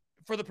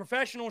 For the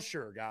professionals,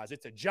 sure, guys.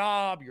 It's a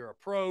job. You're a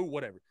pro,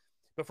 whatever.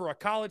 But for a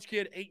college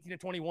kid, 18 to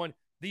 21,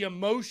 the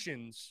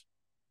emotions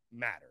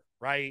matter,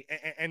 right?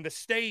 And the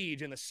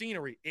stage and the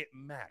scenery, it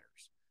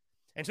matters.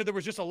 And so there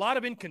was just a lot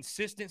of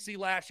inconsistency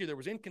last year. There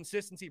was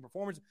inconsistency in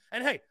performance.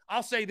 And, hey,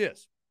 I'll say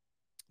this.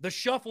 The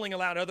shuffling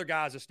allowed other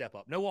guys to step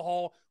up. Noah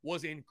Hall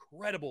was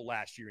incredible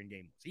last year in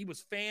game ones. He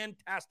was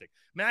fantastic.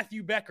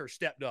 Matthew Becker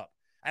stepped up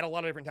at a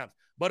lot of different times.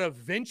 But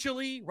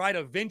eventually,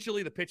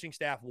 the pitching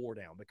staff wore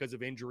down because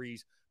of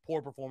injuries,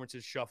 poor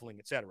performances, shuffling,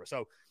 et cetera.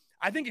 So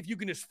I think if you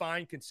can just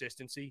find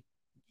consistency,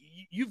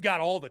 you've got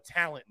all the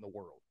talent in the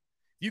world.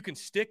 You can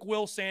stick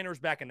Will Sanders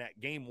back in that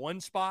game one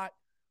spot,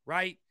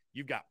 right?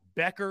 You've got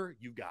Becker,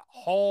 you've got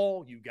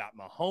Hall, you've got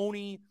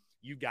Mahoney,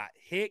 you've got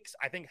Hicks.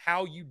 I think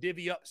how you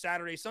divvy up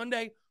Saturday,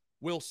 Sunday,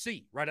 we'll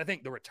see, right? I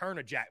think the return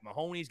of Jack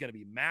Mahoney is going to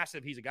be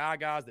massive. He's a guy,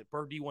 guys, that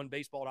per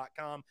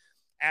D1Baseball.com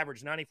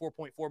averaged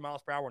 94.4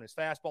 miles per hour on his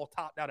fastball,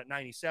 topped out at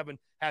 97,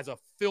 has a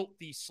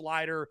filthy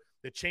slider.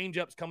 The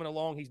changeup's coming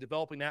along. He's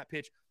developing that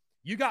pitch.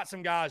 You got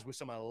some guys with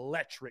some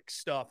electric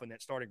stuff in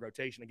that starting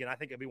rotation. Again, I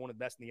think it'll be one of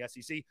the best in the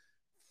SEC.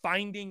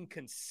 Finding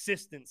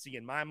consistency,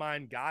 in my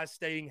mind, guys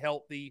staying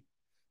healthy,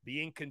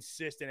 being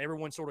consistent,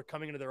 everyone sort of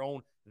coming into their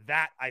own,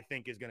 that I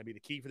think is going to be the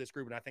key for this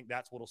group, and I think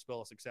that's what will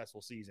spell a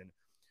successful season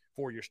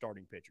for your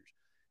starting pitchers.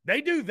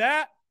 They do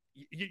that,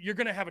 you're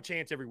going to have a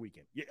chance every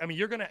weekend. I mean,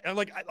 you're going to,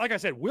 like I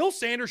said, Will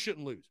Sanders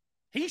shouldn't lose.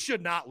 He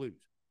should not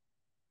lose.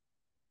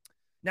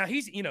 Now,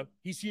 he's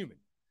human.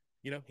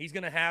 He's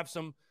going to have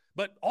some,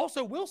 but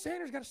also Will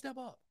Sanders got to step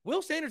up.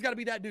 Will Sanders got to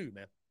be that dude,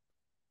 man.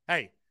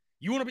 Hey,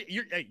 you want to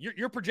be,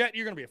 you're projecting,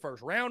 you're going to be a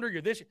first rounder.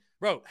 You're this,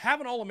 bro, have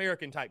an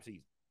All-American type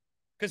season.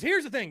 Because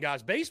here's the thing,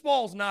 guys.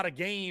 Baseball's not a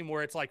game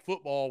where it's like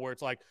football, where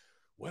it's like,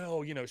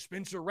 well,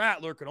 Spencer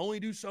Rattler can only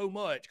do so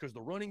much because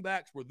the running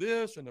backs were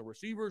this and the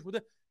receivers were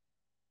this.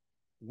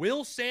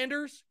 Will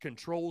Sanders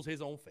controls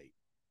his own fate.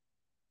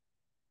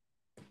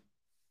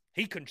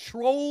 He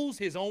controls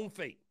his own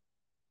fate.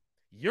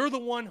 You're the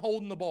one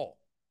holding the ball.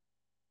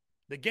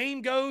 The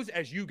game goes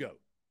as you go.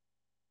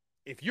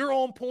 If you're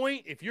on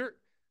point,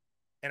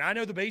 and I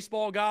know the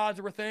baseball gods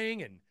are a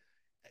thing, and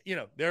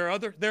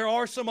there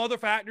are some other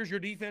factors, your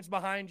defense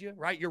behind you,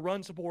 right? Your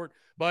run support,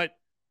 but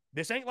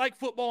this ain't like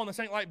football and this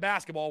ain't like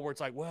basketball where it's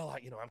like, well,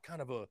 I'm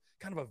kind of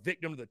a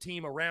victim to the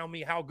team around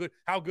me. How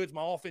good's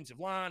my offensive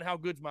line? How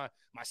good's my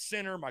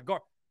center, my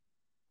guard?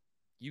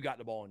 You got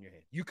the ball in your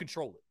hand. You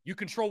control it. You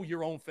control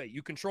your own fate.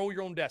 You control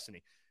your own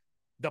destiny.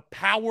 The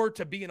power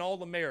to be an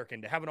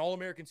All-American, to have an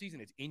All-American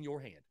season, it's in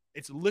your hand.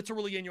 It's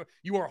literally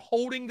you are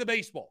holding the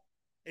baseball.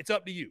 It's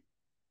up to you.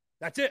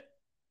 That's it.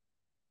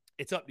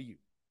 It's up to you.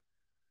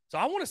 So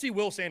I want to see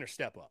Will Sanders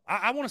step up.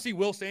 I want to see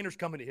Will Sanders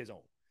come into his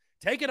own.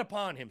 Take it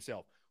upon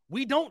himself.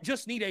 We don't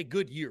just need a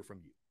good year from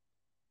you.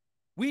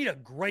 We need a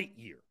great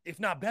year, if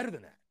not better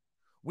than that.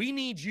 We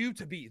need you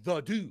to be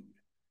the dude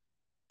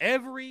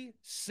every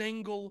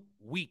single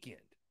weekend.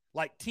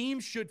 Like,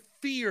 teams should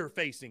fear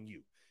facing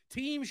you.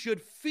 Teams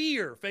should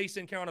fear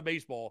facing Carolina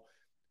baseball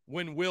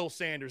when Will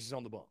Sanders is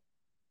on the bump.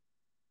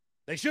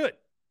 They should.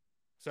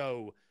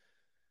 So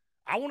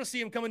I want to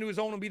see him come into his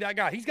own and be that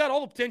guy. He's got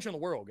all the potential in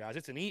the world, guys.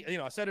 It's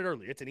I said it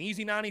earlier. It's an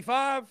easy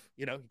 95.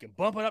 He can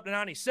bump it up to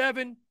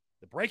 97.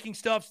 The breaking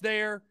stuff's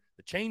there.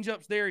 The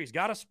changeup's there. He's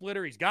got a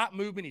splitter. He's got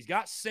movement. He's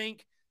got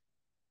sink.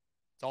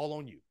 It's all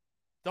on you.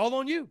 It's all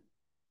on you.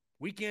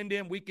 Weekend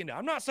in, weekend out.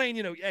 I'm not saying,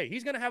 hey,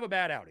 he's going to have a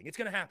bad outing. It's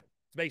going to happen.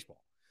 It's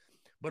baseball.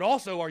 but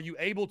also are you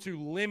able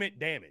to limit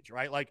damage,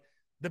 right? Like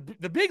the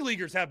big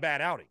leaguers have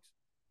bad outings,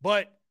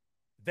 but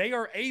they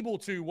are able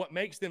to. What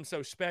makes them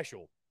so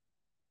special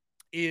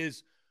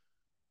is,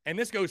 and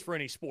this goes for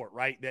any sport,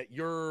 right? That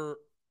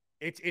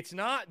it's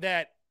not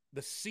that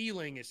the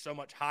ceiling is so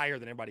much higher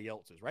than everybody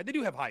else's, right? They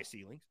do have high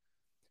ceilings,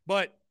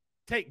 but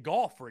take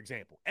golf, for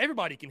example.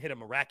 Everybody can hit a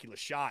miraculous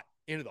shot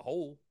into the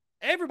hole.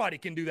 Everybody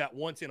can do that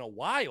once in a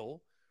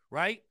while,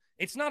 right?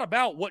 It's not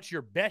about what's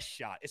your best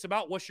shot. It's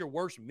about what's your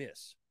worst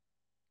miss,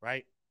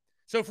 right?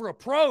 So for a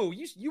pro,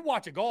 you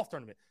watch a golf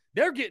tournament,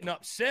 they're getting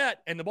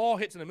upset and the ball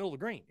hits in the middle of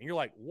the green. And you're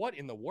like, what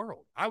in the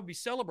world? I would be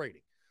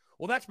celebrating.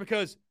 Well, that's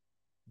because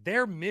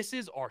their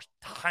misses are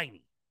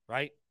tiny,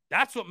 right?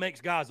 That's what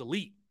makes guys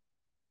elite.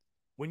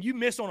 When you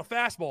miss on a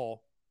fastball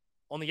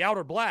on the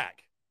outer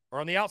black or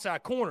on the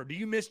outside corner, do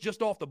you miss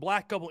just off the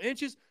black couple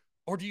inches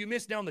or do you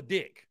miss down the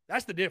dick?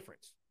 That's the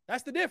difference.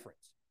 That's the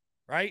difference,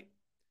 right?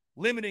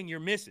 Limiting your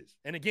misses.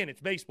 And again,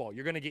 it's baseball.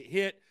 You're going to get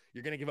hit.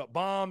 You're going to give up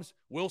bombs.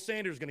 Will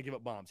Sanders is going to give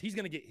up bombs. He's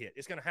going to get hit.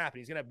 It's going to happen.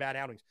 He's going to have bad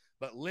outings.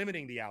 But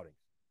limiting the outings,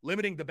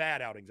 limiting the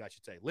bad outings, I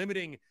should say,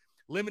 limiting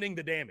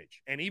the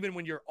damage. And even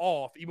when you're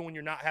off, even when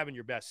you're not having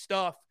your best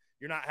stuff,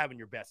 you're not having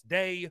your best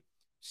day,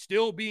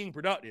 still being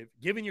productive,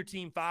 giving your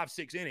team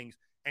 5-6 innings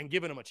and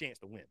giving them a chance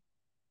to win.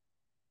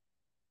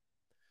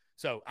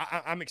 So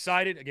I'm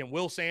excited. Again,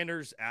 Will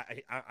Sanders,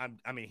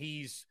 I mean,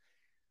 he's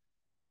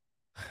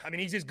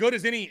as good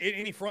as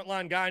any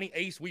frontline guy, any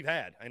ace we've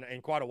had in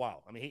quite a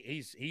while. I mean,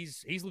 he's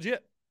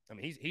legit. I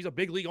mean, he's a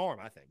big league arm,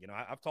 I think. You know,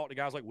 I've talked to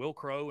guys like Will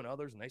Crow and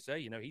others, and they say,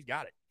 you know, he's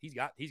got it. He's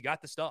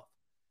got the stuff.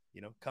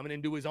 You know, coming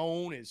into his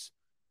own is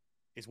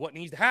what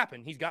needs to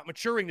happen. He's got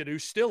maturing to do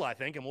still, I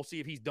think, and we'll see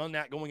if he's done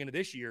that going into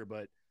this year.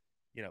 But,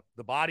 you know,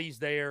 the body's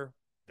there.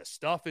 The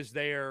stuff is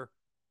there.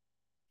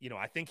 You know,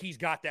 I think he's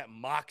got that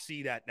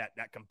moxie, that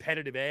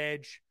competitive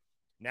edge.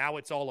 Now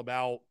it's all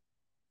about,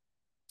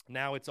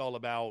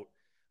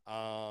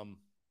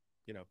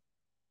 you know,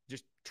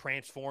 just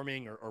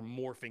transforming or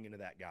morphing into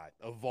that guy,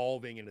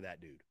 evolving into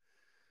that dude.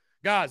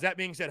 Guys, that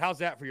being said, how's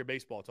that for your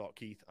baseball talk,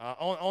 Keith?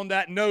 On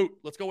that note,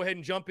 let's go ahead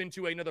and jump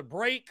into another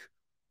break.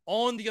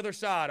 On the other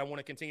side, I want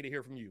to continue to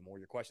hear from you. More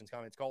your questions,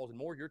 comments, calls, and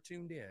more. You're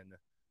tuned in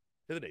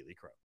to the Daily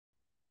Crow.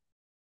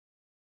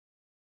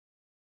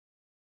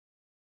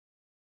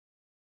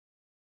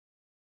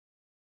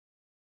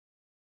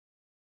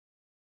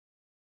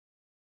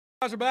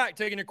 Guys are back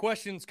taking your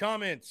questions,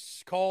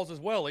 comments, calls as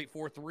well.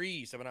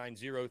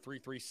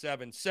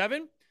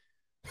 843-790-3377.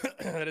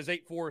 That is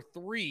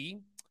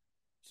 843-790-3377.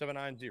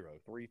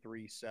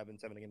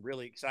 Again,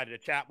 really excited to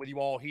chat with you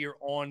all here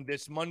on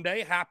this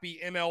Monday. Happy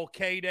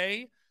MLK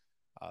Day.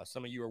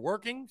 Some of you are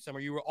working. Some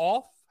of you are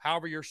off.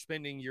 However you're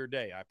spending your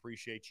day, I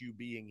appreciate you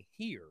being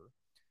here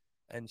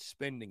and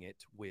spending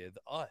it with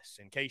us.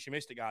 In case you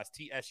missed it, guys,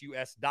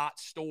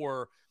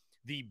 tsus.store.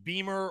 The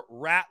Beamer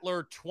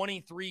Rattler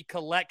 23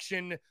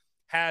 collection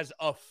has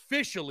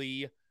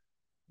officially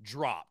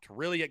dropped.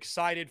 Really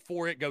excited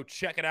for it. Go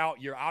check it out.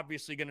 You're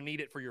obviously going to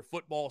need it for your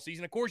football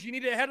season. Of course, you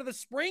need it ahead of the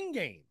spring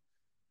game.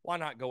 Why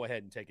not go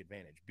ahead and take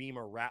advantage?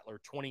 Beamer Rattler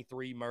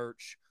 23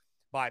 merch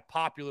by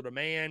popular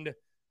demand.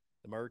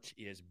 The merch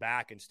is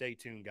back, and stay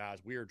tuned, guys.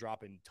 We are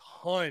dropping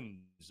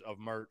tons of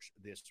merch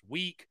this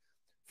week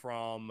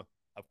from,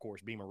 of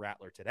course, Beamer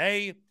Rattler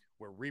today.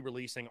 We're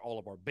re-releasing all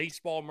of our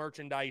baseball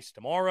merchandise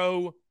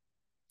tomorrow.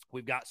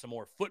 We've got some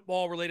more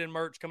football-related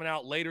merch coming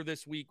out later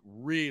this week.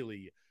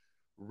 Really,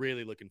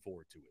 really looking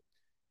forward to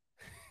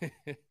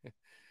it.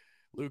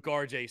 Luke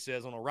RJ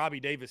says on a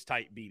Robbie Davis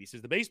type beat, he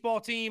says the baseball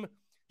team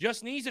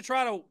just needs to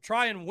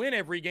try and win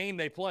every game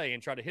they play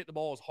and try to hit the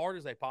ball as hard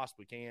as they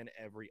possibly can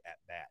every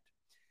at-bat.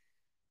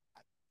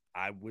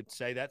 I would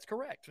say that's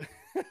correct.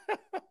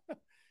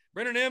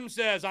 Brennan M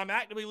says, I'm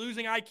actively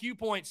losing IQ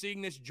points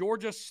seeing this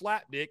Georgia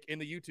slapdick in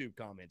the YouTube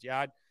comments.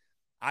 Yeah,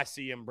 I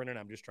see him, Brennan.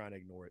 I'm just trying to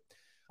ignore it.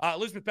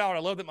 Elizabeth Power, I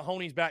love that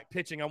Mahoney's back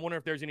pitching. I wonder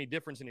if there's any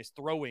difference in his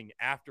throwing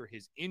after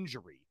his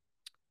injury.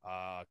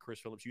 Chris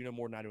Phillips, you know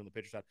more than I do on the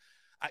pitcher side.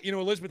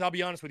 Elizabeth, I'll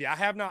be honest with you. I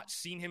have not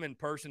seen him in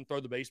person throw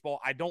the baseball.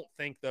 I don't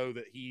think, though,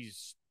 that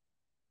he's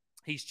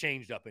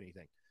changed up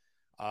anything.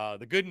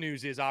 The good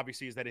news is,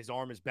 obviously, is that his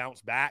arm has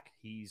bounced back.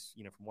 He's,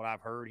 from what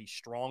I've heard, he's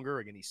stronger.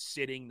 Again, he's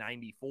sitting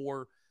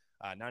 94,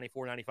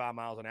 95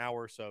 miles an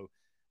hour. So,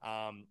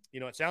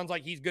 it sounds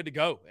like he's good to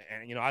go.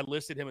 And, I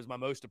listed him as my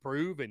most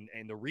approved. And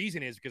the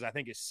reason is because I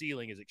think his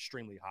ceiling is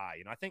extremely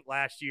high. I think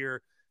last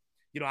year,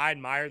 I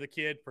admire the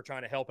kid for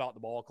trying to help out the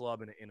ball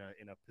club in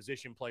a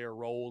position player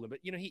role. But,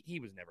 he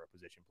was never a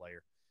position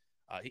player.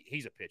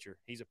 He's a pitcher.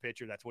 He's a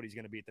pitcher. That's what he's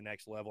going to be at the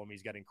next level. I mean,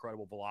 he's got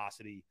incredible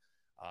velocity.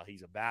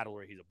 He's a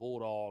battler. He's a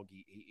bulldog.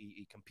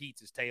 He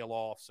competes his tail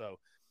off. So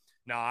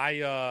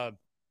now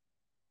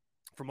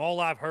from all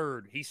I've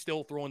heard, he's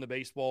still throwing the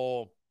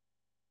baseball,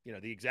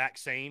 the exact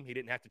same. He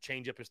didn't have to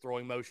change up his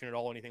throwing motion at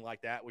all, anything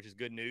like that, which is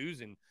good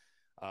news. And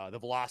the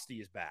velocity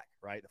is back,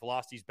 right? The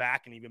velocity is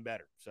back and even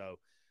better. So,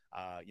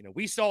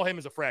 we saw him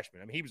as a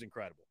freshman. I mean, he was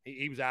incredible.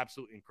 He was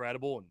absolutely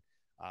incredible. And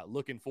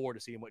looking forward to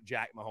seeing what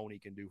Jack Mahoney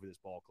can do for this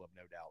ball club,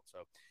 no doubt.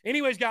 So,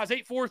 anyways, guys,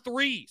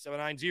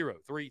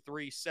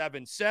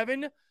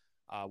 843-790-3377.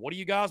 What do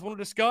you guys want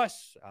to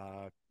discuss?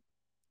 I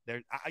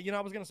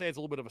was going to say it's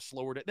a little bit of a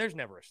slower day. There's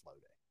never a slow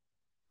day.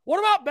 What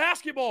about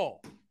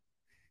basketball?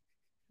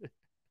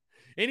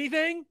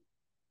 Anything?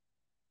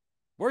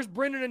 Where's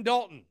Brendan and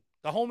Dalton?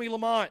 The homie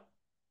Lamont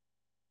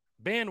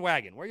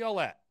bandwagon. Where y'all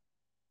at?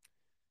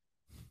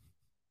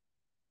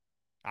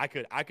 I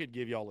could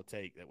give y'all a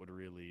take that would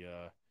really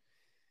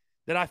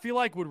that I feel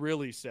like would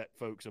really set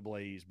folks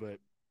ablaze, but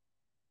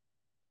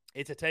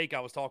it's a take. I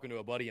was talking to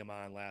a buddy of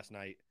mine last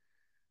night.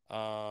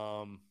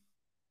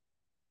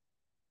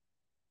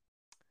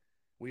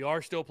 We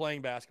are still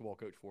playing basketball,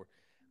 Coach Ford.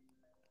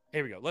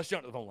 Here we go. Let's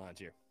jump to the phone lines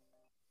here.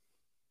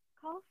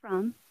 Call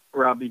from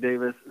Robbie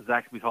Davis,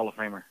 Zaxby's Hall of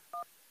Famer.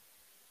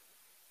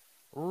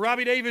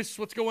 Robbie Davis,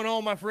 what's going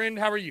on, my friend?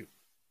 How are you?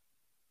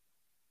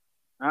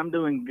 I'm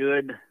doing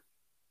good.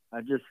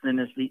 I just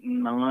finished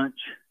eating my lunch,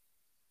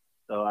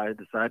 so I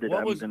decided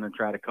I was going to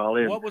try to call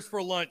in. What was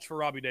for lunch for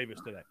Robbie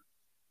Davis today?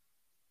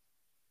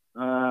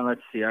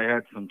 Let's see. I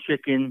had some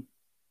chicken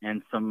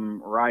and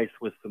some rice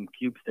with some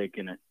cube steak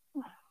in it.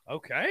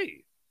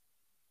 Okay.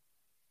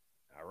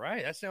 All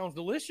right. That sounds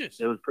delicious.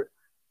 It was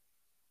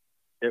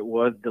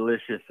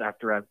delicious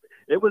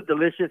it was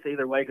delicious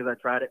either way because I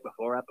tried it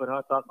before I put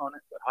hot sauce on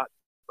it, but hot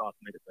sauce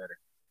made it better.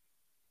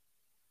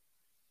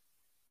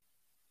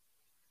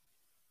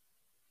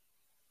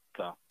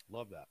 So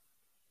love that.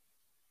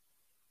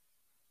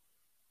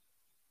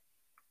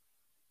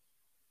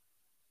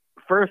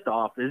 First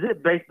off, is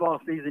it baseball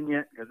season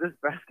yet? Because this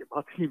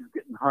basketball team is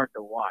getting hard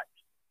to watch.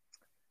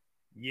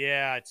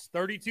 Yeah, it's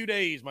 32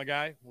 days, my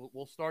guy.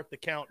 We'll start the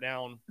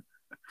countdown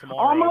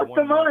tomorrow. Almost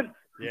a month.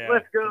 Yeah,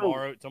 let's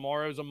go.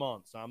 Tomorrow's a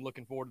month, so I'm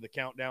looking forward to the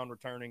countdown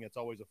returning. It's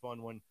always a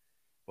fun one.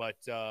 But,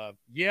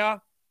 yeah,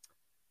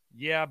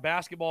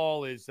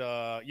 basketball is,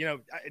 I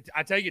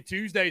tell you,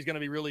 Tuesday is going to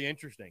be really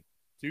interesting.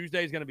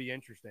 Tuesday is going to be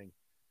interesting,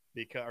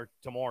 or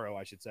tomorrow,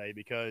 I should say,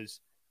 because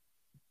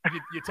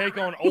you take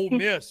on Ole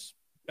Miss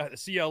at the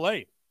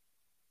CLA,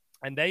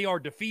 and they are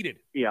defeated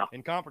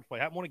in conference play.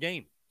 Haven't won a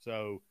game.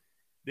 So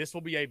this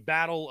will be a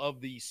battle of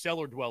the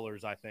cellar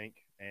dwellers, I think.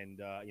 And,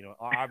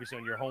 obviously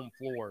on your home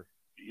floor.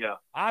 Yeah.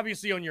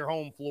 Obviously on your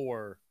home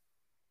floor,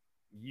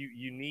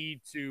 you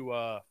need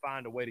to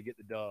find a way to get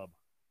the dub.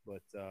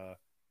 But,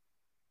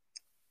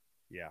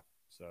 yeah,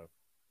 so.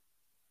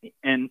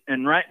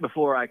 And right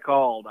before I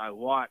called, I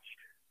watched.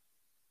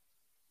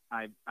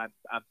 I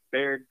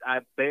bared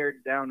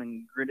down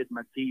and gritted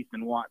my teeth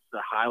and watched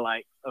the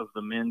highlights of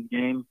the men's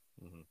game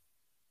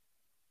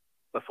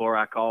before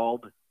I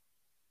called.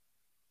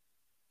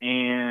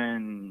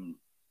 And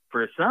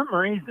for some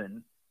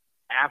reason,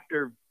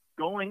 after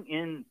going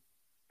into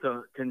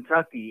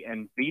Kentucky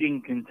and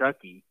beating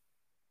Kentucky,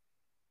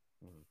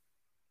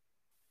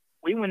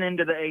 we went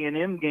into the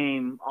A&M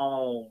game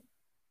all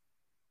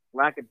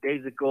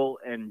lackadaisical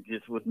and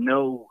just with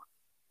no,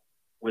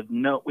 we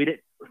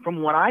didn't,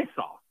 from what I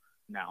saw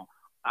now,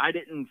 I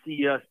didn't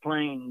see us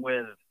playing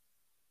with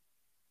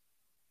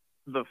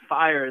the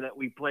fire that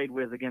we played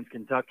with against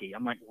Kentucky.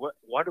 I'm like, what,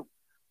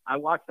 I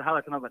watched the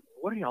highlights and I was like,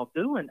 what are y'all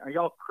doing?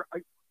 Y'all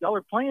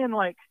are playing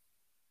like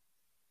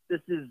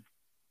this is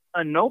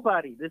a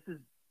nobody. This is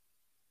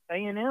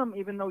A&M,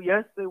 even though,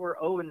 yes, they were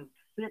 0-6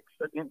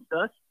 against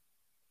us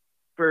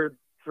for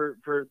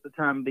the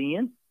time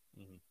being.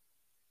 Mm-hmm.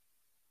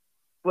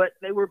 But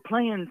they were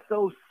playing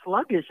so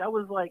sluggish. I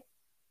was like,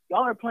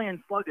 y'all are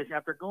playing sluggish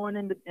after going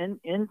into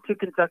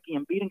Kentucky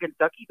and beating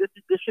Kentucky. This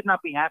should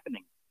not be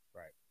happening.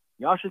 Right.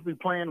 Y'all should be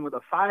playing with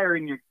a fire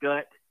in your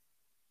gut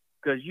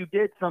because you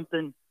did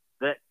something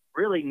that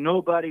really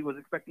nobody was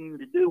expecting you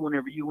to do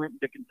whenever you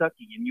went to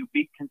Kentucky and you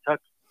beat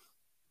Kentucky.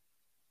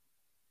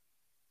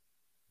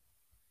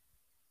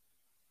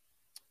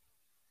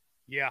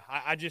 Yeah,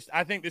 I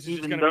think this is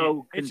even just going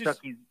to be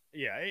Kentucky's.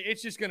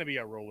 It's just going to be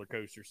a roller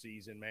coaster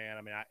season, man.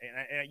 I mean,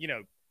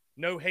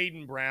 no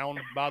Hayden Brown,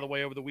 by the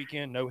way, over the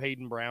weekend. No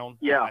Hayden Brown.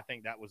 Yeah, I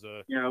think that was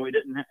a. Yeah, we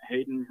didn't have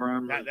Hayden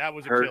Brown. That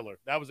was a killer.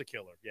 That was a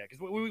killer. Yeah,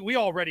 because we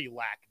already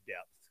lack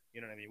depth.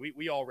 You know what I mean?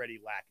 We already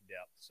lack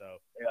depth. So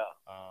yeah.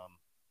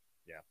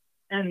 Yeah.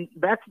 And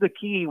that's the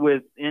key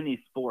with any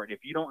sport. If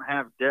you don't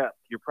have depth,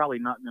 you're probably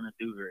not going to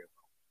do very well.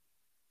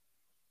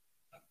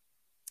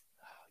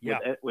 Yeah.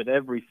 With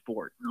every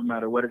sport, no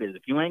matter what it is.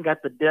 If you ain't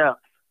got the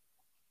depth,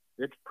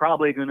 it's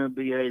probably going to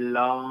be a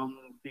long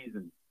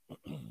season.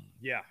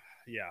 Yeah.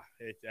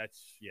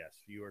 That's yes,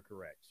 you are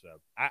correct.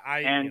 So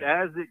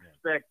as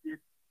expected,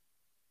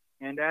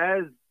 and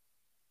as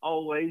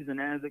always, and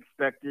as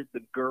expected,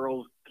 the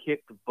girls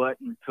kicked butt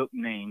and took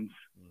names.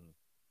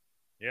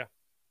 Yeah.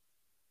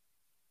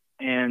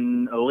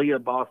 And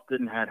Aaliyah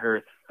Boston had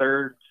her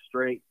third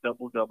straight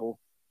double-double,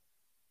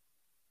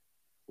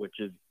 which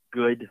is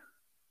good.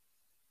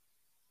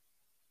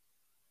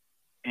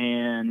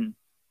 And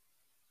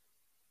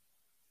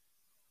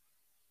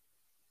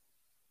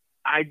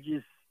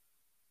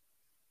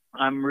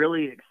I'm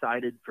really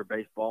excited for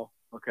baseball,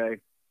 okay?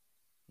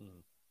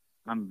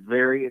 I'm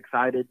very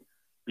excited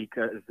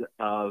because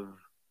of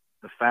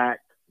the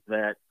fact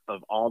that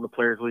of all the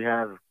players we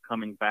have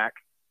coming back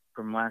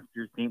from last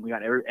year's team, we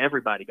got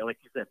everybody. Like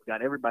you said, we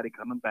got everybody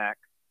coming back.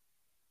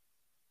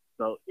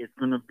 So it's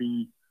going to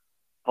be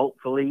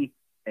hopefully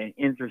an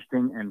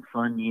interesting and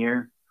fun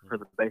year for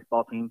the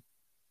baseball team.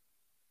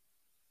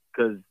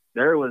 Because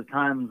there was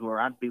times where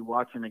I'd be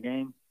watching a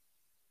game,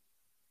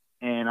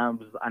 and I'm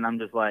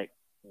just like,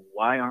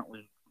 why aren't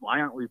we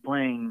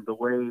playing the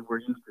way we're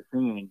used to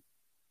seeing,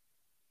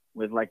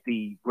 with like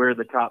we're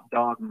the top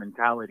dog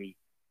mentality.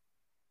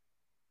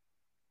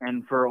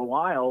 And for a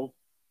while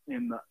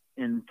in the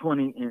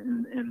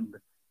 2010s,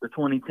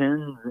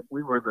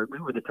 we were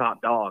the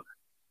top dog.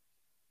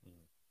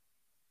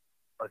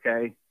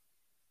 Okay.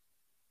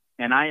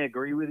 And I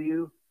agree with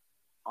you.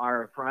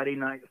 Our Friday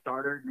night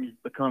starter needs to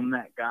become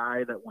that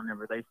guy that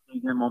whenever they see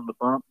him on the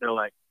bump, they're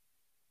like,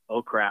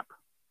 oh crap,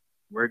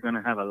 we're going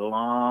to have a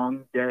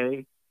long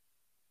day.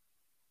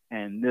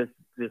 And this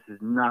is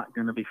not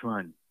going to be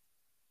fun.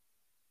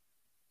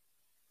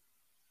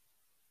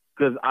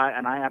 Because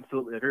I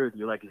absolutely agree with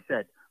you. Like you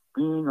said,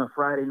 being a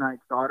Friday night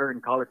starter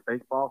in college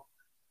baseball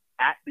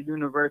at the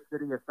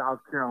University of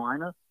South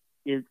Carolina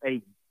is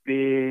a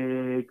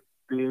big,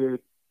 big,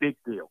 big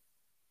deal.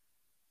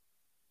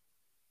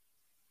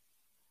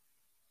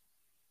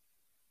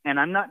 And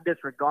I'm not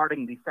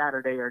disregarding the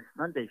Saturday or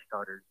Sunday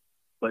starters,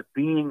 but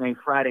being a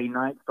Friday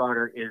night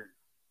starter is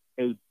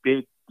a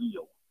big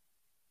deal.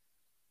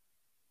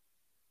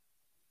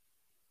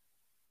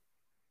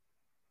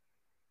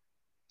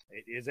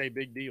 It is a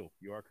big deal.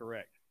 You are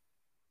correct.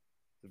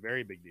 It's a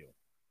very big deal.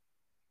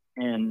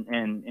 And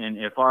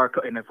if our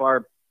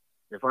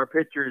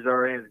pitchers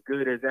are as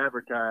good as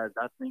advertised,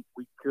 I think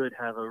we could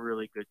have a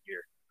really good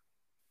year.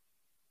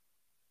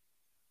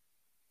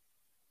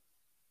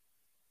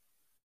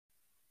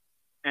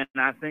 And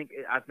I think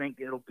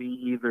it'll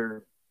be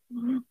either.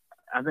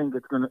 I think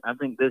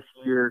this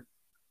year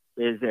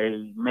is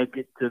a make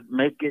it to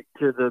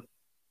the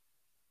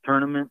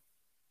tournament,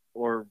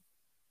 or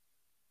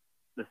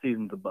the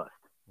season's a bust.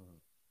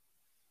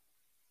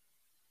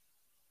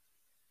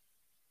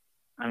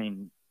 I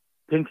mean,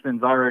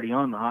 Pinkston's already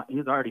on the hot.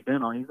 He's already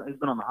been on. He's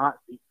been on the hot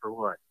seat for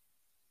what,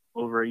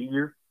 over a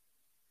year?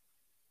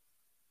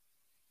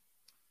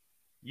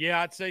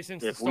 Yeah, I'd say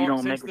since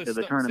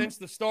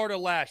the start of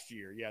last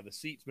year. Yeah, the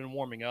seat's been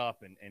warming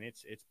up, and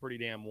it's pretty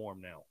damn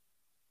warm now.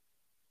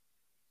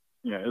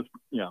 Yeah,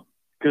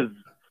 because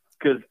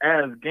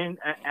as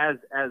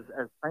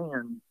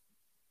fans,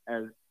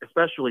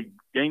 especially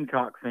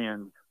Gamecock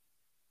fans,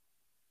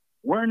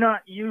 we're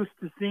not used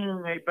to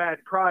seeing a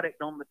bad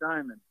product on the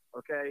diamond.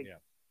 Okay. Yeah.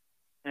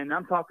 And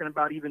I'm talking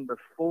about even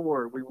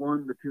before we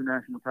won the 2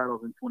 national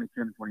titles in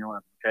 2010 and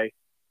 2011. Okay.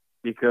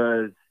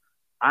 Because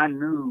I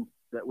knew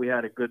that we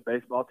had a good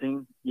baseball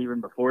team even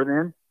before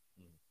then.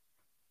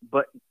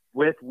 But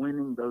with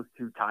winning those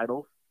 2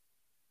 titles,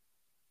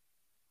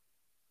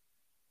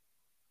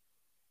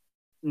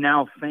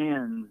 now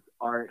fans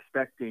are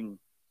expecting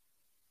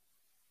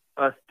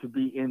us to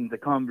be in the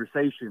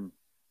conversation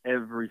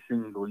every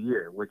single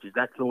year,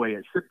 that's the way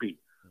it should be.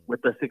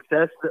 With the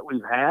success that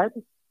we've had,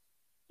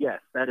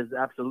 yes, that is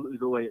absolutely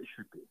the way it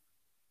should be.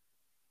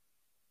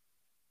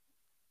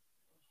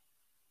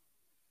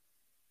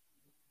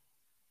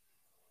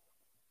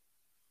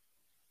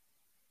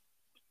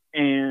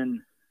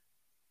 And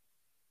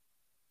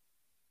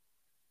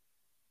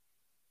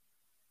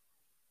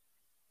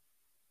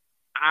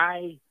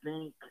I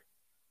think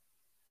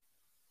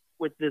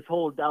with this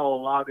whole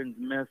Dowell Loggins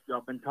mess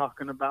I've been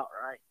talking about,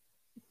 right?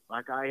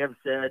 Like I have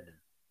said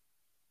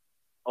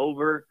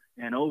over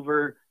and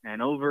over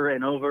and over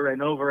and over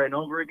and over and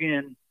over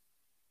again,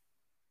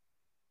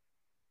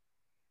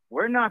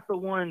 we're not the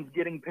ones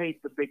getting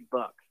paid the big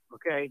bucks,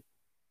 okay?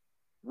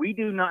 We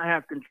do not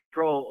have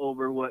control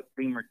over what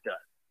Beamer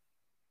does.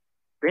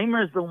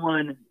 Beamer's the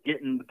one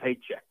getting the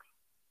paychecks.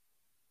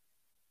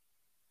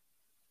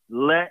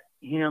 Let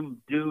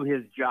him do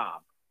his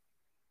job.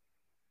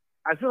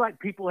 I feel like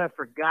people have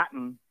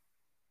forgotten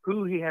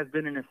who he has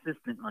been an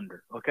assistant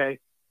under, okay,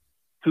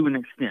 to an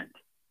extent.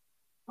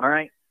 All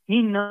right?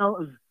 He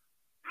knows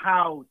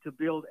how to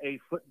build a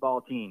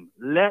football team.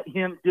 Let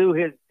him do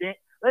his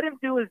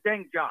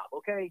dang job,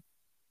 okay?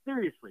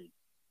 Seriously.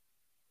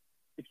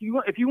 If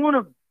you want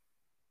to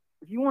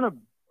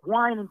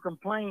whine and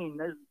complain,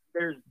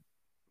 there's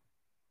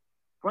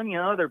plenty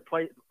of other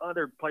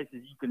places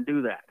you can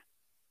do that.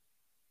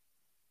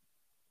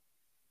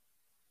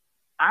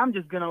 I'm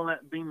just gonna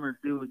let Beamer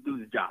do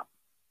the job.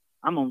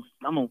 I'm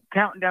gonna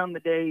count down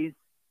the days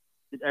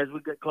as we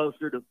get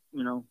closer to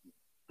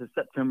to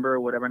September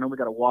or whatever. I know we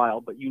got a while,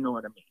 but you know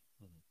what I mean.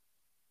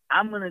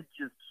 I'm gonna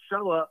just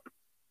show up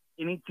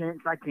any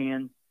chance I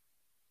can,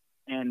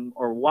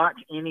 or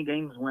watch any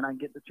games when I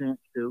get the chance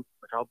to,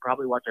 which I'll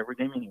probably watch every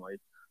game anyways.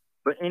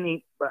 But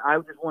I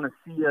just want to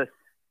see us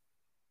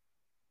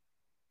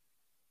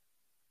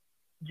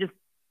just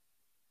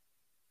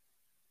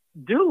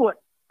do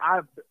what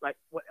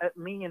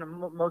me and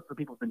most of the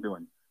people have been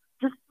doing.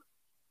 Just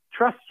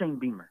trust Shane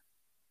Beamer.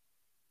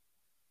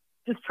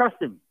 Just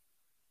trust him.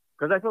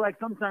 Because I feel like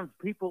sometimes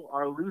people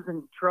are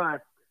losing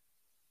trust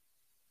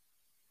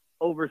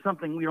over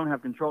something we don't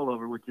have control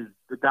over, which is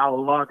the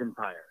Dowell Loggins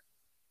hire.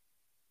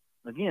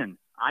 Again,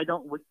 I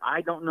don't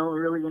know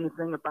really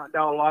anything about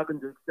Dowell Loggins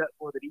except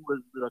for that he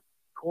was the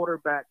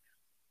quarterback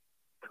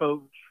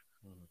coach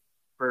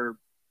for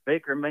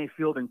Baker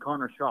Mayfield and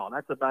Connor Shaw.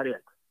 That's about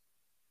it.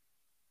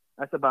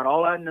 That's about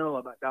all I know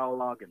about Dowell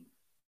Loggins.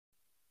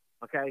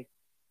 Okay?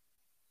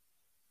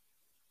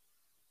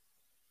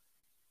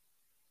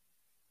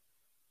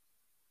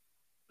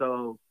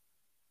 So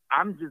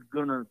I'm just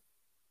going to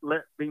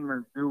let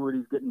Beamer do what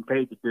he's getting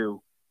paid to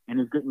do, and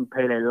he's getting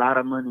paid a lot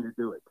of money to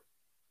do it.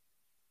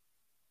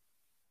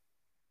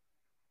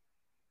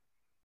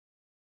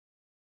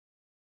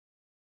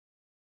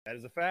 That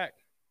is a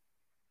fact.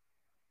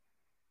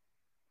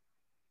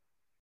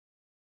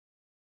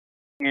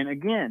 And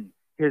again,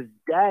 his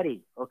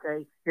daddy,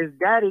 okay? His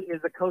daddy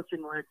is a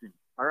coaching legend,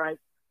 all right?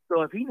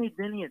 So if he needs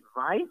any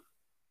advice,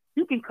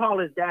 he can call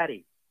his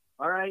daddy,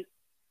 all right?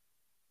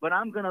 But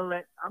I'm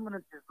gonna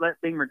just let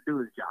Beamer do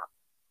his job.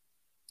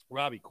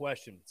 Robbie,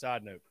 question,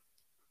 side note.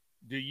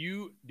 Do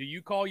you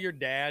call your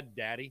dad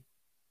daddy?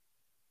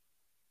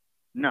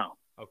 No.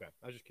 Okay,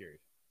 I was just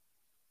curious.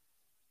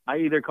 I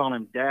either call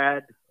him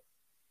dad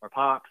or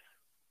pops,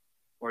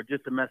 or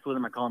just to mess with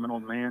him, I call him an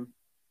old man.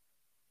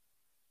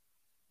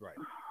 Right.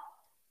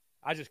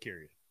 I was just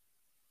curious.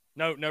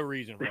 No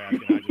reason for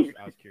asking.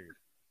 I was curious.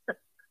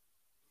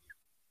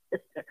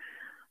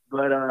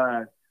 But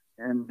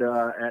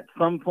at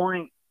some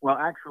point, well,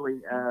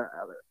 actually,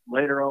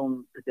 later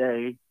on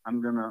today,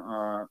 I'm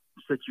gonna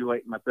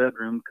situate my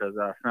bedroom because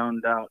I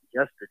found out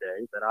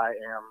yesterday that I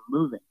am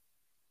moving.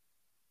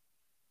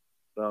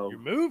 So you're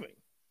moving.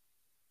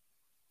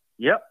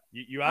 Yep.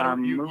 You out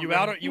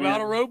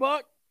of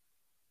Roebuck?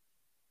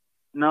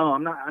 No,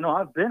 I'm not. I know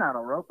I've been out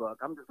of Roebuck.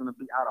 I'm just gonna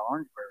be out of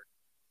Orangeburg.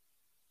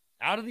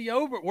 Out of the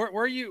where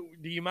are you?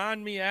 Do you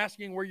mind me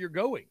asking where you're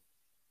going?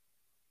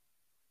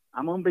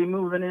 I'm gonna be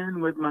moving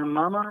in with my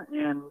mama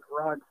and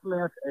Rod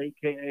Smith,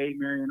 aka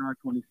Marion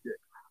R26.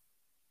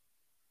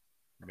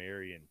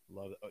 Marion,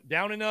 love it.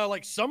 Down in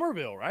like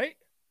Somerville, right?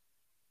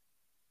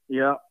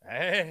 Yeah.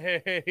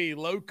 Hey,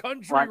 low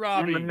country, like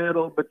Robbie. In the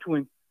middle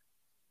between.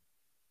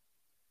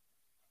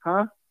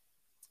 Huh?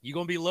 You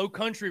gonna be low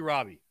country,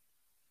 Robbie?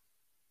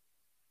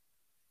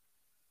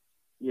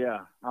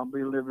 Yeah, I'll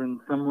be living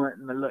somewhere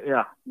in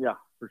the yeah,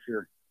 for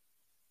sure.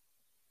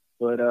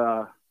 But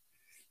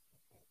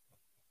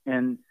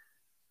and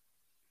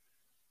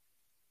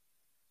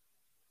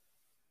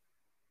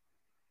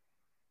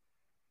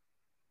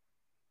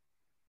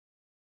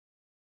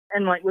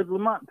like with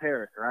Lamont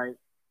Paris, right?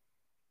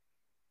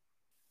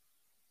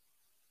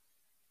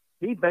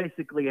 He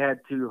basically had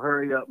to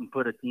hurry up and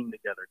put a team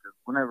together because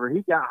whenever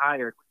he got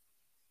hired,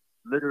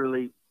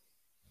 literally,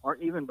 or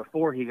even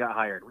before he got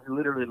hired, we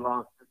literally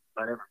lost just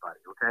about everybody.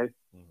 Okay,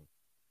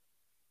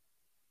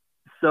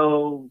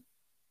 so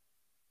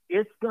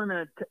it's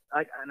gonna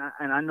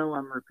and I know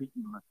I'm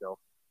repeating myself,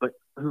 but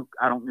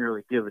I don't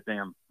really give a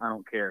damn. I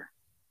don't care.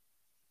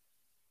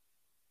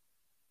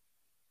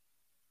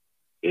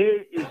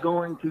 It is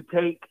going to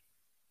take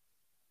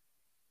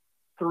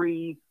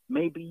 3,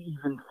 maybe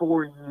even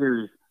 4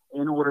 years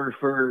in order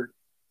for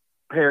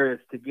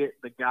Paris to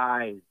get the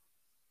guys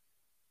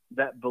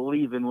that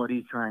believe in what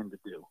he's trying to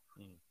do.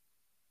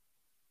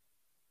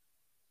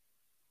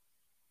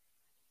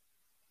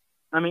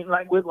 I mean,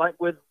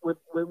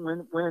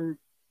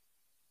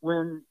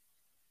 when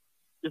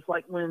just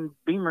like when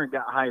Beamer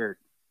got hired,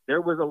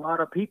 there was a lot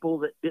of people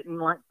that didn't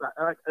like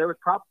there was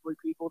probably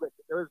people that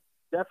there was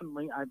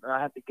definitely, I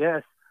have to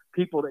guess,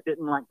 people that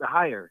didn't like the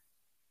hire.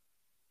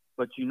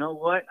 But you know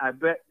what? I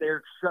bet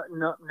they're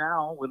shutting up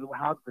now with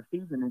how the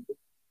season is.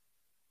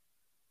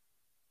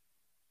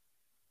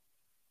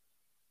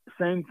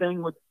 Same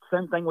thing with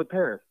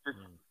Paris.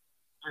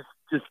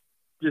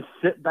 Just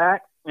sit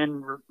back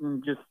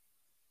and just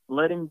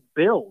let him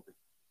build.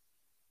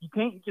 You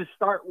can't just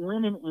start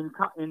winning in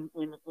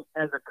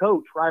as a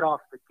coach right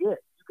off the get.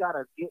 You got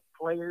to get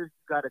players.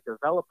 You got to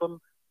develop them.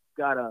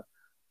 You got to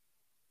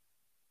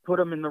put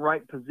them in the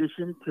right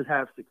position to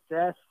have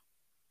success.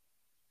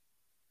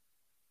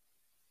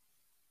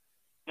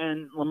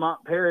 And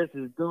Lamont Paris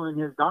is doing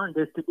his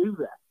darndest to do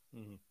that.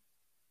 Mm-hmm.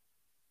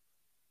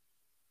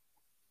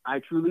 I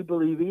truly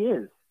believe he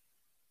is.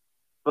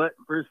 But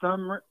for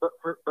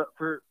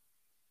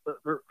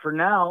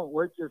now,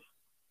 we're just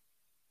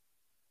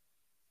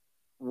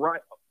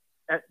right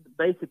at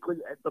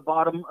basically at the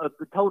bottom of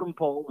the totem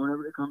pole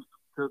whenever it comes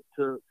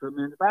to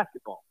men's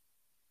basketball.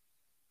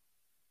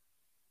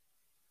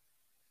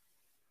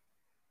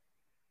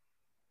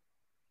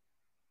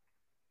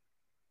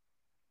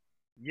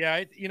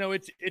 Yeah,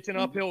 it's an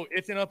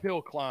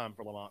uphill climb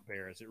for Lamont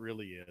Paris. It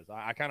really is.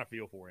 I kind of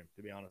feel for him,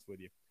 to be honest with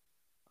you.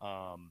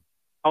 Oh,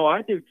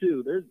 I do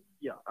too.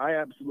 I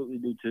absolutely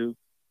do too.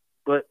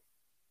 But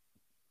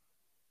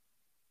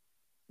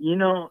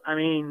I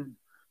mean,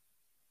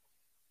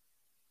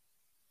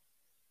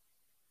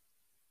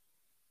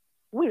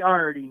 we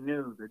already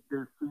knew that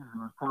this season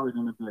was probably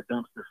going to be a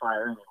dumpster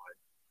fire anyway.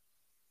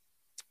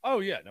 Oh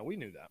yeah, no, we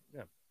knew that.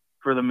 Yeah.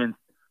 For the men's,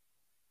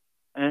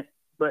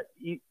 but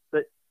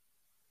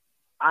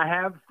I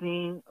have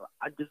seen.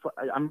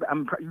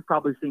 You've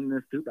probably seen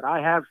this too, but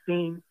I have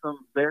seen some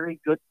very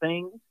good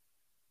things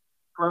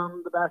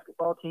from the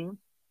basketball team,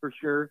 for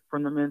sure,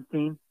 from the men's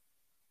team.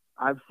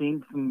 I've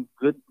seen some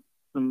good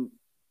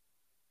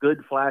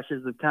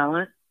flashes of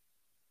talent.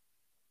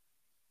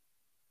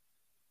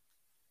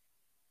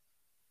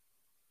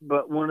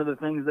 But one of the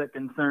things that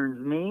concerns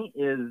me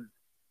is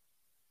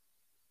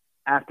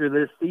after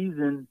this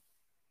season,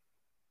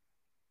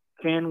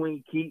 can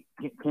we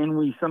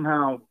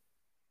somehow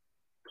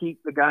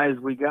keep the guys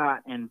we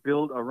got and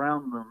build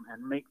around them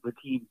and make the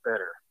team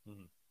better?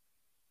 Mm-hmm.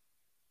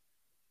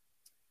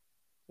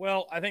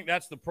 Well, I think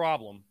that's the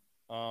problem.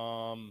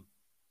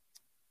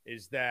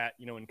 Is that,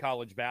 in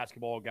college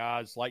basketball,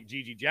 guys like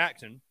Gigi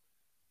Jackson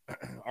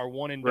are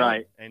one and done.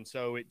 Right. And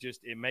so it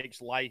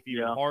makes life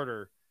even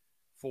harder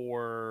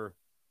for,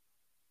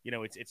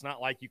 it's not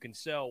like you can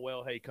sell,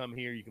 well, hey, come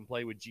here, you can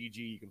play with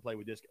Gigi, you can play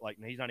with this. Like,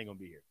 no, he's not even going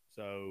to be here.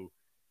 So,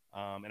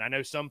 and I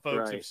know some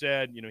folks have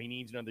said, he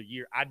needs another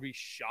year. I'd be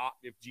shocked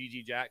if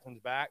Gigi Jackson's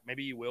back.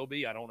 Maybe he will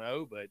be. I don't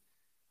know. But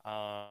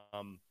I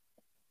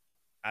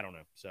don't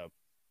know. So,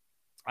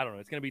 I don't know.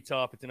 It's going to be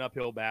tough. It's an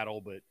uphill battle.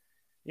 But,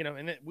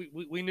 and then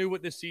we knew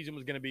what this season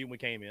was going to be when we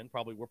came in.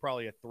 We're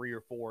probably a 3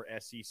 or 4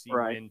 SEC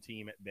win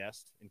team at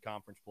best in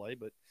conference play.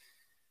 But,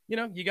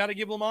 you got to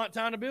give Lamont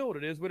time to build.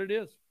 It is what it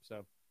is.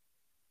 So,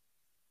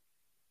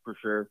 for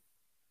sure.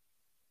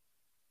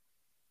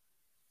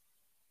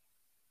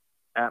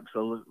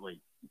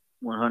 Absolutely.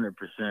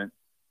 100%.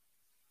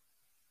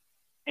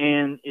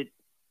 And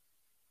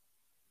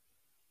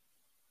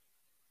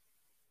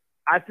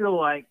I feel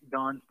like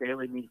Don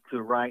Staley needs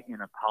to write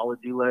an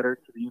apology letter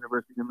to the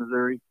University of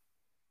Missouri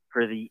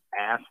for the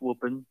ass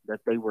whooping that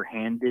they were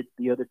handed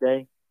the other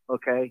day.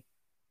 Okay.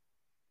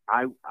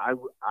 I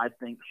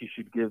think she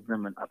should give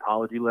them an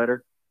apology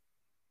letter.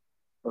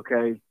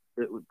 Okay.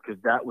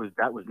 Because that was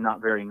not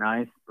very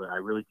nice, but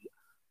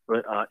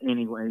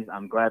anyways,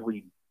 I'm glad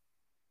we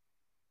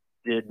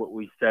did what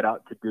we set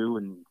out to do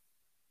and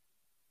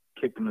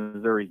kicked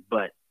Missouri's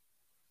butt.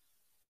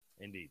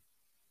 Indeed.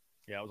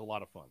 Yeah, it was a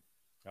lot of fun.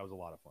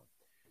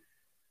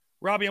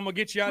 Robbie, I'm going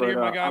to get you out of here,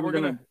 my guy. We're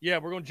going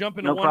to jump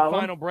into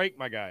final break,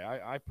 my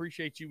guy. I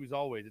appreciate you as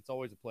always. It's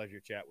always a pleasure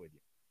to chat with you.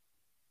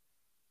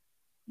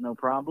 No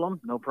problem.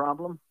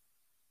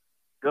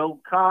 Go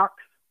Cox.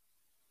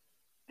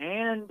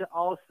 And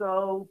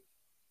also,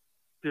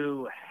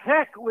 to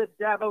heck with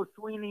Dabo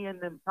Sweeney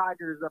and them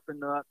Tigers up in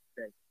the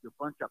upstate. You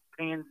bunch of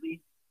pansies.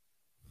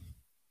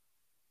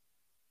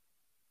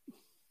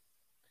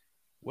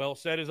 Well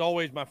said as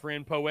always, my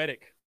friend.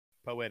 Poetic.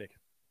 All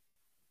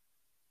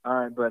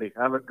right, buddy.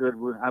 Have a good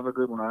one.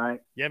 All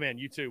right? Yeah, man.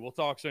 You too. We'll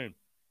talk soon.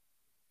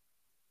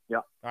 Yeah.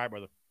 All right,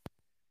 brother.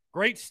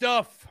 Great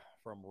stuff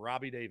from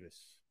Robbie Davis.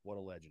 What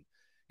a legend.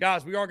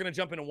 Guys, we are going to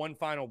jump into one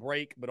final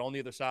break, but on the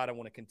other side, I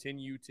want to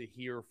continue to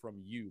hear from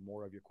you.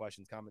 More of your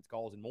questions, comments,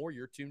 calls, and more.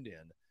 You're tuned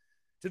in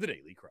to the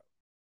Daily Crow.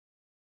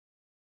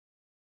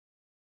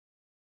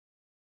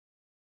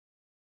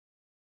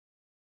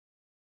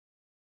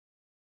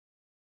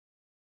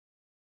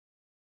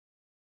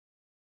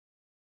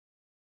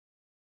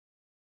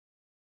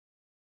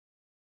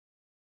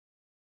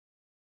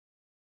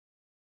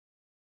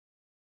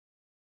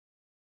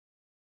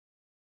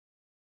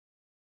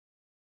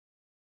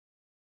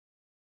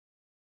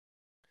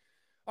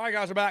 All right,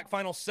 guys, we're back.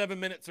 Final 7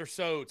 minutes or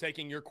so,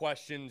 taking your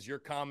questions, your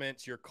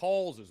comments, your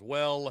calls as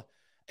well.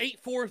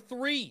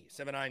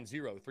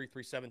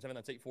 843-790-3377.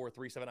 That's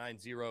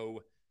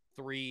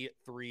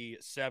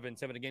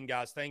 843-790-3377. Again,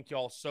 guys, thank you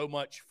all so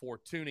much for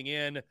tuning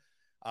in.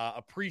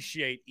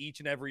 Appreciate each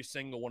and every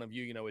single one of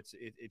you.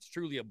 It's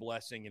truly a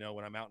blessing,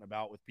 when I'm out and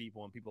about with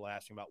people and people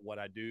ask me about what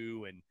I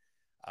do and,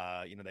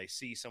 they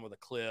see some of the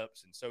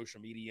clips and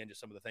social media and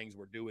just some of the things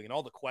we're doing and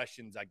all the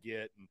questions I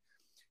get. And,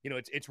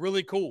 it's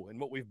really cool. And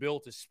what we've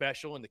built is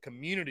special. And the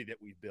community that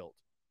we've built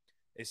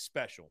is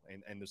special.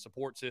 And the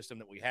support system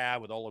that we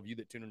have with all of you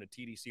that tune into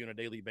TDC on a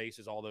daily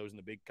basis, all those in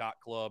the Big Cock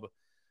Club,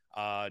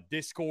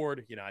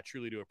 Discord, I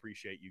truly do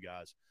appreciate you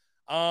guys.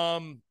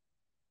 I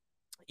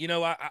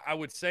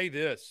would say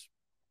this.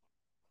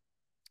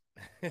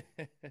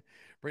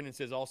 Brendan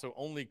says also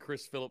only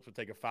Chris Phillips would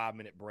take a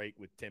 5-minute break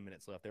with 10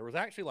 minutes left. There was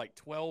actually like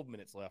 12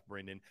 minutes left,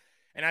 Brendan.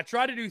 And I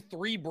try to do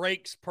 3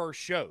 breaks per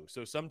show.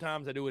 So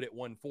sometimes I do it at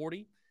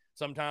 1:40.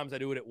 Sometimes I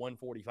do it at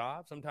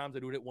 1:45. Sometimes I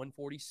do it at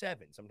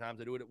 1:47.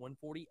 Sometimes I do it at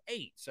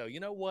 1:48. So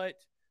you know what?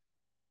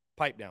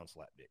 Pipe down,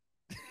 Slapdick.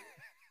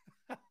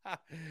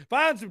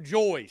 Find some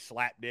joy,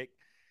 Slapdick.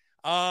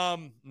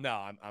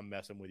 No, I'm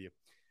messing with you.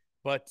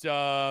 But,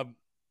 I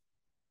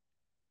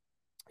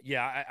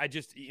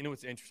just,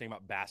 what's interesting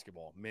about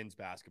basketball, men's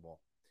basketball.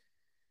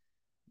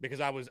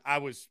 Because I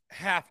was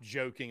half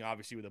joking,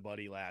 obviously, with a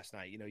buddy last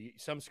night.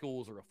 Some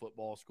schools are a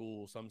football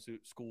school. Some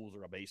schools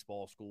are a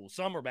baseball school.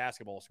 Some are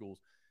basketball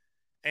schools.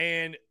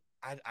 And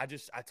I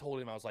told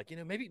him, I was like,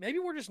 maybe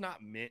we're just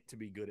not meant to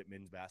be good at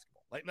men's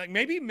basketball. Like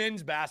maybe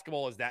men's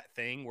basketball is that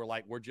thing where,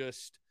 like, we're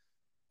just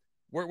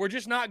we're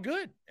just not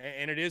good,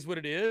 and it is what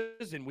it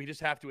is, and we just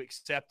have to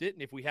accept it.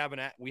 And if we have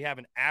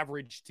an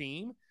average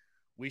team,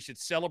 we should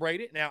celebrate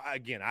it. Now,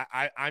 again,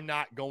 I'm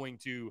not going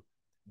to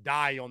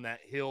die on that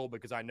hill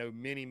because I know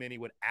many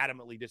would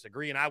adamantly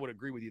disagree, and I would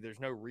agree with you. There's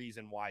no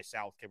reason why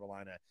South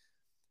Carolina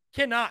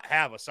cannot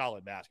have a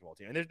solid basketball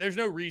team, and there's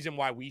no reason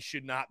why we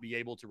should not be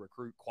able to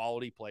recruit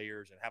quality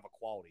players and have a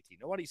quality team.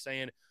 Nobody's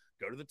saying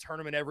go to the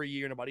tournament every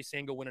year. Nobody's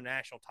saying go win a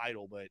national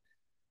title, but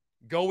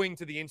going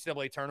to the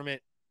NCAA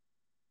tournament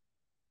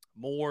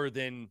more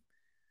than,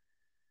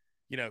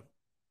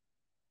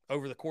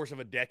 over the course of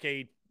a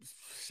decade,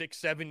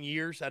 6-7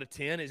 years out of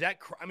 10, is that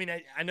 – I mean,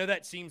 I know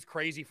that seems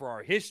crazy for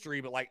our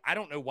history, but, I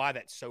don't know why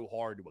that's so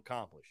hard to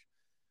accomplish.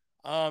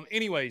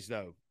 Anyways,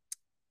 though,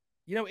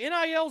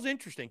 NIL is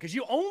interesting because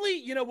you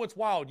only – what's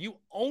wild? You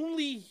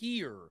only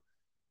hear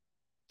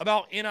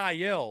about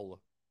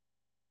NIL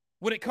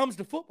when it comes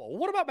to football. Well,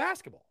 what about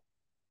basketball?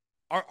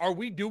 Are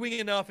we doing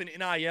enough in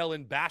NIL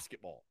in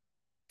basketball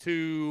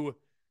to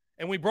 –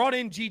 and we brought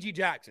in Gigi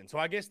Jackson, so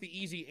I guess the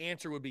easy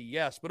answer would be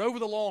yes. But over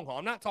the long haul,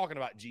 I'm not talking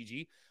about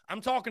Gigi.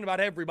 I'm talking about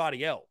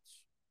everybody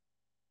else.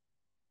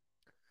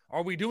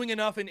 Are we doing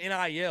enough in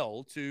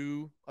NIL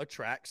to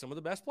attract some of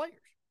the best players?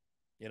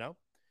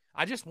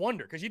 I just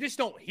wonder because you just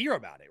don't hear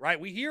about it, right?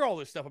 We hear all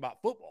this stuff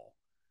about football.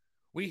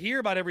 We hear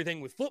about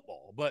everything with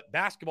football, but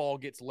basketball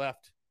gets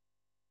left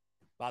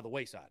by the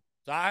wayside.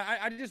 So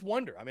I just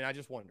wonder. I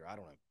just wonder. I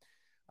don't know.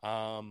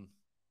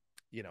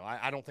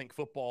 I don't think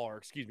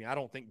I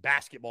don't think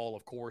basketball,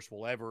 of course,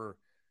 will ever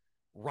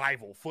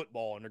rival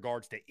football in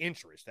regards to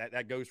interest.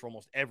 That goes for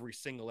almost every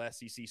single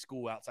SEC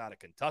school outside of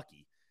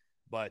Kentucky.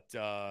 But,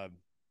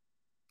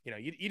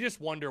 you just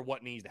wonder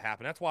what needs to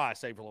happen. That's why I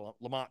say for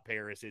Lamont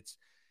Paris, it's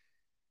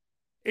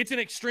an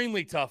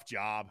extremely tough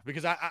job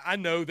because I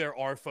know there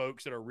are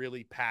folks that are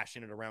really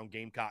passionate around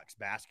Gamecocks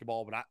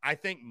basketball, but I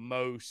think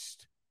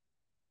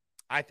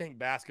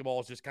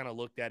basketball is just kind of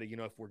looked at it,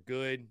 if we're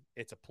good,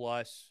 it's a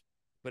plus.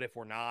 But if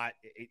we're not,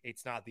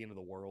 it's not the end of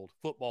the world.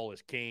 Football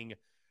is king.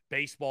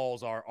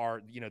 Baseballs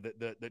are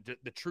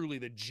the truly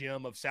the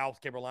gem of South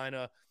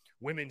Carolina.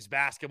 Women's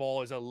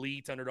basketball is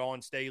elite under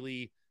Dawn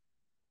Staley.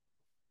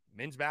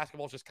 Men's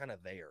basketball is just kind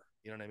of there.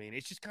 You know what I mean?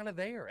 It's just kind of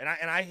there.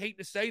 And I hate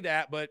to say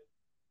that, but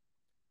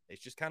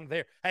it's just kind of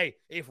there. Hey,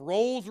 if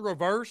roles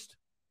reversed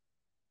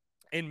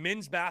and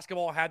men's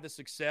basketball had the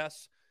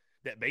success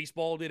that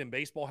baseball did and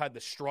baseball had the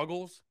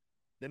struggles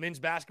that men's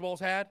basketball's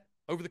had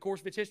over the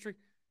course of its history,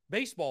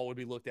 baseball would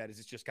be looked at as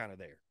it's just kind of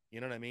there. You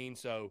know what I mean?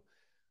 So,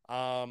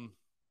 I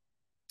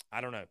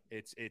don't know.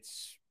 It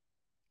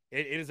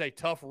is a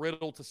tough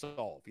riddle to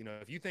solve.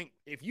 If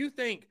you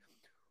think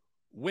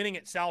winning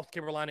at South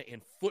Carolina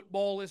in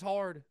football is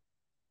hard,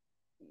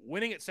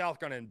 winning at South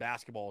Carolina in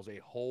basketball is a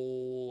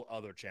whole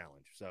other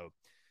challenge. So,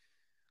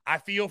 I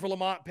feel for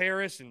Lamont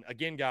Paris. And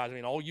again, guys,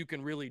 all you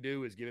can really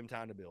do is give him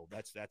time to build.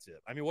 That's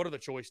it. What other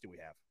choice do we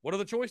have?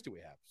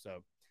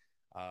 So,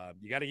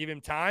 you got to give him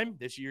time.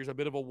 This year's a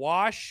bit of a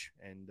wash,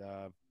 and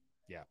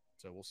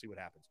so we'll see what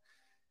happens.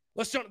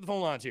 Let's jump to the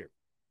phone lines here.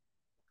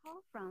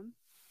 Call from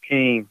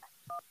King.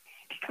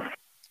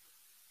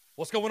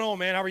 What's going on,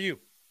 man? How are you?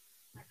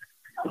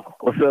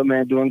 What's up,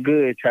 man? Doing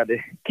good. Tried to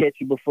catch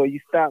you before you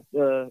stopped,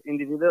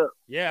 ended it up.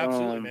 Yeah,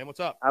 absolutely, man. What's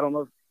up? I don't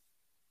know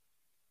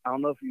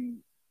if you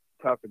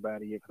talked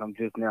about it yet because I'm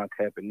just now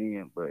tapping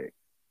in, but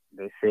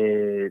they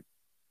said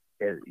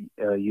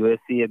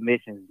USC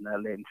admissions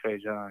not letting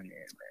Trajan in,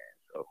 man.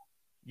 So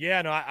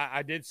yeah, no,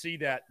 I did see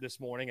that this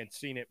morning and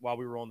seen it while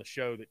we were on the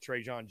show that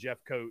Trajan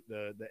Jeffcoat,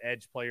 the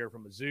edge player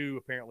from Mizzou,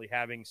 apparently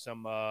having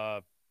some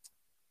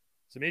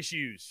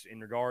issues in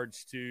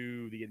regards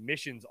to the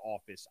admissions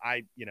office.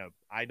 I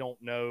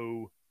don't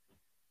know.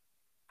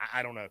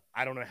 I don't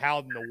know how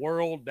in the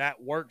world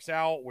that works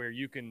out where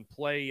you can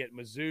play at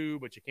Mizzou,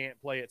 but you can't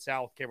play at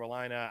South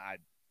Carolina. I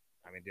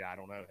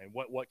don't know. And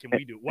what can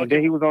we do?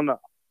 He was on the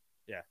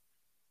 – yeah.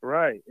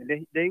 Right. And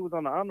then he was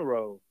on the honor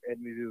roll at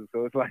Mizzou.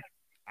 So it's like –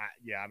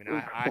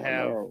 I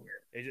have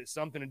 – is it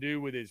something to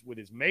do with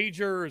his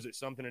major? Is it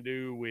something to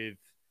do with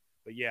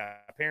 – but, yeah,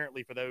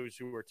 apparently for those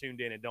who are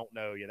tuned in and don't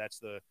know, yeah, that's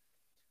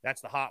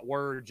the hot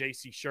word.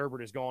 J.C.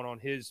 Sherbert has gone on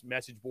his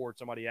message board.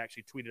 Somebody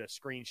actually tweeted a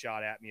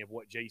screenshot at me of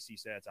what J.C.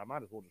 said, so I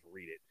might as well just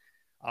read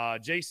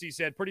it. J.C.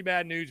 said, pretty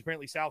bad news.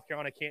 Apparently South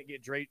Carolina can't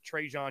get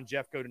Trajan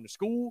Jeffcoat into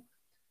school.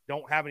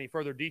 Don't have any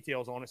further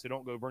details on it, so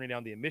don't go burning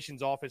down the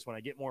admissions office. When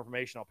I get more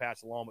information, I'll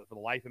pass it along. But for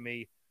the life of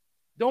me,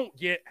 don't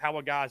get how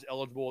a guy's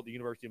eligible at the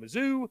University of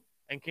Mizzou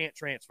and can't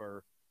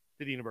transfer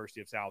to the University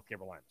of South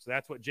Carolina. So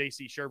that's what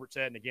J.C. Sherbert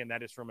said. And, again,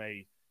 that is from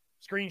a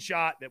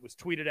screenshot that was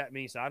tweeted at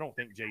me, so I don't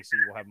think JC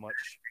will have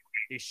much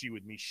issue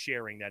with me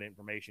sharing that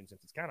information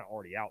since it's kind of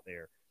already out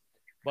there.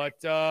 But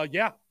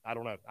yeah, I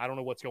don't know. I don't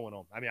know what's going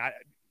on.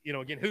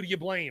 Again, who do you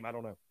blame? I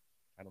don't know.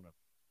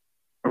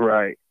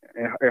 Right,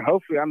 and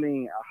hopefully,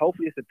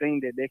 hopefully it's a thing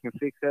that they can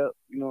fix up.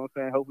 You know what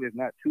I'm saying? Hopefully it's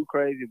not too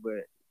crazy,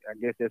 but I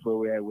guess that's where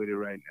we're at with it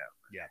right now.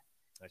 Yeah,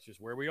 that's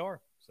just where we are.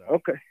 So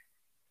okay,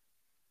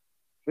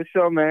 for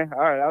sure, man.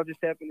 All right, I'll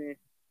just tap in.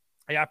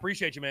 Hey, I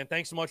appreciate you, man.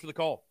 Thanks so much for the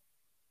call.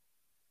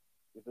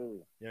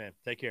 Yeah, man.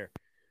 Take care.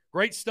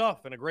 Great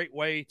stuff and a great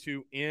way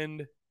to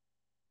end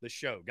the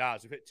show.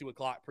 Guys, we've hit 2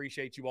 o'clock.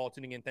 Appreciate you all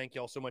tuning in. Thank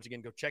you all so much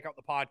again. Go check out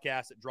the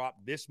podcast that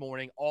dropped this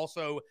morning.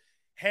 Also,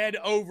 head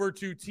over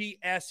to tsus.store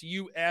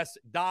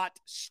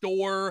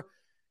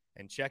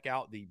and check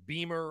out the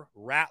Beamer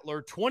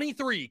Rattler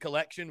 23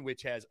 collection,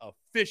 which has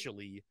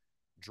officially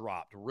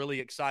dropped. Really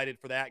excited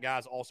for that,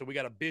 guys. Also, we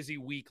got a busy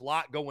week,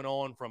 lot going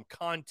on from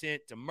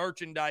content to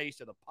merchandise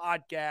to the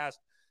podcast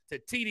to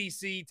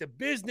TDC to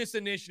business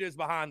initiatives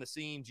behind the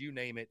scenes, you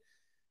name it.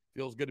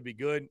 Feels good to be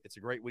good. It's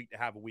a great week to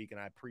have a week, and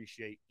I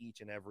appreciate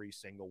each and every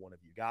single one of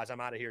you. Guys, I'm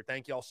out of here.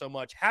 Thank you all so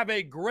much. Have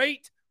a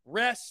great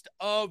rest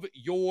of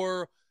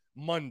your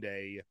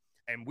Monday,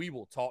 and we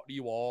will talk to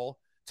you all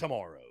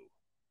tomorrow.